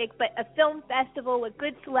specific, but a film festival with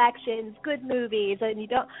good selections, good movies, and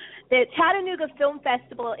the Chattanooga Film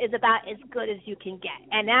Festival is about as good as you can get,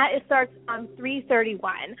 and that starts on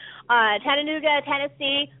 3/31. Chattanooga,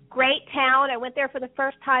 Tennessee, great town. I went there for the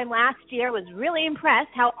first time last year. Was really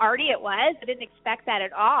impressed how arty it was. I didn't expect that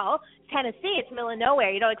at all. Tennessee, it's middle of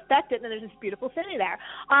nowhere. You don't expect it, and then there's this beautiful city there.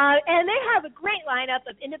 And they have a great lineup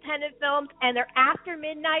of independent films, and their After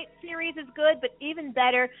Midnight series is good, but even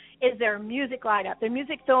better is their music lineup. Their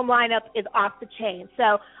music film lineup is off the chain.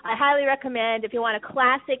 So I highly recommend, if you want a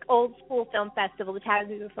classic old school film festival, the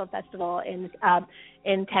Chattanooga Film Festival in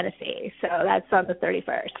Tennessee. So that's on the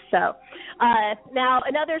 31st. So now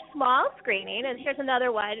another small screening, and here's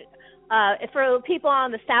another one. For people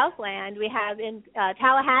on the Southland, we have in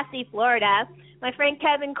Tallahassee, Florida, my friend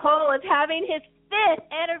Kevin Cole is having his 5th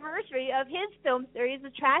anniversary of his film series, The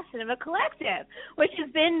Trash Cinema Collective, which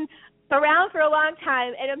has been around for a long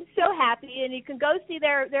time, and I'm so happy. And you can go see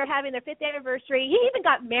they're having their 5th anniversary. He even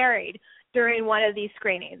got married during one of these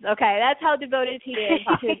screenings. Okay, that's how devoted he is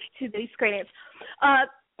to these screenings.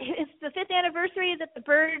 It's the 5th anniversary at the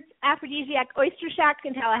Birds Aphrodisiac Oyster Shack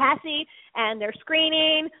in Tallahassee, and they're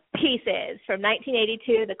screening Pieces from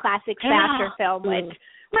 1982, the classic slasher film,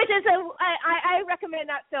 which is I recommend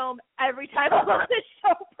that film every time I'm on the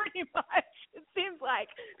show, pretty much. It seems like,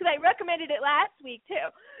 because I recommended it last week too.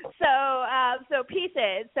 So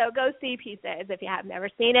Pieces. So go see Pieces if you have never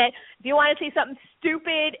seen it. If you want to see something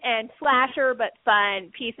stupid and slasher but fun,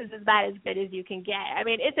 Pieces is about as good as you can get. I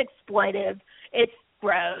mean, it's exploitive. It's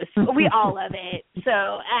gross. We all love it. So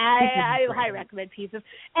I highly recommend Pieces.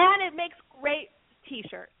 And it makes great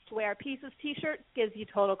T-shirts. Wear Pieces T-shirts gives you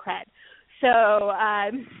total cred. So I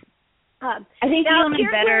think the only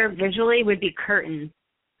better visually would be Curtain,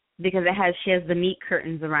 because she has the meat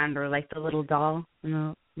curtains around her, like the little doll,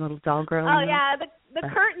 little doll girl. Oh yeah, the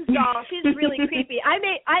Curtains doll. She's really creepy. I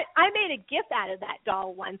made a gift out of that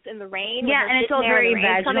doll once in the rain. Yeah, and it's all very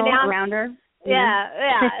vaginal around her.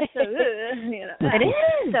 Yeah. So it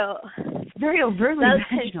is. So very overtly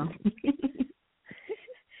vaginal.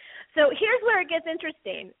 So here's where it gets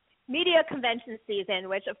interesting. Media convention season,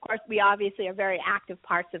 which of course we obviously are very active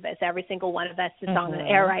parts of this. Every single one of us is on the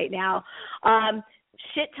air right now.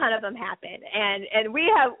 Shit ton of them happen, and we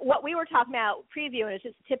have what we were talking about previewing is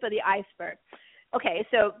just the tip of the iceberg. Okay,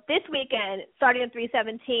 so this weekend, starting on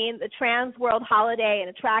 3/17, the Trans World Holiday and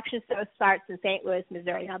Attraction Show starts in St. Louis,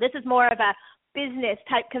 Missouri. Now, this is more of a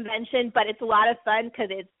business-type convention, but it's a lot of fun because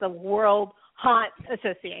it's the World Haunt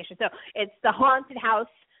Association. So it's the haunted house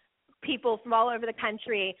people from all over the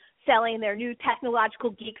country selling their new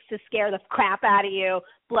technological geeks to scare the crap out of you,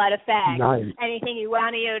 blood effects, anything you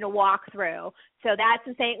want you to walk through. So that's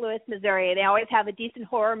in St. Louis, Missouri. They always have a decent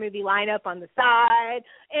horror movie lineup on the side.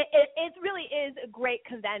 It really is a great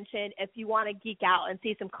convention if you want to geek out and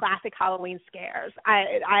see some classic Halloween scares.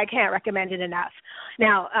 I can't recommend it enough.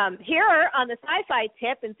 Now, here on the sci-fi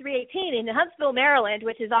tip in 318 in Huntsville, Maryland,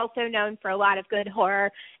 which is also known for a lot of good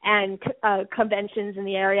horror and conventions in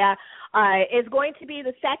the area, is going to be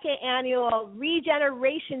the 2nd annual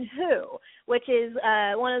Regeneration Who, which is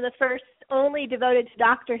one of the first only devoted to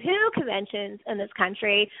Doctor Who conventions in this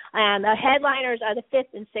country, and the headliners are the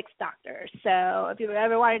 5th and 6th Doctors. So if you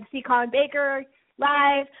ever wanted to see Colin Baker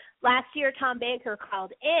live, last year Tom Baker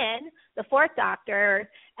called in the 4th Doctor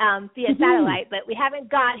via satellite, but we haven't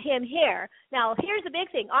got him here. Now, here's the big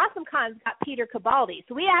thing. AwesomeCon's got Peter Cabaldi,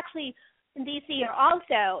 so we actually in D.C. are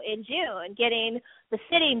also in June getting the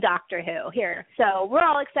sitting Doctor Who here. So we're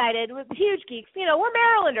all excited. We're huge geeks. You know, we're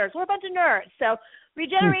Marylanders. We're a bunch of nerds. So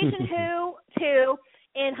Regeneration Who 2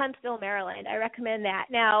 in Huntsville, Maryland. I recommend that.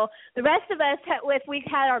 Now, the rest of us, if we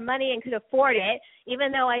had our money and could afford it,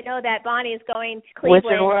 even though I know that Bonnie is going to Cleveland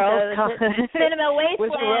Wizard World, to Cinema Wasteland.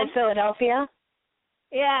 Wizard World, Philadelphia.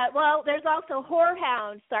 Yeah, well, there's also Horror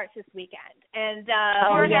Hound starts this weekend, and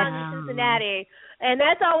Horror Hound in Cincinnati, and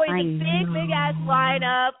that's always a big ass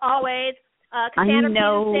lineup. Always, Cassandra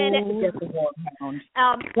Peterson.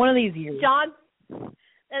 One of these years. John.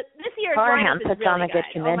 This year's Horror lineup Hound is puts really on a good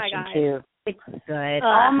convention too. It's good.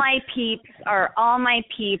 All my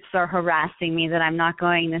peeps are harassing me that I'm not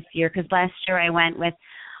going this year, because last year I went with.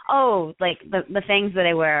 Oh, like the things that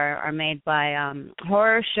I wear are made by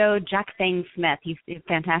Horror Show Jack Thane Smith. He's a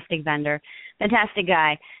fantastic vendor, fantastic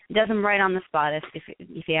guy. He does them right on the spot if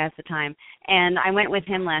he has the time. And I went with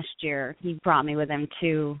him last year. He brought me with him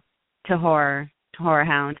to Horror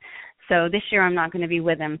Hound. So this year I'm not going to be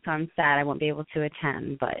with him, so I'm sad I won't be able to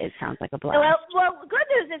attend. But it sounds like a blast. Well, good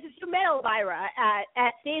news is you met Elvira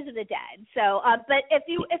at Days of the Dead. So, but if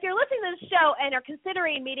you're listening to the show and are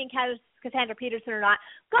considering meeting Cassandra Peterson or not,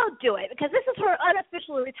 go do it, because this is her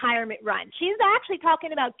unofficial retirement run. She's actually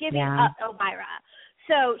talking about giving up Elvira.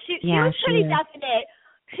 So she was pretty definite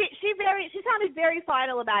She sounded very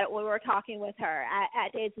final about it when we were talking with her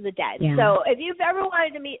at Days of the Dead. Yeah. So if you've ever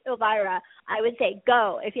wanted to meet Elvira, I would say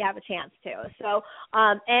go if you have a chance to. So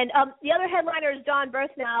the other headliner is Dawn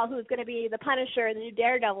Berthnell, who's going to be the Punisher in the new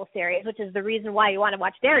Daredevil series, which is the reason why you want to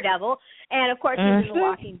watch Daredevil, and of course she's in The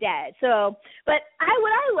Walking Dead. So, but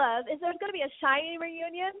what I love is there's going to be a Shining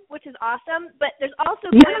reunion, which is awesome, but there's also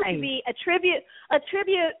going to be a tribute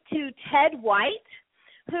to Ted White,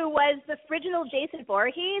 who was the original Jason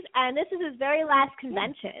Voorhees, and this is his very last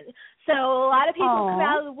convention. So a lot of people come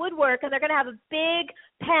out of the woodwork, and they're going to have a big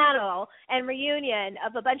panel and reunion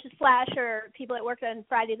of a bunch of slasher people that worked on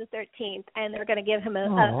Friday the 13th, and they're going to give him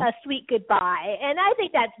a sweet goodbye. And I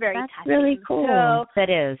think that's very touching. That's really cool. So,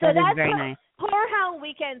 that is very nice. Horror Hound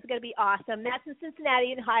Weekend is going to be awesome. That's in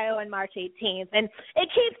Cincinnati, Ohio on March 18th. And it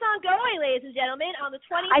keeps on going, ladies and gentlemen. On the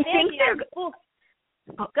 25th, I think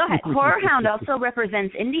go ahead. Horror Hound also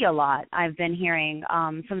represents indie a lot. I've been hearing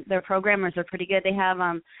some their programmers are pretty good. They have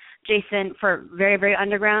Jason for very, very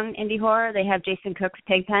underground indie horror. They have Jason Cook's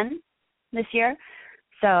Pigpen this year,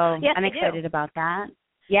 so yes, I'm excited about that.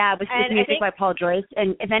 Yeah, with music by Paul Joyce.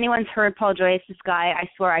 And if anyone's heard Paul Joyce, this guy, I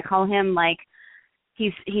swear I call him like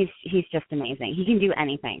he's just amazing. He can do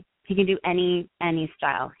anything. He can do any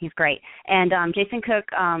style. He's great. And Jason Cook,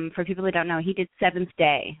 for people who don't know, he did Seventh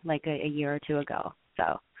Day like a year or two ago.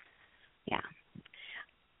 So, yeah.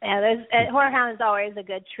 Yeah, Horror Hound is always a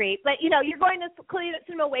good treat. But, you're going to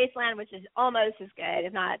Cinema Wasteland, which is almost as good,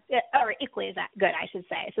 if not, or equally as good, I should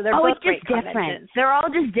say. So they're both great conventions. They're all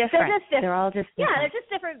just different. They're all just different. Yeah, they're just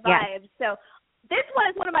different vibes. Yeah. So this one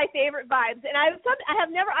is one of my favorite vibes. And I have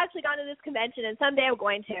never actually gone to this convention, and someday I'm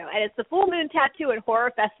going to. And it's the Full Moon Tattoo and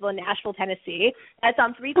Horror Festival in Nashville, Tennessee. That's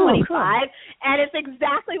on 325. Cool. And it's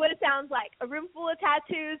exactly what it sounds like, a room full of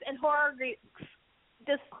tattoos and horror geeks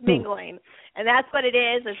just mingling, and that's what it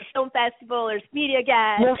is. There's a film festival, there's media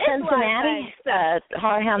guests. Well, Cincinnati,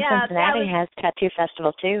 Horror Hound Cincinnati has tattoo festival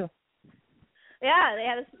too. Yeah, they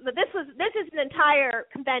have. But this is an entire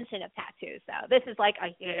convention of tattoos, though. This is like a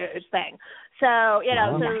huge thing. So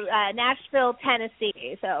Nashville,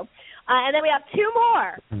 Tennessee. So, and then we have two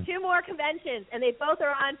more conventions, and they both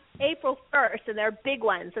are on April 1st, and they're big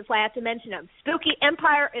ones. That's why I have to mention them. Spooky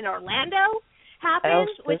Empire in Orlando happens,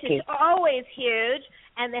 which is always huge,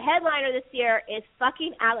 and the headliner this year is fucking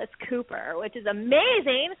Alice Cooper, which is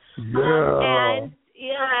amazing. And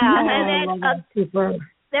then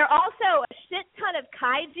there are also a shit ton of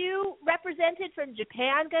kaiju represented from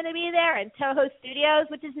Japan going to be there, and Toho Studios,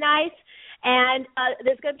 which is nice. And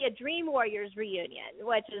there's going to be a Dream Warriors reunion,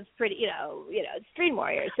 which is pretty, it's Dream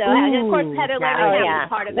Warriors. So and of course Heather Leonard is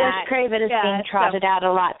part of that. Wes Craven is being trotted out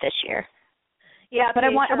a lot this year. Yeah, but I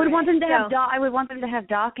would want them to have Doc. I would want them to have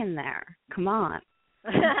Doc in there. Come on.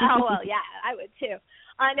 Oh well, yeah, I would too.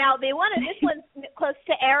 Now this one's close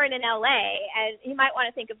to Aaron in LA, and you might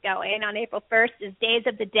want to think of going on April 1st. Is Days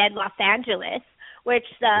of the Dead Los Angeles, which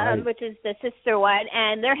is the sister one,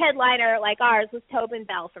 and their headliner, like ours, was Tobin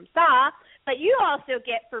Bell from Saw. But you also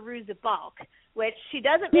get Fairuza Balk, which she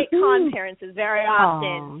doesn't make con appearances very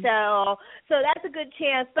often. So that's a good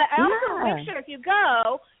chance. But I also make sure if you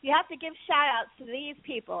go, you have to give shout-outs to these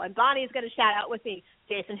people. And Bonnie's going to shout out with me.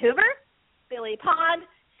 Jason Hoover, Billy Pond,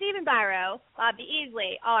 Stephen Byro, Bobby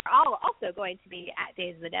Easley are all also going to be at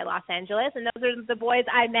Days of the Dead Los Angeles. And those are the boys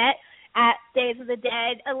I met at Days of the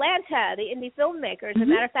Dead Atlanta, the indie filmmakers. As a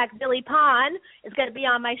matter of fact, Billy Pond is going to be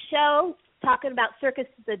on my show talking about Circus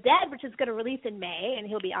of the Dead, which is going to release in May, and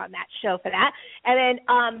he'll be on that show for that. And then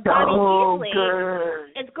Bobby Easley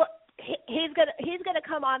he's gonna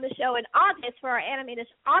come on the show in August for our animated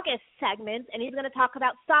August segments, and he's going to talk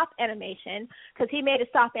about stop animation because he made a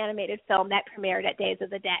stop animated film that premiered at Days of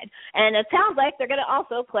the Dead. And it sounds like they're going to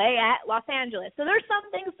also play at Los Angeles. So there's some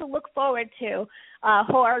things to look forward to,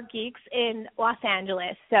 horror geeks in Los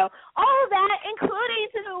Angeles. So all of that, including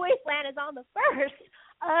Cinema Wasteland, is on the 1st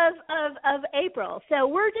of April. So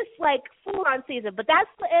we're just like full on season. But that's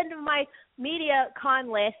the end of my media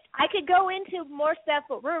con list. I could go into more stuff,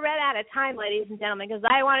 but we're right out of time, ladies and gentlemen, because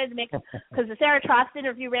I wanted to make, because the Sarah TROST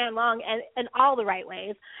interview ran long and all the right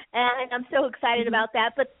ways. And I'm so excited about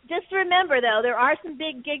that. But just remember, though, there are some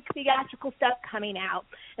big theatrical stuff coming out.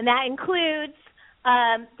 And that includes,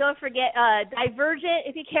 don't forget, Divergent,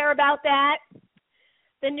 if you care about that.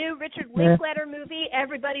 The new Richard Linklater movie,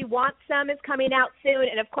 Everybody Wants Some, is coming out soon.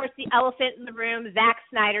 And, of course, the elephant in the room, Zack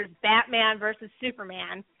Snyder's Batman versus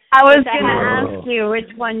Superman. I was going to ask you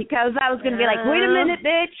which one, because I was going to be like, wait a minute,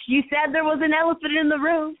 bitch. You said there was an elephant in the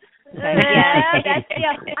room.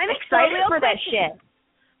 I'm excited for that shit.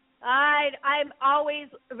 I'm always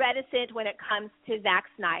reticent when it comes to Zack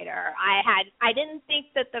Snyder. I didn't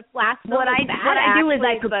think that the last one what was I bad, what I do is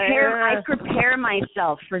actually, I prepare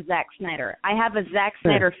myself for Zack Snyder. I have a Zack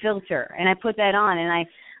Snyder filter, and I put that on, and I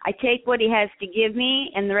take what he has to give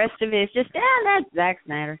me, and the rest of it is just that's Zack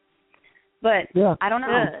Snyder. But I don't know.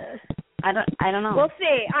 I don't know. We'll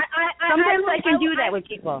see. Sometimes I can do that with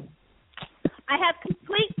people. I have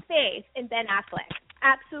complete faith in Ben Affleck.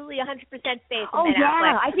 Absolutely 100% faith in Ben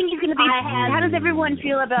Affleck. I think he's going to be. How does everyone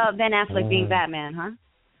feel about Ben Affleck being Batman, huh?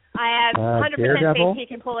 I have 100% faith he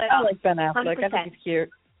can pull it off. I like Ben Affleck. 100%. I think he's cute.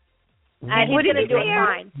 And he's going to do it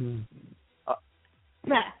fine.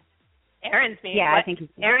 Aaron's me. Yeah, I think he's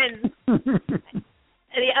Aaron's.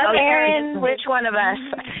 The other Aaron, which one of us?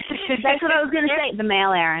 That's what I was going to say. The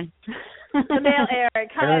male Aaron. The male Aaron.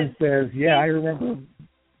 Aaron says, I remember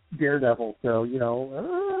Daredevil, so,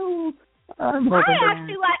 I'm hoping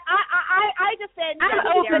I defend. I'm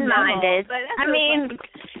open-minded.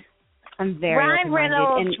 I'm very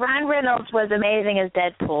Ryan Reynolds was amazing as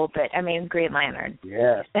Deadpool, but Green Lantern.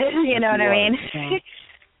 Yes. You know what I mean? Yeah.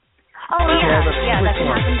 Oh yeah, that can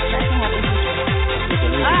happen.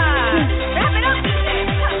 Wrap it up.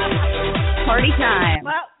 Party time.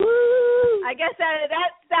 Well, I guess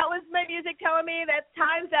that was my music telling me that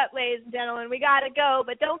time's up, ladies and gentlemen. We got to go,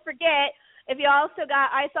 but don't forget. If you also got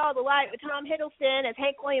I Saw the Light with Tom Hiddleston as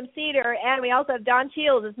Hank William Cedar, and we also have Don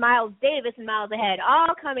Cheadle as Miles Davis and Miles Ahead,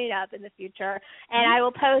 all coming up in the future. And I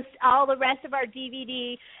will post all the rest of our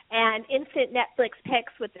DVD and instant Netflix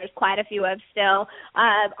picks, which there's quite a few of still,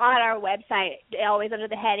 on our website, always under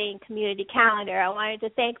the heading Community Calendar. I wanted to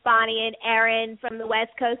thank Bonnie and Aaron from the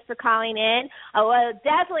West Coast for calling in.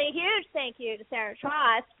 Definitely a huge thank you to Sarah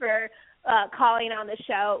Trost for calling on the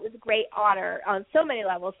show. It was a great honor on so many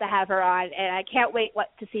levels to have her on, and I can't wait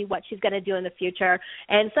to see what she's going to do in the future.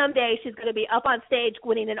 And someday she's going to be up on stage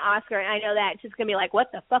winning an Oscar, and I know that. She's going to be like,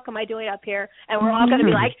 what the fuck am I doing up here? And we're all going to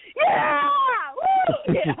be like, yeah!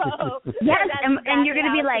 Woo! Yes, and you're going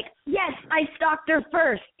to be like, yes, I stalked her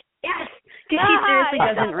first. Yes! Because she seriously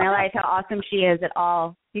doesn't realize how awesome she is at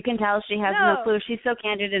all. You can tell she has no clue. She's so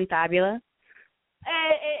candid and fabulous.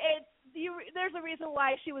 There's a reason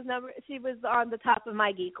why she was on the top of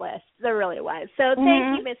my geek list. There really was. So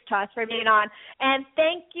thank you, Miss Toss, for being on. And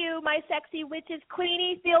thank you, my sexy witches.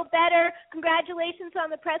 Queenie, feel better. Congratulations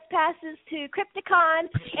on the press passes to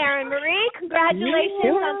Crypticon. Aaron Marie, congratulations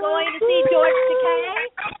on going to see George Takei.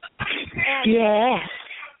 Yes.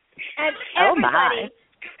 And everybody,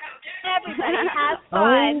 have fun.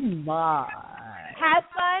 Oh, my. Have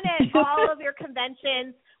fun at all of your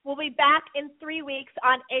conventions. We'll be back in 3 weeks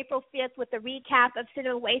on April 5th with a recap of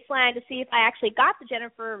Cinema Wasteland to see if I actually got the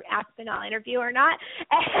Jennifer Aspinall interview or not.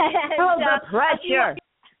 And, the pressure.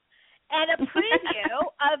 And a preview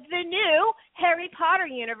of the new Harry Potter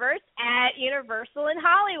universe at Universal in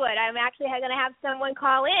Hollywood. I'm actually going to have someone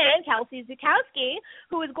call in, Kelsey Zukowski,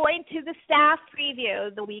 who is going to the staff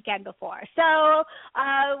preview the weekend before. So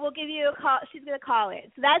we'll give you a call. She's going to call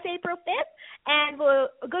in. So that's April 5th. And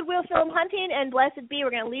Goodwill Film Hunting and Blessed Be.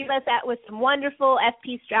 We're going to leave us with some wonderful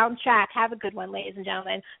FP soundtrack. Have a good one, ladies and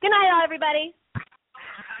gentlemen. Good night, all, everybody.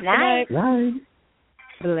 Night. Right.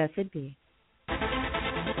 Blessed be.